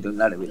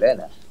முறிஞ்சிடும் நடுவில்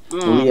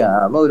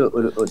முடியாம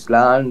ஒரு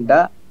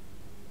ஸ்லாண்டா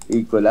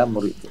ஈக்குவலா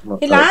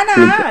இல்ல. ஆனா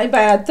இப்ப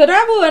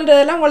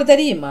துறாவுன்றதெல்லாம் உங்களுக்கு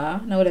தெரியுமா?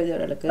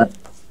 நவரஜர்களுக்கு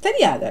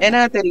தெரியாது.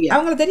 எனக்கு தெரியும்.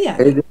 அவங்களுக்கு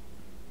தெரியாது.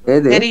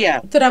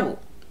 தெரியாது துறாவு.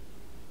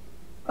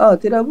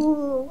 திரவு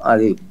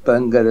அது இப்ப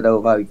எங்க திரவு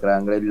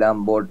பாவிக்கிறாங்க எல்லாம்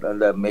போட்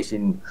அந்த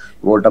மெஷின்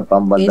போட்ட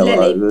பம்ப் அந்த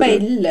இப்ப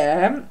இல்ல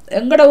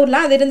எங்கட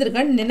ஊர்ல அது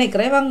இருந்திருக்கேன்னு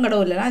நினைக்கிறேன். எங்கட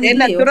ஊர்ல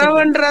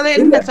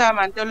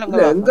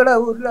எங்கட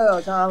ஊர்ல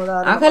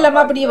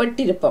அகலமா அப்படியே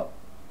வெட்டி இருப்போம்.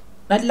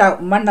 நல்லா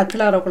மண்ணை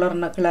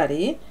கிளறன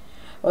கிளறி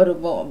ஒரு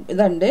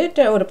இதண்டு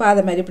ஒரு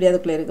பாதை மாதிரி இப்படி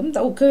அதுக்குள்ள இருக்கும்.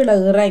 கீழே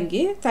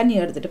இறங்கி தண்ணி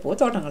எடுத்துட்டு போய்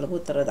தோட்டங்களுக்கு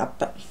ஊத்துறது.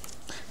 அப்ப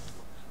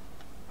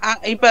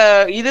இப்ப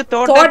இது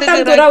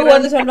தோட்டம் துறவு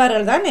வந்து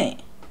சொல்வார்கள் தானே.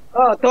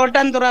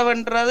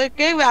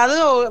 தோட்டந்துறவுன்றதுக்கு அது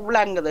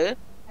விளங்குது.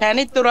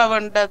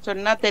 தனித்துறவுன்ற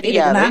சொன்னா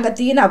தெரியாது. நாங்க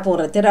தீனா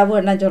போறோம். திறவு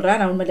என்ன சொல்றா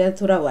நான் உண்மையிலேயே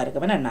துறவா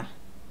இருக்கவன் என்ன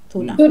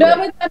தூணா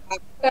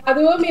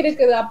அதுவும்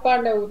இருக்குது.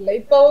 அப்பாண்ட ஊர்ல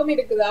இப்பவும்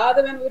இருக்குது.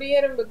 ஆதவன்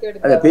உரியரம்புக்கு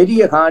எடுத்து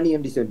பெரிய காணி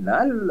என்று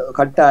சொன்னால்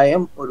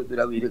கட்டாயம் ஒரு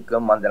துறவு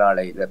இருக்கும். அந்த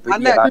நாளையில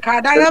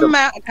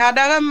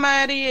கடகம்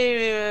மாதிரி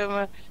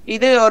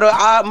இது ஒரு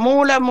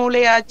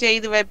மூளையா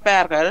செய்து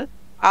வைப்பார்கள்.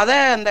 அத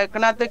அந்த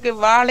கிணத்துக்கு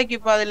வாழைக்கு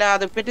பதிலா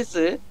அது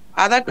பெருசு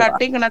அத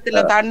கட்டி கிணத்துல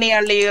தண்ணி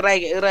அள்ளி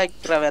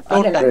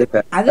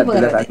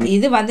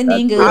இது வந்து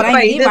நீங்க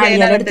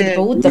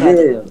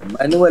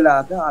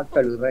மனுவலாக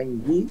ஆட்கள்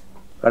இறங்கி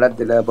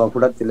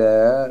குடத்துல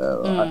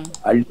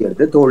அள்ளி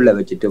எடுத்து தோல்ல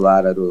வச்சுட்டு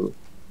வாரரு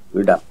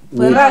இடம்.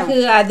 பிறகு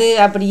அது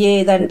அப்படியே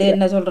தண்டு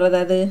என்ன சொல்றது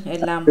அது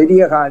எல்லாம்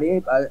பெரிய காணி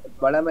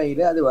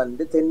பழமையில அது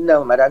வந்து தென்னை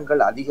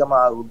மரங்கள்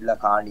அதிகமாக உள்ள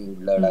காணி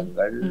உள்ள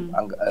இடங்கள்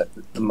அங்க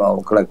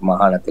கிழக்கு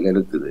மாகாணத்துல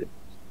இருக்குது.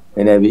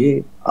 எனவே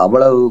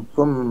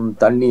அவ்வளவுக்கும்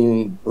தண்ணி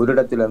ஒரு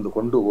இடத்துல இருந்து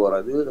கொண்டு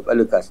போறது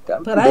வலு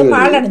கஷ்டம்.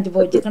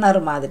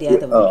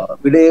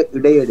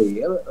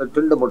 இடையிடையே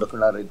 2-3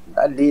 கிணறு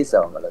இருந்தா லேஸ்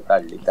அவங்களுக்கு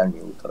அள்ளி தண்ணி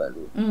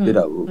ஊத்துறது.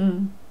 திரவு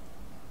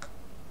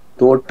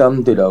தோட்டம்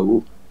திரவு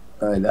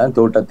தான்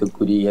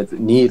தோட்டத்துக்குரிய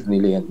நீர்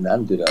நிலையம்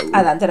தான் திரவு.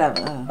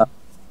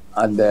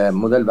 அந்த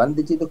முதல்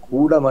வந்துச்சு இந்த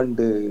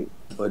கூடமண்டு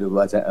ஒரு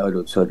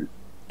சொல்.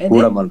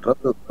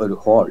 கூடமன்றது ஒரு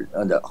ஹால்.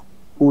 அந்த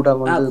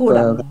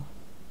கூடமண்டு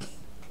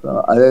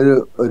அதாவது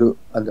ஒரு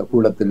அந்த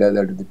கூடத்துல அதை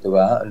எடுத்துட்டு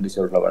வா என்று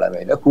சொல்ற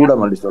பழமையில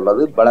கூடம் என்று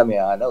சொல்றது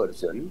பழமையான ஒரு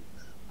சொல்.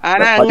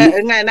 ஆனா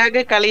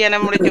எனக்கு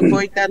கல்யாணம் முடிச்சு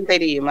போய்தான்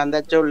தெரியும் அந்த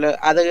சொல்லு.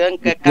 அது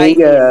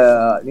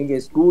நீங்க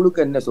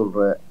ஸ்கூலுக்கு என்ன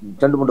சொல்ற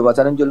 2-3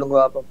 வசனம் சொல்லுங்க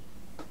பாப்போம்.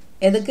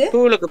 எதுக்கு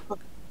ஸ்கூலுக்கு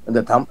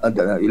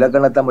அந்த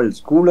இலக்கண தமிழ்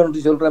ஸ்கூல்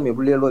என்று சொல்றோம்.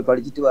 பிள்ளைகள் போய்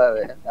படிச்சுட்டு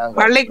வர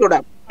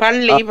பள்ளிக்கூடம்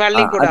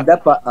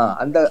பள்ளிக்கூடம்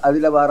அந்த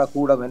அதுல வர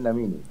கூடம் என்ன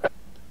மீன்?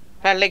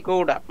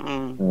 பள்ளிக்கூடம்.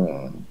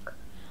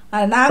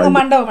 நாங்க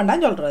மண்டபம்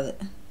தான் சொல்றது.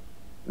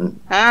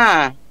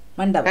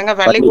 மண்டபம்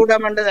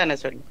பள்ளிக்கூடம் தானே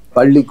சொல்லு.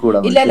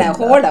 பள்ளிக்கூடம் இல்ல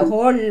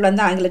ஹோல்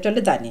வந்து ஆங்கில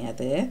சொல்லு தானே.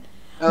 அது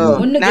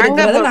முன்னுக்கு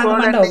இருக்கிறது நாங்க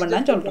மண்டபம்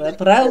தான் சொல்றது.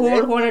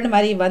 பிறகு ஹோல்னு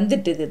மாதிரி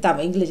வந்துட்டு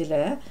தமிழ் இங்கிலீஷ்ல.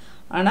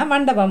 ஆனா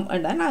மண்டபம்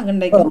நாங்க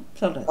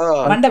சொல்றது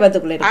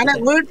மண்டபத்துக்குள்ள இருக்கு. ஆனா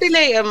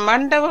வீட்டிலே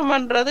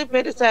மண்டபம்ன்றது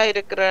பெருசா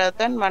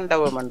இருக்கிறதான்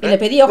மண்டபம். இல்ல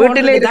பெரிய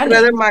ஹோல்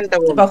இருக்கிறது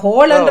மண்டபம். இப்ப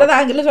ஹோல்ன்றது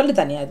ஆங்கில சொல்லு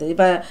தானே. அது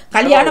இப்ப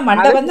கல்யாண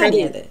மண்டபம்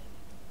தானே. அது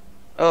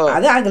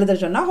அது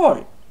ஆங்கிலத்துல சொன்னா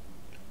ஹோல்.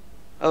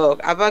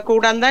 அப்ப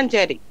கூடம் தான்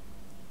சரி.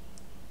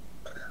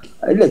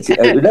 இல்ல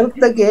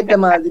இடத்துக்கு ஏற்ற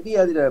மாதிரி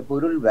அதுல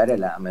பொருள்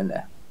வரலாம். என்ன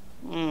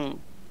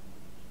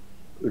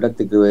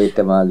இடத்துக்கு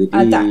ஏற்ற மாதிரி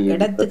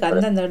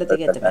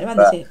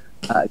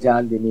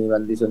சாந்தினி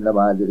வந்து சொன்ன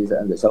மாதிரி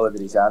அந்த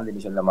சகோதரி சாந்தினி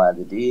சொன்ன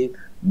மாதிரி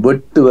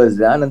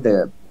வெட்டுவதுதான் அந்த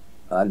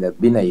அந்த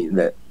வினை.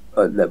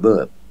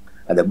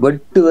 அந்த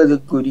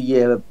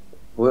வெட்டுவதுக்குரிய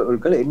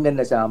பொருட்கள்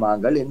என்னென்ன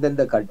சாமான்கள்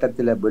எந்தெந்த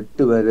கட்டத்துல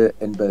வெட்டுவது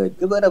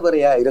என்பதற்கு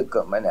வரையா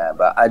இருக்கும்.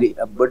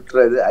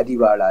 வெட்டுறது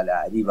அரிவாளால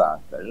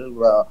அரிவாங்கள்,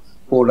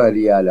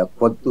 கோடரியால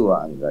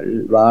கொத்துவாங்கள்,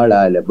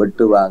 வாளால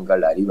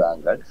வெட்டுவாங்கள்,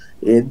 அறிவாங்கள்.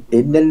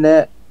 என்னென்ன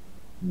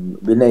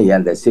வினை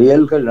அந்த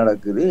செயல்கள்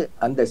நடக்குது,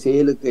 அந்த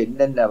செயலுக்கு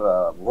என்னென்ன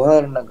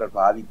உபகரணங்கள்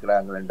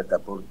பாதிக்கிறாங்கன்றதை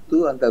பொறுத்து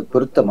அந்த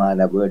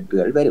பொருத்தமான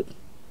வெட்டுகள் வரும்.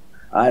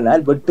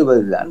 ஆனால்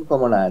வெட்டுவதுதான்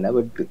கொமனான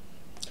வெட்டு.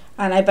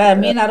 ஆனா இப்ப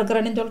மீன்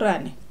அறுக்கிறேன்னு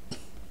சொல்றானே.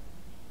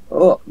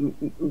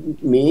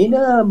 மீனை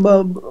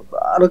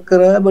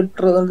அறுக்கிற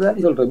வெட்டுறதுன்னு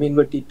தான் சொல்றேன். மீன்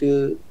வெட்டிட்டு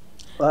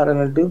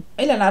பாருங்கட்டு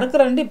இல்ல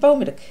நறுக்கிற ரெண்டு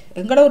இப்பவும் இருக்கு,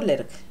 எங்கட ஊர்ல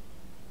இருக்கு.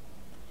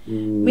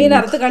 மீன்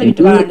அறுத்து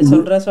கழுவிட்டு வான்னு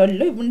சொல்ற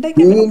சொல்லு.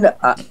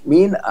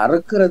 மீன்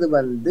அறுக்கிறது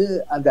வந்து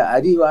அந்த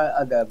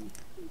அந்த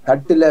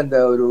தட்டுல அந்த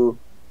ஒரு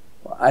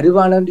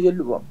அரிவானு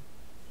சொல்லுவோம்,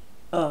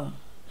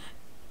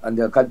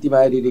 அந்த கத்தி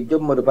மாதிரி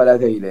இருக்கும் ஒரு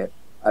பலகையில,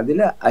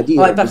 அதுல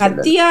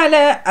கத்தியால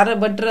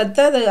வெட்டுறத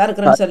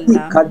அறுக்கிறேன்னு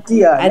சொல்லலாம்.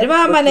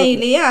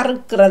 அருவாமனையிலேயே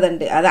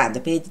அறுக்கிறதுண்டு, அதான் அந்த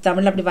பேச்சு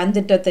தமிழ் அப்படி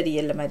வந்துட்டோ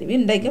தெரியல மாதிரி.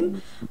 இன்றைக்கும்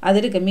அது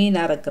இருக்கு, மீன்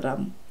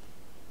அறுக்கிறோம்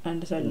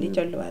சொல்லி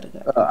சொல்லுவாருங்க.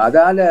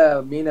 அதால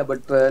மீனை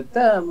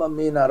வெட்டுறத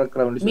மீன்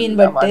அறுக்கிறோம், மீன்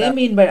வெட்டு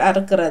மீன்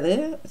அறுக்கிறது.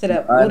 சில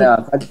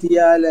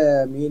கத்தியால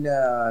மீனை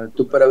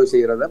துப்புரவு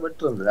செய்யறத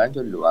வெட்டுறதுதான்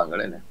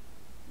சொல்லுவாங்களே,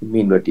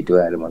 மீன் வெட்டிட்டு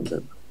வேறு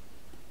வந்தது.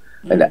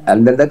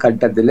 அந்தந்த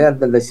கட்டத்துல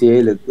அந்தந்த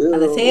செயலுக்கு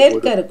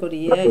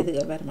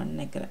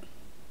நினைக்கிறேன்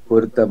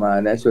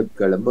பொருத்தமான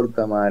சொற்களும்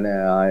பொருத்தமான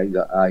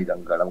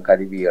ஆயுதங்களும்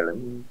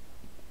கருவிகளும்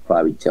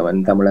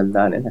பாவிச்சவன் தமிழன்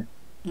தானே.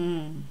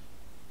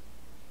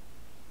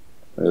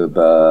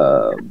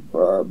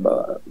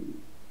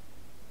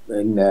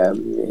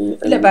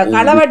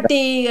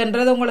 களவட்டி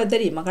என்றது உங்களுக்கு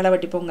தெரியுமா?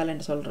 களவட்டி பொங்கல்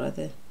என்று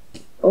சொல்றது.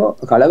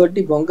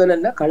 களவட்டி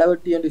பொங்கல்னா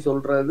களவட்டி என்று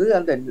சொல்றது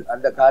அந்த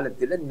அந்த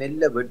காலத்துல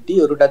நெல்லை வெட்டி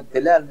ஒரு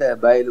இடத்துல அந்த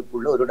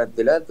வயலுக்குள்ள ஒரு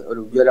இடத்துல ஒரு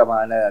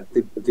உயரமான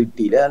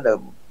திட்டில அந்த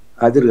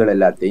கதிர்கள்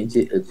எல்லாத்தையும்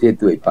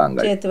சேர்த்து வைப்பாங்க,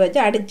 சேர்த்து வச்சு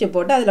அடிச்சு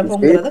போட்டு அதுல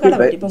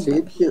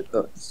பொங்கல்.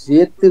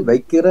 சேர்த்து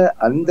வைக்கிற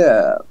அந்த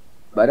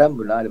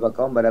வரம்பு 4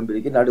 பக்கம்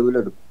வரம்பிற்கு நடுவில்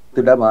ஒரு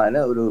திடமான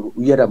ஒரு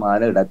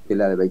உயரமான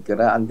இடத்துல அதை வைக்கிற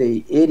அந்த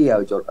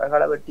ஏரியாவை சொல்றேன்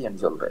களவட்டி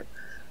என்று சொல்றேன்.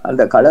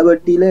 அந்த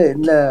களவட்டியில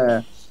என்ன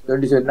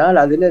என்று சொன்னால்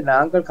அதுல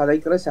நாங்கள்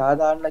கதைக்கிற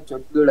சாதாரண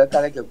சொற்களை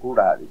கதைக்க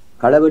கூடாது.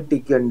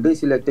 களவட்டிக்கு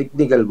சில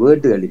டெக்னிக்கல்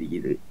வேர்டுகள்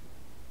இருக்குது,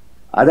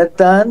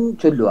 அதைத்தான்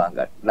சொல்லுவாங்க.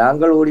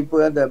 நாங்கள் ஓடி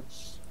போய் அந்த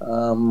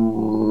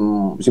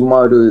சும்மா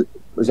ஒரு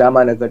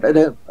சாமான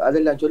கட்ட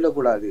அதெல்லாம்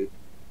சொல்லக்கூடாது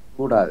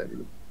கூடாது.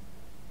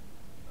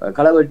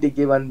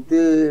 களவட்டிக்கு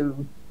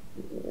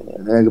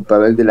இப்ப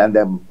இதுல அந்த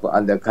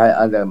அந்த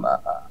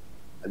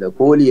அந்த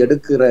கோழி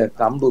எடுக்கிற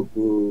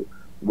கம்புக்கு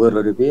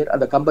வேறொரு பேர்,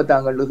 அந்த கம்பை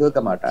தாங்கள் கேட்க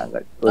மாட்டாங்க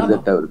ஒரு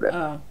தட்ட ஒரு பேர்,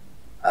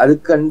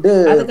 அதுக்கண்டு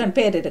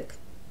பேர் இருக்கு.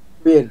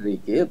 பேர்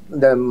இருக்கு.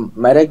 இந்த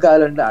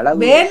மரைக்கால்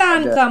அளவு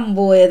வேளாண்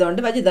கம்பு ஏதோ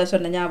வஜிதா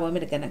சொன்ன ஞாபகம்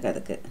இருக்கு எனக்கு.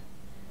 அதுக்கு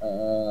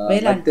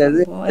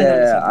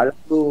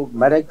அளவு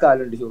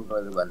மரைக்கால்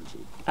சொல்றது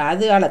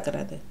அது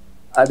அளக்குறது,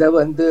 அத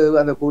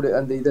அந்த கூட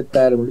அந்த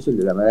இதைத்தாரு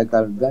சொல்லுல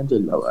மரைக்கால் தான்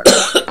சொல்லுவாங்க.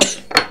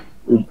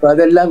 இப்ப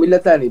அதெல்லாம்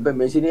இல்லத்தானே, இப்ப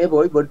மெஷினே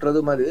போய்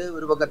வெட்டுறதும் அது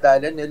ஒரு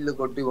பக்கத்தால நெல்லு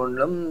கொட்டி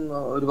கொண்டும்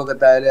ஒரு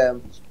பக்கத்தால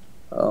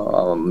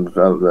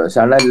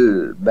சணல்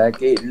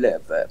பேக்கே இல்ல.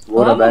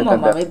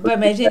 இப்ப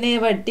மெஷினே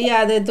வெட்டி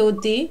அதை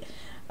தூத்தி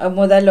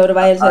முதல்ல ஒரு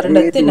வயல்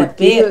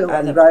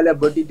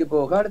வெட்டிட்டு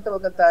போக அடுத்த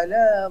பக்கத்தால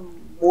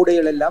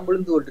மூடைகள் எல்லாம்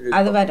விழுந்து கொண்டு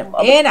அது வரும்.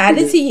 ஏன்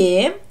அரிசியே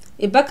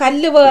இப்ப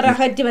கல்லு வேற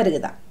அகற்றி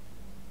வருகுதான்.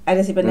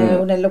 அரிசி இப்போ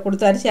நெல்லை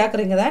கொடுத்து அரிசி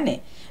ஆக்குறீங்க தானே,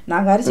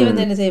 நாங்கள் அரிசி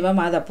என்ன செய்வோம்,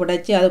 அதை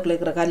புடைச்சி அதுக்குள்ள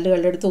இருக்கிற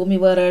கல்லுகள் எடுத்து உமி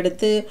வேற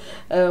எடுத்து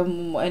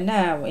என்ன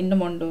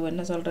இன்னும் ஒன்று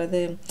என்ன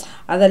சொல்றது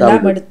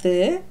அதெல்லாம் எடுத்து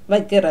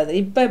வைக்கிறது.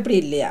 இப்போ இப்படி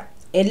இல்லையா,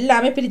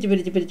 எல்லாமே பிரித்து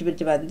பிரித்து பிரித்து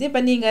பிரித்து வந்து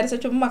இப்போ நீங்கள் அரிசி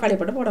சும்மா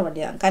களிப்பட்டு போட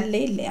வேண்டியதான்,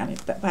 கல்லே இல்லையா.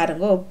 இப்போ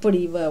பாருங்க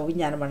எப்படி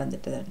விஞ்ஞானம்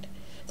வளர்ந்துட்டுதான்ட்டு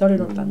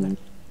தொழில்நுட்பங்கள்.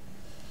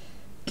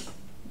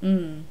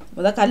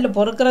 முதல் கல்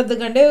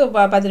பொறுக்கிறதுக்காண்டே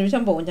 10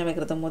 நிமிஷம் போகும்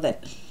சமைக்கிறது முதல்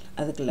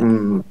அதுக்குள்ள.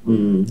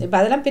 இப்போ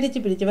அதெல்லாம்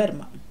பிரித்து பிரித்து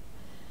வருமா.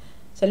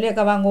 செல்வி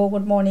அக்கா வாங்க.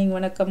 Good morning.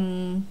 வணக்கம்.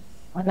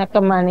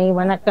 வணக்கம் மணி.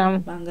 வணக்கம்.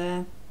 வாங்க.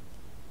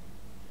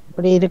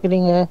 எப்படி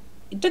இருக்கிறீங்க?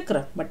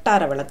 இருக்கிறேன்,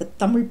 வட்டார வழக்கு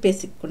தமிழ்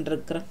பேசிக்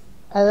கொண்டிருக்கிறேன்.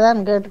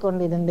 அதுதான்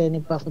கேட்டுக்கொண்டிருந்தேன்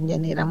இப்ப கொஞ்ச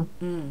நேரம்.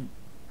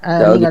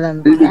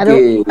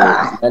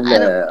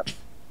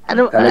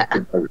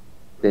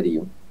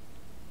 தெரியும்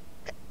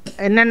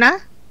என்னன்னா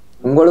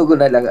உங்களுக்கு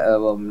நல்ல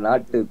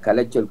நாட்டு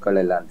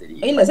கலைச்சொற்கள் எல்லாம்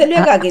தெரியும். இல்ல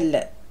செல்வியக்காக இல்ல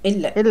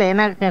இல்ல இல்ல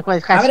எனக்கு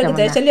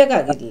அவருக்கு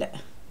செல்வியக்காக இல்ல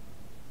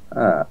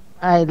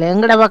இல்ல.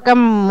 எங்கட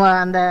பக்கம்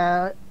அந்த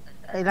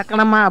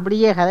இலக்கணமா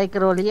அப்படியே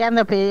கதைக்கிறோலியே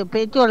அந்த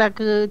பேச்சு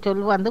வழக்கு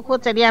சொல்லு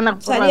சரியான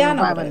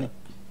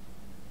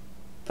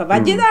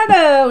வஜிதாட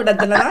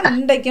இடத்துலதான்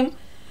இன்றைக்கும்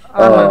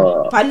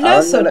பல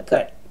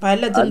சொற்கள்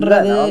பல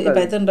தின்றது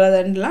இப்ப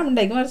தின்றதுலாம்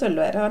இன்றைக்கும்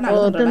சொல்லுவாரு.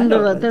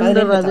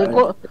 தின்றது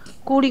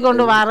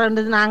கூடிக்கொண்டு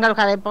வாரது நாங்கள்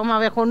கதைப்போம்,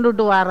 அவை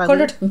கொண்டுட்டு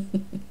வாரது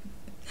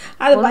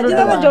அது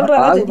வஜிதாதான்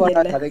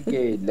சொல்றது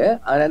கதைக்கே இல்ல.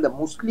 ஆனா இந்த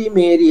முஸ்லிம்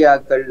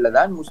ஏரியாக்கள்ல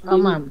தான்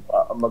முஸ்லிம்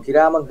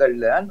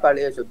கிராமங்கள்ல தான்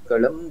பழைய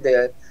சொற்களும்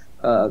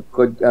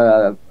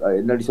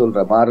என்னடி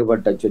சொல்ற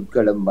மாறுபட்ட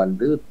சொற்களும்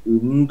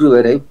இன்று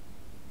வரை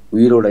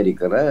உயிரோடு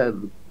இருக்கிற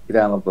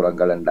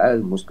கிராமப்புறங்கள் என்றால்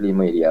முஸ்லீம்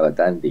ஏரியாவை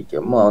தான்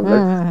இருக்கும். அவங்க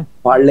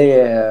பழைய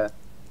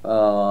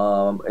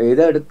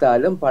எதை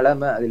எடுத்தாலும்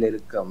பழமை அதுல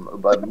இருக்கும்.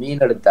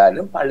 மீன்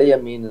எடுத்தாலும் பழைய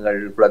மீன்கள்,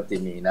 குளத்தி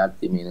மீன்,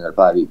 ஆத்தி மீன்கள்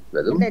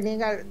பாவிப்பதும்.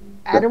 நீங்கள்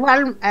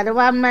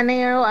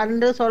அருவாமனையோ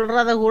அன்று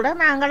சொல்றத கூட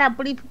நாங்கள்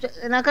அப்படி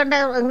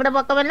எங்கட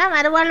பக்கம் எல்லாம்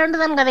அருவாள்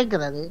தான்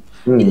கதைக்கிறது.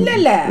 இல்ல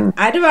இல்ல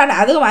அருவானை,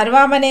 அதுவும்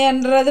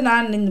அருவாமனைன்றது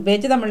நான் இந்த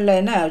பேச்சு தமிழ்ல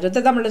என்ன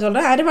சுத்த தமிழ்ல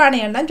சொல்றேன்,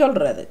 அருவானைன்னு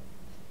சொல்றது.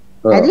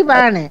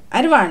 அருவானை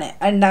அருவானை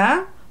அண்டா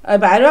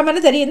இப்ப அருவாமனை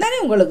தெரியும் தானே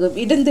உங்களுக்கு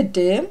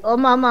இருந்துட்டு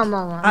ஆமா ஆமா ஆமா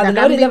ஆமா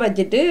அதுல ஒரு இதை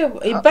வச்சுட்டு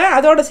இப்ப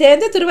அதோட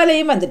சேர்ந்து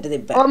திருவலையும் வந்துட்டுது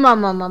இப்ப ஆமா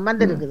ஆமா ஆமா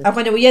வந்திருக்குது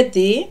கொஞ்சம்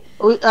உயர்த்தி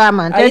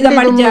ஆமா இதை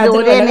மடிச்சா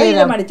திருவலை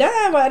இதை மடிச்சா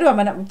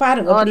அருவாமனை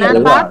பாருங்க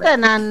நான் பார்த்தேன்.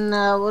 நான்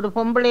ஒரு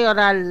பொம்பளை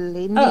ஒரு ஆள்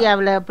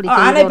இந்தியாவுல அப்படி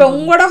ஆனா இப்ப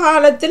உங்களோட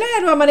காலத்துல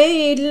அருவாமனை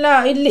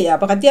இல்லையா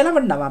அப்ப கத்தியாலாம்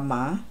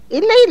பண்ணவாம்மா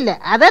இல்ல இல்ல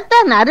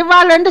அதத்தான்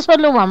அரிவாள் என்று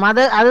சொல்லுவோம்.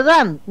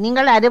 அதுதான்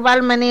நீங்கள்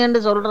அரிவாள் மனை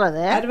என்று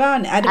சொல்றது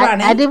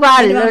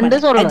அரிவாள் என்று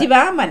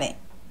சொல்றோம்.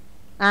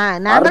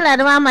 நாங்கள்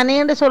அருவாமனை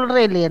என்று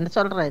சொல்றேன் இல்லையா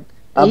சொல்றேன்.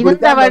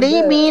 இருந்தபடி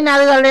மீன்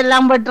அதுகள்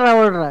எல்லாம் பெற்ற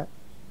விடுற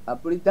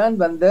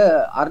அப்படித்தான் வந்த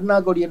அருணா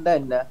கொடி என்றா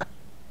என்ன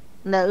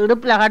இந்த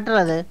இடுப்புல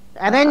கட்டுறது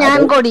அதான்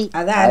ஞான் கொடி.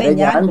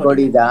 ஞான்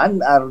கொடிதான்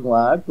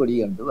அருணா கொடி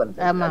என்று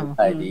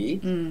வந்தது.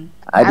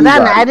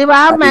 அதான் அரிவா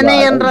மனை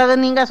என்றது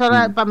நீங்க சொல்ற.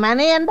 இப்ப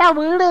மனை என்றா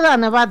வீடு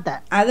தானே பார்த்த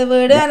அது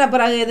வீடு. ஆனா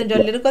பிறகு எதுன்னு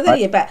சொல்லி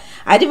இருக்கோம். இப்ப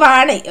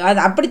அரிவானை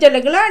அப்படி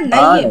சொல்லிக்கலாம்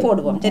நெய்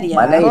போடுவோம்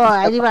சரியா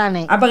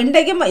அரிவானை. அப்ப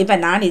இன்றைக்கும் இப்ப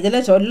நான்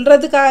இதுல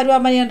சொல்றதுக்கு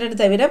அரிவாமனை என்றது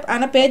தவிர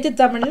ஆனா பேச்சு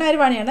தமிழ்ல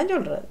அரிவானையான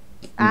சொல்றது.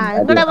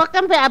 எங்கட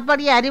பக்கம்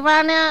அப்படி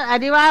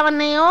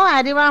அரிவாவனையோ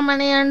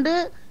அரிவாமனையண்டு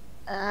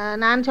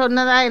நான்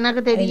சொன்னதா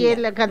எனக்கு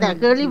தெரியல கதை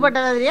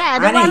கேள்விப்பட்டது.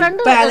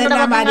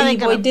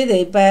 போயிட்டு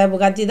இப்ப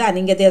கத்திதான்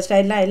நீங்க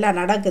எல்லாம்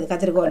நடக்குது.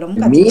 கத்திரிக்கோளும்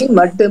மீன்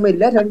மட்டும்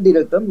இல்ல 2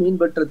 இருக்கும். மீன்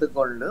வெட்டுறதுக்கு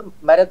கொண்டு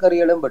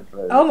மரக்கறிகளும்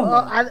வெட்டுறது.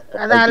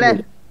 அதால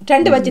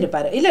 2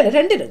 வச்சிருப்பாரு. இல்ல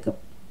 2 இருக்கும்.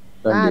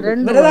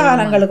 விரத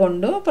காலங்கள்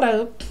கொண்டு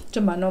பிறகு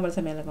சும்மா நோமல்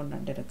சமையல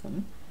கொண்டு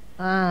இருக்கும்.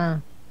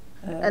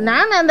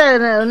 நான் அந்த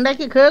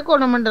இன்றைக்கு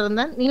கேட்கணும்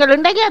இருந்தேன். நீங்கள்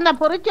இன்றைக்கு அந்த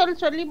பொறிச்சொல்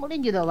சொல்லி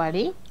முடிஞ்சதோ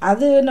வாடி?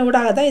 அது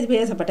ஊடாகத்தான் இது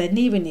பேசப்பட்ட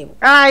நீவு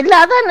இல்ல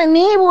அதான்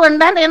நீவு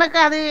என்றால் எனக்கு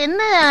அது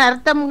என்ன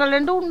அர்த்தங்கள்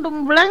என்று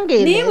உண்டும் விளங்கி.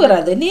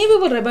 நீவுறது நீவு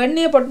விடுற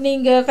வெண்ணிய போட்டு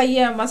நீங்க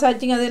கைய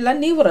மசாஜிங்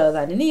அதெல்லாம் நீவுறது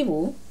தானே நீவு.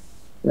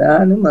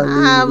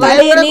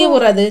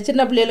 நீவுறது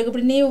சின்ன பிள்ளைகளுக்கு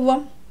இப்படி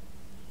நீவுவோம்.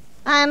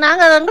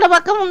 நாங்க எங்கட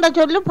பக்கம் இந்த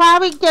சொல்லு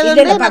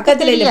பாவிக்கிறது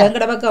பக்கத்துல இல்ல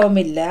எங்கட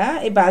பக்கம் இல்ல.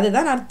 இப்ப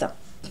அதுதான் அர்த்தம்.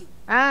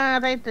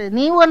 ரைட்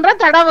நீவுன்ற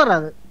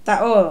தடவுறது.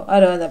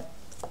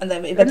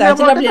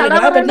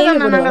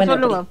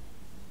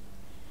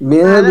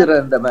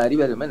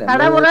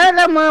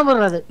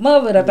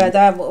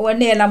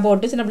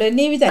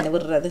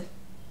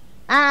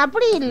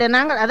 அப்படி இல்ல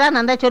நாங்க அதான்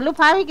அந்த சொல்லு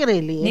பாவிக்கிறோம்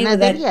இல்லையே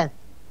தெரியாது.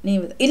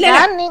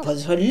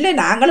 சொல்ல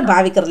நாங்களும்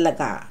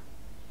பாவிக்கிறோம்லக்கா.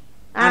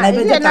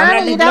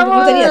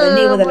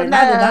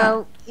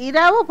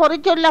 இரவு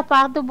பொறிச்சொல்ல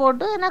பார்த்து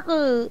போட்டு எனக்கு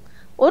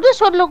ஒரு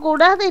சொல்லு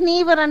கூட அது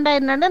நீவரண்டா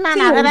என்னன்னு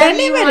நான்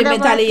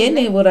தலையே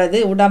நீவுறது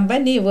உடம்ப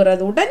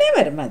நீவுறது உடனே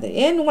வரும். அது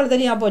ஏன் உங்களுக்கு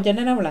தெரியாம போச்சு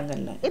என்ன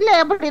விளங்கல்ல. இல்ல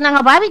எப்படி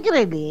நாங்க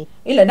பாவிக்கிறோம் இல்லையே.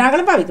 இல்ல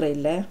நாங்களும் பாவிக்கிறோம்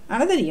இல்ல.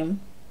 ஆனா தெரியும்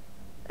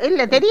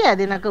இல்ல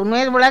தெரியாது எனக்கு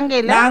உண்மையில விளங்க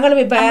இல்ல.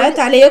 நாங்களும் இப்ப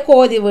தலைய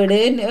கோதி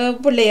விடு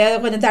பிள்ளைய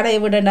கொஞ்சம் தடைய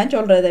விடுன்னா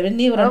சொல்றது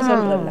நீவுறன்னு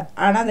சொல்றதில்ல.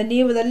 ஆனா அந்த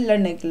நீவுதல்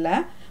இல்லைன்னுக்குல்ல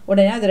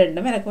உடனே அது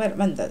ரெண்டும் எனக்கு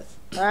வந்தது.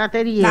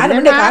 தெரியும்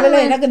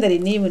எனக்கும்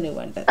தெரியும் நீவு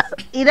நீவுன்றது.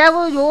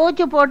 இரவு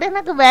யோசிச்சு போட்டு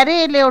எனக்கு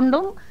வரையில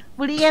ஒன்றும்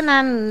இப்படியே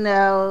நான்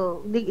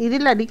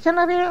இதில்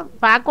டிக்ஷனரி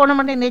பார்க்கணும்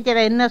மட்டும்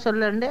நேச்சரை என்ன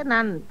சொல்லுண்டு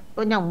நான்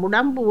கொஞ்சம்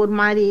உடம்பு ஒரு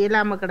மாதிரி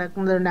இயலாமல்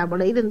கிடக்குதுண்டா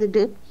போல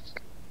இருந்துட்டு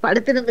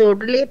படுத்திருந்து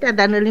ஒரு லேட்டாக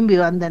தான் எழும்பி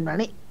வந்தேன்.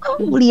 நானே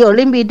இப்படி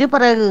எழும்பிட்டு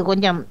பிறகு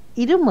கொஞ்சம்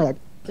இருமல்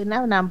பின்னா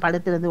நான்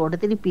படுத்திருந்து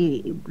ஒரு திருப்பி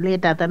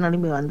லேட்டாக தான்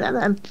எழும்பி வந்தேன்.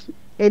 அதான்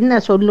என்ன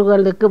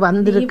சொல்லுகளுக்கு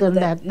வந்திருக்கு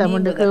அந்த அர்த்தம்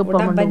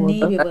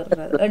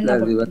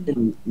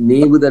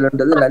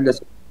நீவுதல்ன்றது நல்ல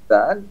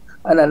சொல்லுதான்.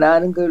 ஆனா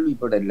நானும்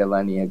கேள்விப்படல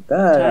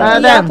வாணியக்கா.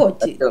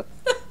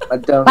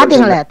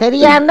 பாத்தீங்களா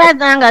தெரியாண்டா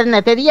நாங்க என்ன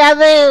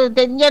தெரியாது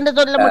தெரிஞ்சு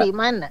சொல்ல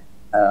முடியுமா என்ன?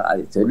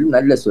 அது சொல்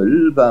நல்ல சொல்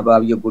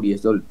பாவிக்கக்கூடிய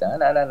சொல்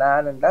தான். ஆனா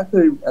நான்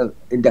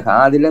இந்த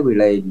காதுல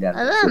விழ இல்லை.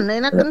 அதான்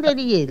எனக்கும்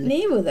தெரியல.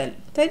 நீவுதல்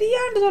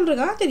தெரியாண்டு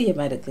சொல்றா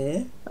தெரியுமா இருக்கு.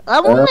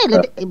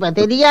 இப்ப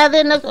தெரியாது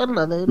என்ன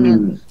சொல்றது.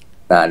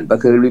 நான் இப்ப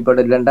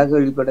கேள்விப்படலண்டா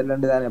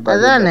தானே.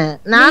 அதானே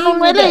நான்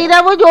உண்மையில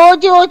இரவு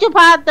யோசிச்சு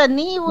பார்த்தேன்.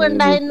 நீ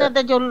வேண்டா என்னத்த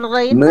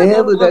சொல்றேன்.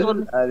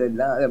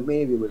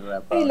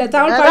 இல்ல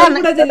தமிழ்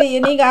பழக்கூடாது இல்லையே.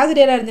 நீங்க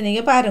ஆசிரியரா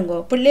இருந்தீங்க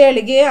பாருங்க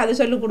பிள்ளைகளுக்கு அது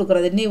சொல்லி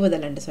கொடுக்கறது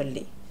நீவுதல்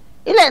சொல்லி.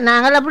 இல்ல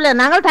நாங்கள் அப்படி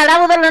நாங்கள்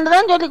தடவுதல்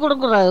தான் சொல்லி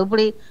கொடுக்குறோம்.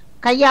 இப்படி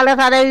கையால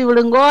தடவி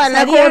விடுங்கோ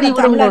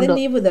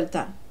நீவுதல்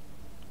தான்.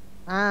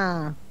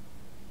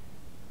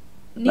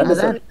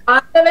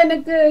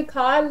 ஆண்டவனுக்கு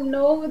கால்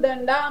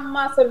நோவுதண்டா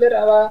அம்மா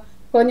சொல்லுறவா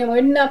கொஞ்சம்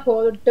எண்ணெய்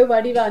போட்டு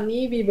வடிவா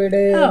நீவி விடு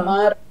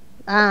மாறு.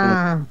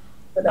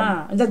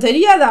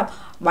 தெரியாதா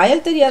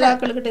வயல் தெரியாத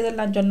ஆட்களுக்கிட்ட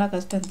இதெல்லாம் சொன்னா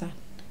கஷ்டம் தான்.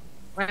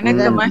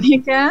 வணக்கம்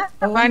மணியக்கா.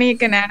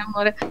 நானும்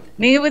ஒரு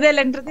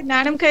நீவுதல்ன்றது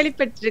நானும்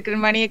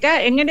கேள்விப்பட்டிருக்கிறேன் மணியக்கா.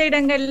 எங்கட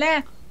இடங்கள்ல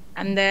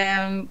அந்த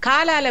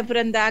காலால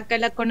பிறந்த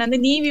ஆக்களை கொண்டு வந்து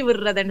நீவி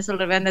விடுறதுன்னு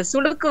சொல்றேன். அந்த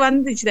சுளுக்கு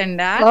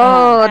வந்துச்சுதண்டா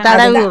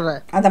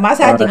அந்த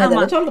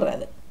மாசாஜிங்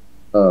சொல்றது.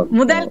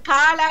 முதல்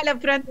காலால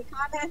பிறந்த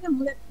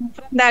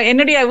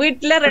என்னுடைய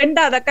வீட்டுல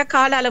 2வது அக்கா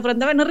காலால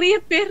பிறந்தவ நிறைய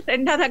பேர்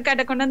 2வது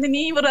அக்காட்ட கொண்டு வந்து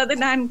நீவுறது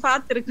நான்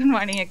பார்த்திருக்கேன்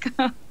மணியக்கா.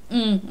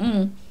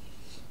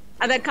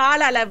 அத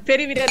காலால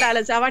பெருவிரலால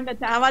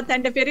அவ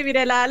தண்ட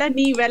பெருவிரலால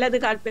நீ வலது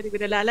கால்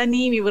பெருவிரலால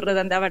நீவி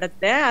விடுறது அந்த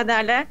வடத்தை.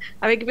 அதால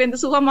அவைக்கு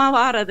வந்து சுகமா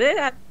வாரது.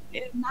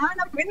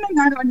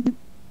 நானும்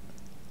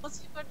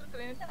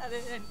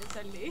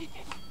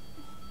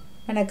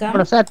வணக்கம்.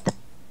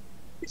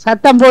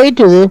 சத்தம்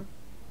போயிட்டு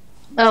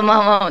ஆமா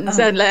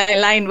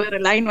லைன் வேற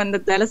லைன்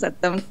வந்ததால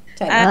சத்தம்.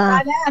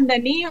 அந்த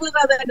நீ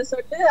விடுறதுன்னு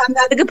சொல்லிட்டு அந்த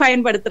அதுக்கு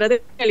பயன்படுத்துறது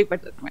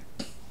கேள்விப்பட்டிருக்கேன்.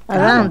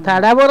 அதான்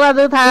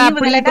தடவுறது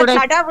தடவுதல் என்ற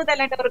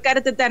ஒரு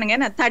கருத்து தானுங்க.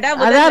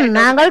 அதான்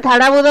நாங்கள்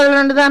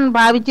தடவுதல் தான்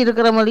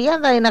பாவிச்சிருக்கிற மொழியா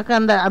எனக்கு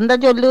அந்த அந்த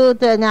சொல்லு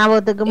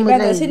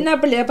ஞாபகத்துக்கு சின்ன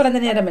பிள்ளைய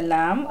பிறந்த நேரம்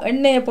எல்லாம்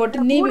எண்ணெயை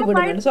போட்டு நீவி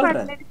விடுங்கன்னு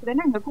சொல்றேன்.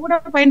 கூட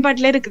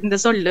பயன்பாட்டுல இருக்கு இந்த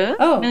சொல்லு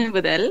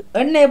நீவுதல்.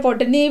 எண்ணெயை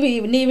போட்டு நீவி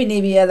நீவி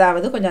நீவி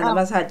அதாவது கொஞ்சம் அந்த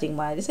மசாஜிங்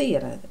மாதிரி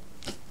செய்யறது.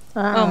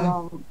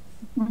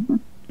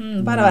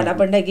 பரவாயில்ல.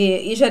 அப்ப இன்னைக்கு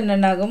ஈஸ்வரன்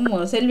அண்ணாக்கும்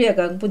செல்வி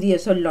அக்காவுக்கும் புதிய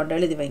சொல்லோண்டு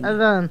எழுதி வைங்க.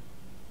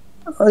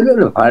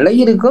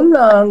 பழையிருக்கும்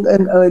நாங்கள்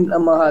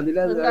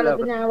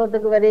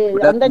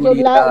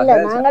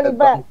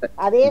இப்ப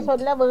அதே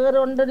சொல்ல வேற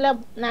ஒன்றுல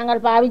நாங்கள்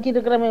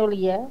பாவிச்சிருக்கிறோமே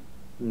ஒழிய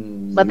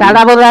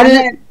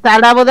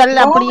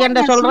தடவுதல் அப்படி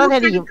என்று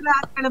சொல்றது தெரியும்.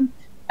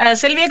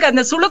 செல்வியக்கு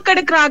அந்த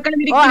சுழுக்கெடுக்கிற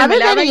ஆக்களும்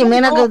தெரியும்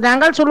எனக்கு.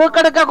 நாங்கள்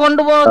சுழுக்கெடுக்க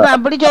கொண்டு போவது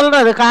அப்படி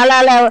சொல்றது.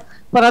 காலால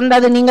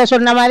பிறந்தது நீங்க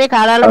சொன்ன மாதிரி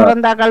காலால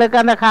பிறந்தாக்களுக்கு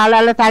அந்த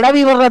காலால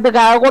தடவி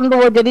விடுறதுக்காக கொண்டு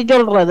போய்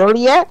சொல்றது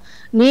ஒழிய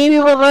நீவி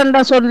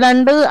விடுற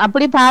சொல்லண்டு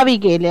அப்படி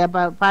பாவிக்க இல்லையா?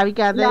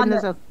 பாவிக்காத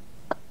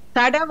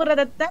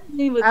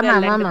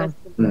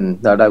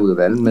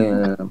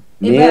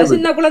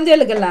சின்ன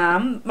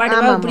குழந்தைகளுக்கெல்லாம்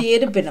மடிவா இப்படி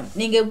இருப்பினும்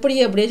நீங்க இப்படி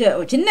எப்படி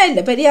சின்ன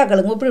இல்ல பெரிய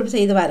ஆக்களுங்க இப்படி இப்படி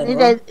செய்து பாருங்க.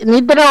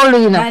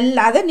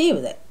 அத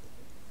நீவுதல்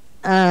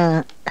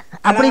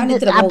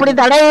அப்படி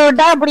தடவி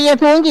விட்டா அப்படியே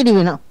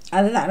தூங்கிடுவினும்.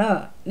 அதுதானோ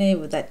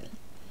நீவுதல்.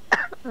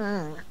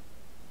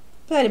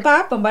 சரி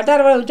பாப்போம். பட்டார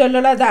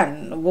சொல்லலாம்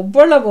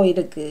எவ்வளவு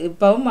இருக்கு.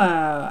 இப்பவும்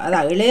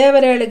அதான்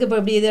இளையவர்களுக்கு இப்ப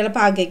இப்படி இதெல்லாம்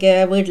பார்க்க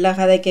வீட்டுல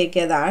கதை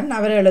கேட்கதான்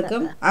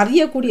அவர்களுக்கும்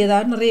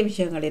அறியக்கூடியதான் நிறைய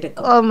விஷயங்கள்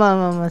இருக்கு.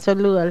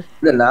 சொல்லுவாள்.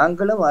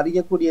 நாங்களும்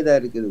அறியக்கூடியதா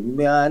இருக்குது.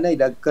 உண்மையான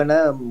இலக்கண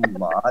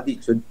ஆதி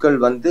சொற்கள்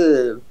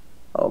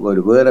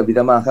ஒரு வேற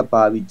விதமாக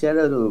பாவிச்சு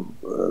அது ஒரு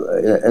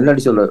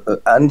என்னடி சொல்ற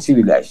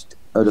அன்சிவிலைஸ்ட்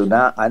ஒரு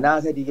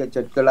அநாகரிக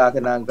சொற்களாக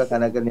நாங்க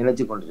கணக்க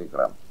நினைச்சு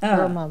கொண்டிருக்கிறோம்.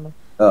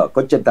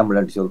 கொச்ச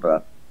தமிழ்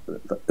சொல்றோம்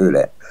இதுல.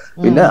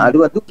 பின்ன அது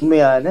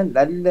உண்மையான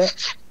நல்ல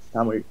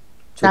தமிழ்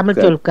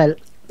சொற்கள்.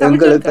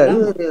 எங்களுக்கு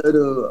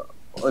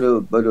ஒரு ஒரு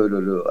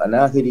ஒரு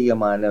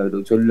அநாகரிகமான ஒரு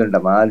சொல்லுண்ட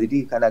மாதிரி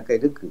கணக்க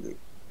இருக்குது.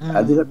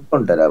 அது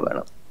கொண்டர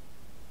வேணும்.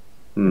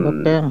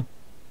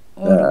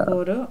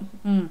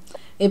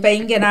 இப்ப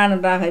இங்க நான்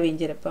ஒன்றாக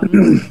வீஞ்சிருப்போம்.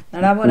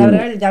 நடாமோகன்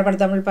அவர்கள் ஜாழ்ப்பாண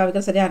தமிழ் பாவிக்க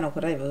சரியான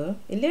குறைவு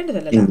இல்லைன்னு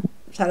சொல்லலாம்.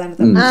 சாதாரண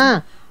தமிழ்.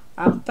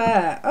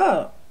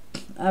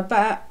 அப்ப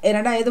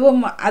என்னடா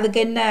எதுவும் அதுக்கு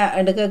என்ன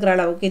கேட்குற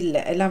அளவுக்கு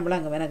இல்லை. எல்லாம்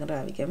விளங்க வேணுங்கிற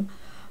ஆவிக்கும்.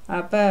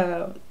 அப்ப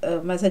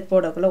மெசேஜ்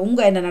போடக்குள்ள உங்க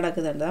என்ன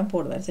நடக்குதுன்னு தான்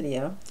போடுவேன்.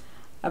 சரியா?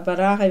 அப்ப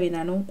ராகவி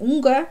நானும்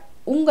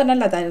உங்க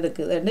நல்லா தான்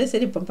இருக்குதுன்னு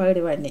சிரிப்போம்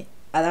பகிடிவாண்ணி.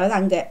 அதாவது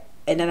அங்க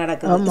என்ன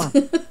நடக்குது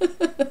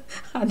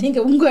நீங்க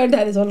உங்க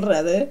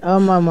சொல்றது.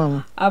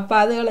 அப்ப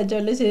அதுகளை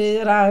சொல்லி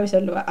ராகவி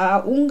சொல்லுவா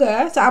உங்க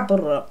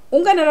சாப்பிடுறோம்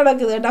உங்க என்ன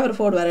நடக்குதுன்னு அவர்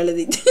போடுவார்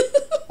எழுதி.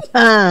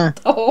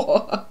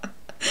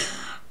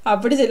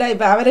 அப்படி சொல்ல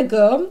இப்ப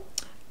அவருக்கும்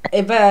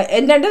இப்ப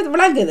என்னன்றது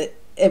விளங்குது.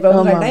 இப்ப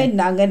உங்கள்கிட்ட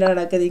அங்க என்ன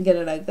நடக்குது இங்க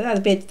நடக்குது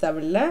அது பேச்சு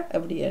தமிழ்ல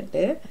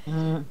அப்படின்ட்டு.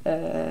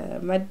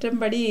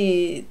 மற்றபடி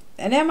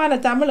அநேகமான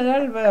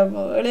தமிழர்கள்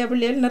இளைய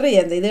பிள்ளைகள்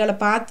நிறைய அந்த இதுகளை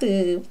பார்த்து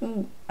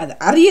அது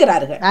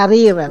அறிகிறார்கள்.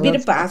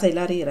 விருப்ப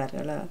ஆசையில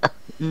அறிகிறார்களா?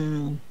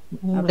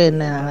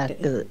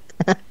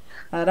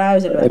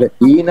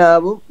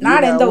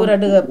 நான் எந்த ஊர்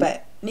அடு கேப்பேன்.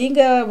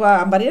 நீங்க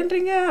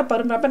பரியன்றீங்க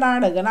அப்ப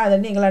நாடுங்க நான் அதை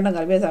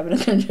நீங்களா பேசாம.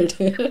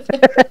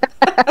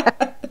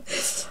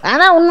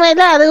 ஆனா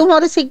உண்மையில அதுவும்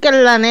ஒரு சிக்கல்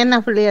தானே என்ன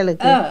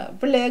பிள்ளைகளுக்கு.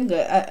 பிள்ளைங்க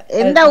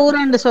எந்த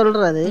ஊருன்னு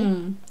சொல்றது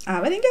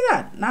அவன்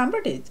இங்கதான் நான்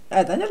பட்டி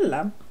அதான்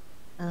சொல்லலாம்.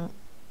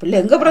 பிள்ளை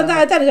எங்க பிறந்தா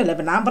அதான் சொல்ல.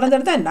 இப்ப நான்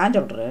பிறந்தா நான்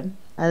சொல்றேன்.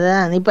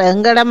 அதான் இப்ப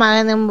எங்கட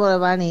மகனும்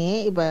வாணி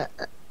இப்ப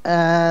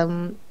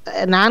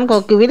நான்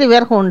கொக்குவில்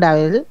இவர்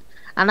ஹோண்டாவில்.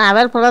 ஆனா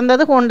அவர்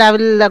பிறந்தது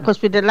ஹோண்டாவில்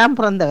ஹாஸ்பிட்டல்லாம்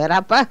பிறந்தவர்.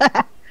 அப்ப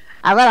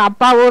அவர்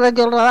அப்பா ஊரை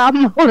சொல்றதா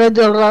அம்மா ஊரை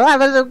சொல்றதா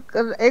அவர்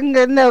எங்க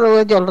என்ன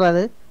ஊரை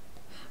சொல்றது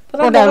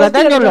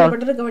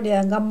சொல்லப்பட்டிருக்க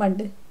வேண்டியது.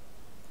 அம்மாண்டு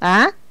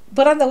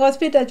பிறந்த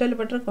ஹாஸ்பிட்டல்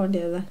சொல்லப்பட்டிருக்க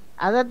வேண்டியதுதான்.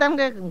 அதைத்தான்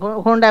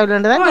ஹோண்டாவில்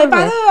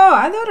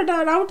அது ஒரு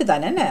டவுட்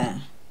தானே. என்ன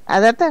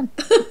அதத்தான்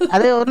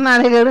அது ஒரு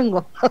நாளைக்கு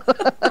எடுங்கோ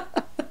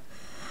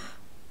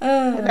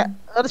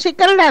ஒரு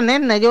சிக்கல் தானே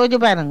என்ன யோசிச்சு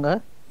பாருங்க.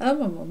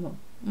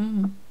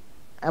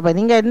 அப்ப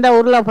நீங்க எந்த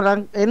ஊர்ல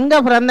எங்க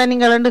பிறந்த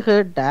நீங்க ரெண்டு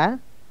கேட்டா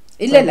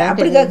இல்ல இல்ல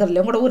அப்படி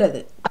கேக்குறல உங்களோட ஊர் அது.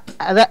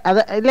 அத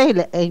இல்ல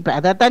இல்ல இப்ப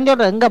அதத்தான்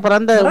சொல்றேன். எங்க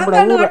பிறந்த அவர்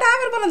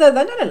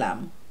பிறந்ததான்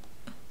சொல்லலாம்.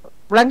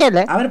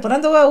 விளங்கல அவர்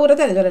பிறந்த ஊரை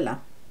தான் சொல்லலாம்.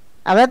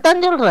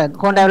 அதத்தான் சொல்றேன்.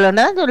 கொண்டாவில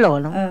தான்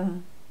சொல்லணும்.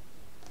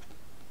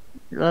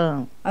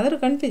 அது ஒரு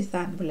கன்ஃபியூஸ்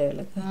தான்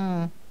பிள்ளைகளுக்கு.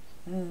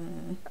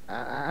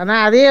 ஆனா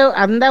அதே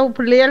அந்த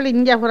பிள்ளைகள்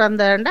இங்க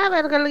பிறந்தாண்டா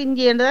அவர்கள்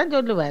இஞ்சி என்று தான்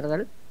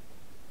சொல்லுவார்கள்.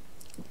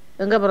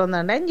 எங்க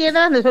பிறந்தாண்டா இஞ்சி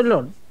தான்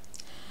சொல்லணும்.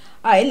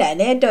 இல்ல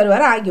நேற்று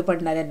ஒருவர் ஆர்கியூ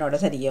பண்ணார் என்னோட.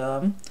 சரியோ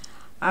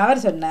அவர்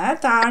சொன்னார்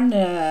தான்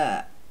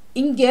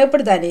இங்கே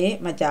எப்படித்தானே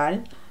மச்சால்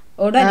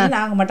உடனே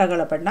நாங்கள்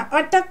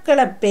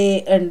மட்டக்களப்பே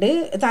என்று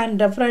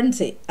தான்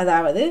ஃப்ரெண்ட்ஸு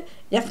அதாவது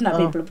எஃப்னா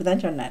பீப்புள் இப்படி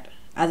தான் சொன்னார்.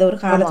 அது ஒரு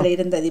காலத்தில்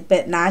இருந்தது. இப்போ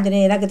நான்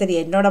எனக்கு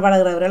தெரியும் என்னோட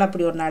பழகிறவர்கள்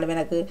அப்படி ஒரு நாளும்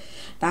எனக்கு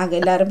நாங்கள்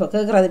எல்லாரும் இப்போ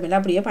கேட்குறதுமே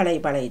அப்படியே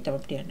பழகிட்டோம்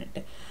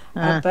அப்படின்னுட்டு.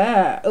 அப்போ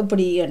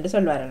இப்படி என்று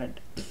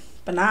சொல்வார்கள்ட்டு.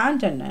 இப்போ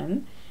நான் சொன்னேன்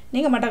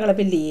நீங்கள்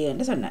மட்டக்களப்பு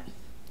இல்லையேன்னு சொன்னேன்.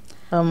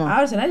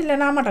 அவர் சொன்னார் இல்லை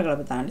நான்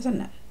மட்டக்களப்பு தான்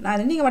சொன்னேன்.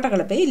 நான் நீங்கள்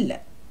மட்டக்களப்பே இல்லை,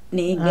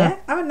 நீங்கள்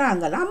அவன்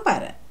நாங்கள்லாம்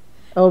அம்பாரு,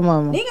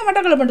 நீங்கள்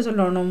மட்டக்களப்புன்னு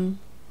சொல்லணும்.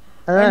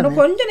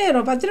 கொஞ்ச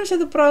நேரம் 10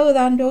 நிமிஷத்துக்கு பிறகு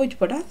தான் யோசிச்சு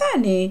போட்டா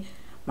தானே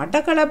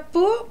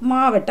மட்டக்களப்பு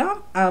மாவட்டம்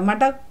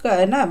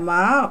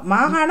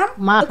மாகாணம்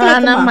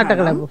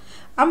மட்டக்களப்பு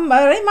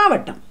அம்பரை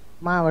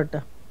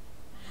மாவட்டம்.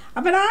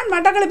 அப்ப நான்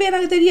மட்டக்களப்பு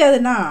எனக்கு தெரியாது,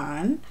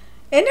 நான்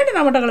என்னட்டு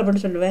நான்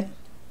மட்டக்களப்புன்னு சொல்லுவேன்.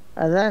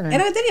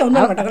 எனக்கு தெரியும்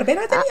மட்டக்களப்பு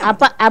எனக்கு தெரியும்.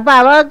 அப்ப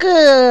அவருக்கு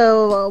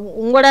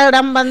உங்களோட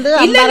இடம் வந்து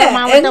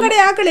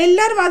எங்களுடைய ஆக்கள்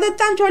எல்லாரும்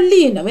அதைத்தான் சொல்லி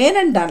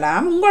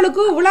வேணண்டாலாம்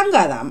உங்களுக்கு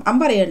விளங்காதாம்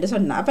அம்பரை என்று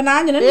சொன்னா. அப்ப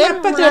நான்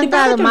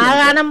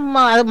மாகாணம்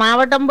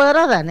மாவட்டம்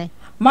பேரா தானே,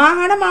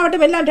 மாகாணம்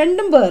மாவட்டம் எல்லாம்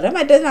ரெண்டும் பேரு.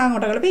 மற்றது நாங்கள்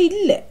மட்டக்களப்பு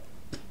இல்லை,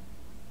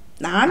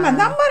 நான்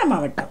வந்து அம்பாறை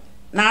மாவட்டம்,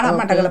 நானும்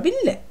மட்டக்களப்பு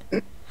இல்லை.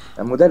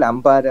 முதல்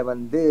அம்பாறை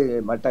வந்து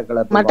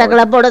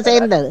மட்டக்களப்போட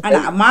சேர்ந்தது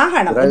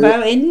மாகாணம்.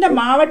 என்ன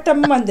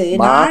மாவட்டம் வந்து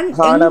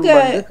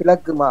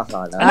கிழக்கு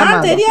மாகாணம்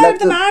நான்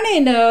தெரியாது. நானே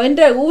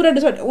என்ற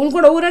ஊரண்டு சொல்ல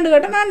உங்களோட ஊரண்டு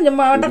கேட்டா நான்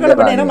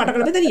மட்டக்களப்பு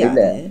மட்டக்களப்பு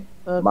தெரியாது.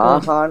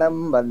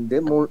 மாகாணம் வந்து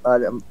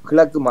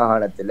கிழக்கு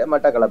மாகாணத்துல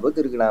மட்டக்களப்பு,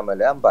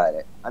 திருகோணமலை,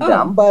 அம்பாறை. அந்த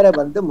அம்பாறை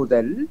வந்து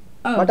முதல்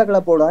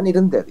மட்டக்களப்போடான்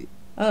இருந்தது.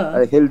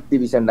 ஹெல்த்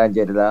டிவிஷன் தான்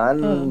சரிதான்,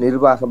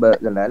 நிர்வாகம்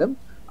இருந்தாலும்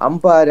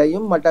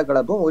அம்பாறையும்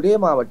மட்டக்களப்பும் ஒரே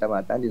மாவட்டமா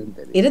தான்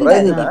இருந்தது.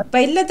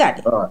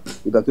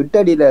 இப்ப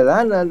கிட்டடியில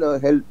தான் அந்த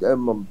ஹெல்த்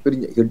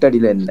பிரிஞ்ச,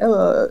 கிட்டடியில என்ன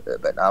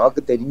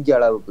நமக்கு தெரிஞ்ச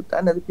அளவுக்கு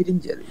தான் அது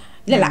பிரிஞ்சது.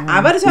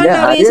 அவர் சொன்ன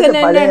ரீசன்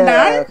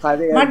என்னென்றால்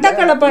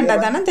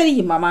மட்டக்களப்புன்றதானே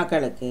தெரியுமா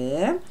மக்களுக்கு,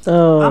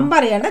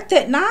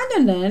 அம்பாறையாண்டா நான்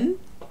சொன்னேன்.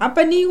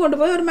 அப்போ நீங்கள் கொண்டு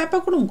போய் ஒரு மேப்பை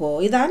கொடுங்கோ,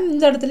 இதான்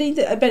இந்த இடத்துல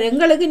இது. இப்போ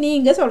எங்களுக்கு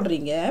நீங்கள்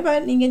சொல்கிறீங்க, இப்போ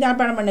நீங்கள்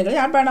யாழ்ப்பாணம் பண்ணிக்கல,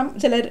 யாழ்ப்பாணம்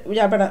சிலர்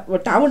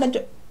யாழ்ப்பாணம் டவுனை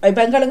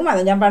இப்போ எங்களுக்கும்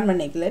அதை யாழ்ப்பாணம்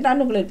பண்ணிக்கல,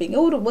 நானுக்குள்ளே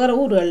இருப்பீங்க, வேறு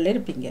ஊர்களில்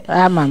இருப்பீங்க.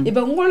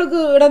 இப்போ உங்களுக்கு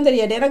இடம்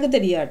தெரியாட்டா எனக்கு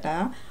தெரியாட்டா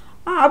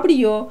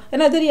அப்படியோ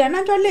எனக்கு தெரியாது,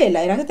 நான் சொல்ல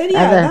இல்லை எனக்கு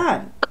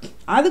தெரியாதான்.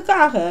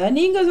 அதுக்காக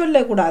நீங்கள்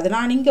சொல்லக்கூடாது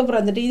நான் இங்கே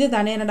பிறந்துட்டு இது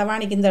தானே என்னோட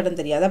வாணிக்கு இந்த இடம்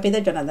தெரியாது, அப்போ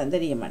இதை சொன்னால் தான்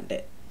தெரியுமான்ட்டு.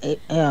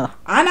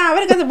 ஆனால்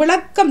அவருக்கு அது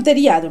விளக்கம்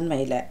தெரியாது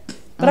உண்மையில்.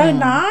 பிறகு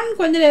நான்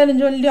கொஞ்ச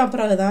நேரம் சொல்லி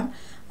அப்புறம்தான்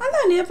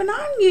அதான் அப்ப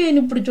நான் ஏன்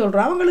இப்படி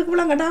சொல்றேன், அவங்களுக்கு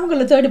விளங்கட்டா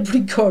அவங்கள தேடி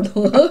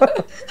பிடிக்கணும்.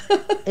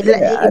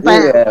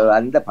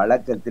 அந்த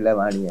பழக்கத்துல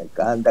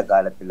வாணியக்கா அந்த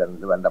காலத்துல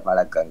இருந்து வந்த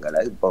பழக்கங்களை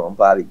இப்பவும்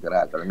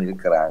பாவிக்கிறார்கள்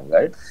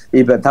இருக்கிறாங்க.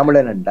 இப்ப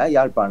தமிழன்டா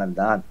யாழ்ப்பாணம்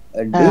தான்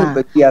என்று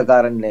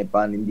பெத்தியாக்காரன்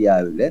நினைப்பான்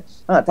இந்தியாவில.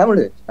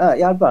 தமிழ்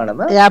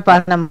யாழ்ப்பாணம்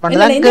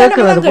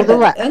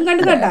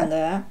எங்கன்னு கேட்டாங்க,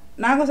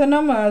 நாங்க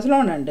சொன்னோம்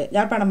சொல்லணுண்டு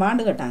யாழ்ப்பாணம்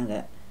ஆண்டு கேட்டாங்க.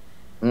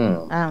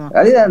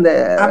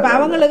 அப்ப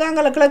அவங்களுக்கு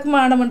அங்க கிழக்கு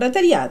மாநிலம்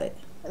தெரியாது.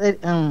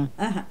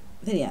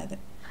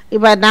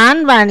 இப்ப நான்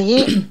வாணி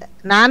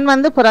நான்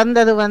வந்து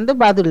பிறந்தது வந்து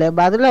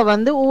பதுல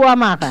வந்து ஊவா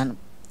மாகாணம்.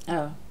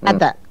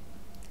 அதான்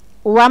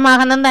ஊவா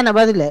மாகாணம் தானே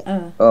பதுல.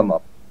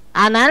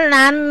 ஆனால்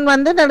நான்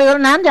வந்து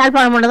நான்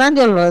யாழ்ப்பாணம் தான்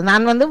சொல்றது.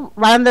 நான் வந்து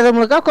வளர்ந்தது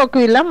முழுக்க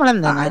கொக்குவில்ல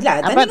முழந்தேன்.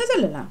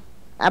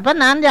 அப்ப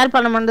நான்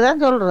யாழ்ப்பாணம்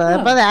தான் சொல்றது.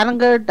 அப்ப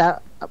யாரும் கேட்டா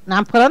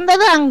நான்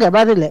பிறந்தது அங்க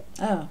பதுல.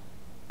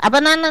 அப்ப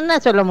நான் என்ன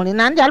சொல்ல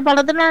முடியும், நான்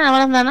யாழ்ப்பாணத்துல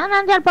வளர்ந்தேன்னா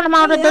நான் யாழ்ப்பாணம்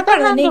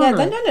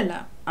மாவட்டத்தை.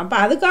 அப்ப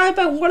அதுக்காக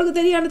இப்ப உங்களுக்கு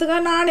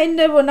தெரியாததுக்காக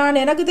நான்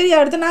எனக்கு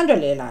தெரியாத நான்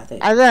சொல்லலாம். அது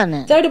அதானே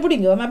தேடி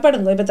பிடிங்கோ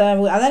மேப்படுங்க. இப்ப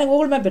அதானே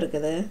கூகுள் மேப்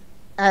இருக்குது,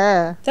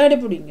 தேடி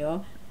பிடிங்கோ.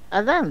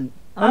 அதான்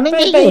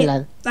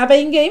அப்ப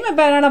இங்கேயும்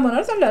இப்ப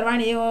NadaMohan சொல்றாரு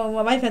வாணி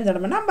வைஃப் எந்த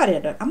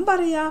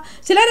அம்பாறையா.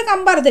 சிலருக்கு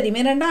அம்பாறை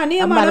தெரியும், ஏன்னா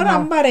அநேகமானவர்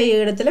அம்பாறை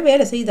இடத்துல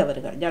வேலை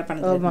செய்தவர்கள்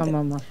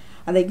யாழ்ப்பாணத்துல.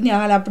 அந்த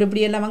இக்னியால் அப்படி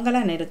இப்படி எல்லாம்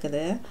மங்களான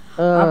இருக்குது.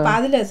 அப்ப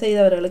அதுல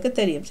செய்தவர்களுக்கு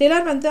தெரியும்.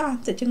 சிலர் வந்து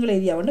சிங்கள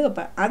ஏரியா ஒன்று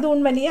வைப்பேன், அது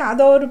உண்மையிலேயே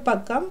அதோ ஒரு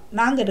பக்கம்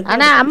நாங்க இருக்கோம்.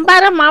 ஆனா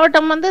அம்பாறை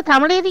மாவட்டம் வந்து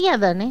தமிழ் ஏரியா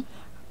தானே.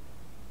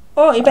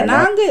 இப்ப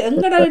நாங்க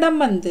எங்கட இடம்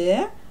வந்து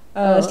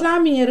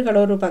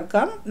இஸ்லாமியர்கள் ஒரு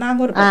பக்கம், நாங்க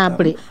ஒரு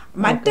பக்கம்.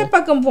 மற்ற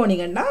பக்கம்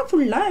போனீங்கன்னா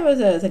ஃபுல்லா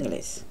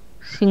சிங்களீஸ்.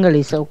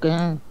 ஓகே.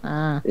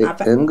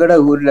 எங்கட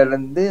ஊர்ல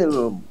இருந்து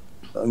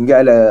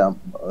இங்கால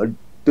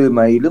 8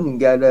 மைலும்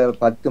இங்கால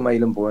 10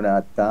 மைலும்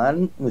போனாத்தான்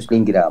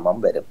முஸ்லிம்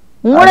கிராமம் வரும்.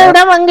 உங்களோட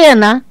இடம் அங்க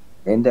என்ன?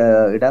 எந்த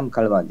இடம்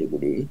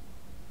களவாஞ்சிக்குடி.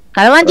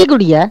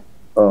 களவாஞ்சிக்குடியா?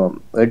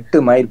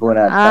 8 மைல்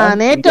போனா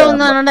நேற்று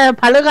உன்னோட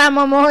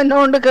பழுகாமமோ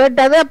இன்னொன்று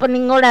கேட்டது. அப்ப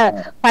நீங்களோட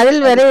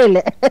பதில் வரவே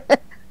இல்லை.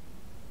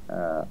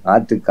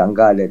 ஆத்துக்கு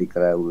அங்கால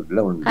இருக்கிற ஊர்ல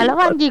உண்டு.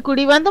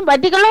 களவாஞ்சிக்குடி வந்து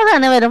பட்டிகளோ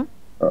தானே வரும்.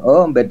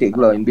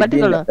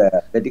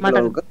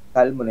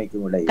 கல்முனைக்கு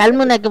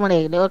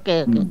முனையில். Okay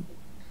okay.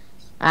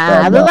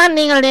 அதுதான்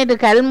நீங்கள் நேற்று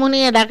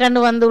கல்முனையை டக்கண்டு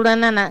வந்து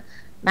உடனே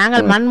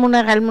நாங்கள் மண்முனை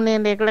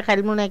கல்முனை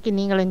கல்முனைக்கு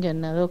நீங்களும்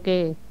சொன்னது. ஓகே.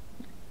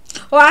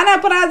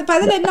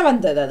 பதில் என்ன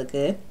வந்தது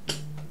அதுக்கு?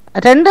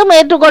 ரெண்டும்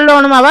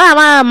ஏற்றுக்கொள்ளணுமாவா?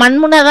 அவன்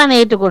மண்முனை தான்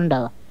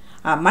ஏற்றுக்கொண்டவா.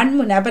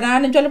 மண்முனை. அப்ப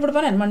நானும் சொல்ல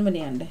போடுப்பேன்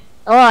மண்முனையாண்டு.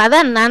 ஓ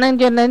அதான் நானும்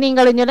சொன்னேன்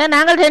நீங்களும் சொன்ன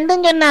நாங்கள்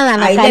ரெண்டும்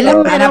சொன்னாதானே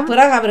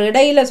பிறகு அவர்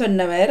இடையில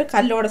சொன்னவர்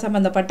கல்லோட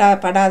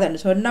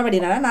படாதன்னு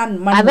சொன்னபடினால நான்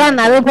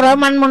அதான் அது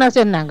பிறகு மண்முனை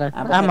சொன்னாங்க.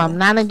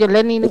 ஆமாம் நானும்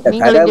சொல்ல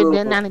நீங்களும்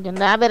சொல்ல நானும்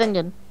சொன்னேன் அவரும்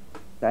சொன்ன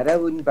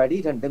தரவுன்படி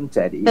ரெண்டும்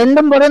சரி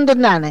ரெண்டும்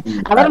பொருந்தும் தானே.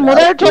 அவர்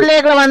முதல்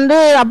சொல்லிகளை வந்து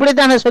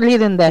அப்படித்தானே சொல்லி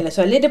இருந்தேன்.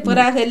 சொல்லிட்டு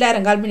பிறகு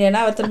எல்லாரும்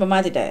கால்மினா அவர் திரும்ப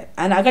மாத்திட்டார்.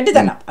 ஆனா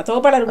கட்டித்தனம்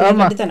தோப்பாளர்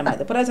கட்டித்தனம்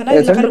அது பிறகு சொன்னா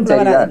இல்ல கருப்புல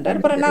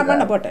வராதுன்றார். பிறகு நான்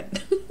மண்ணை போட்டேன்.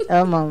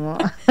 ஆமா ஆமா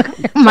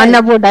மண்ணை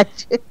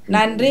போட்டாச்சு.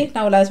 நன்றி.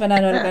 நான்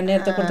உலாஸ்வனான்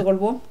நேரத்தை கொடுத்துக்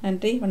கொள்வோம்.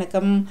 நன்றி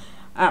வணக்கம்.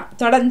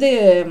 தொடர்ந்து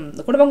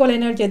குடும்பங்கோலை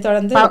நிகழ்ச்சியை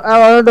தொடர்ந்து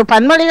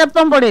பன்மொழி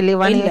வெப்பம் போடல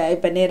இல்ல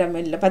இப்ப நேரம்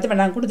இல்ல 10 மணி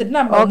நான் கொடுத்துட்டு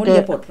நான்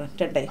முடிய போட்டுறேன்.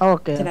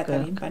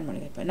 பன்மொழி.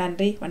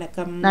 நன்றி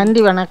வணக்கம்.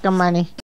 நன்றி வணக்கம் மணி.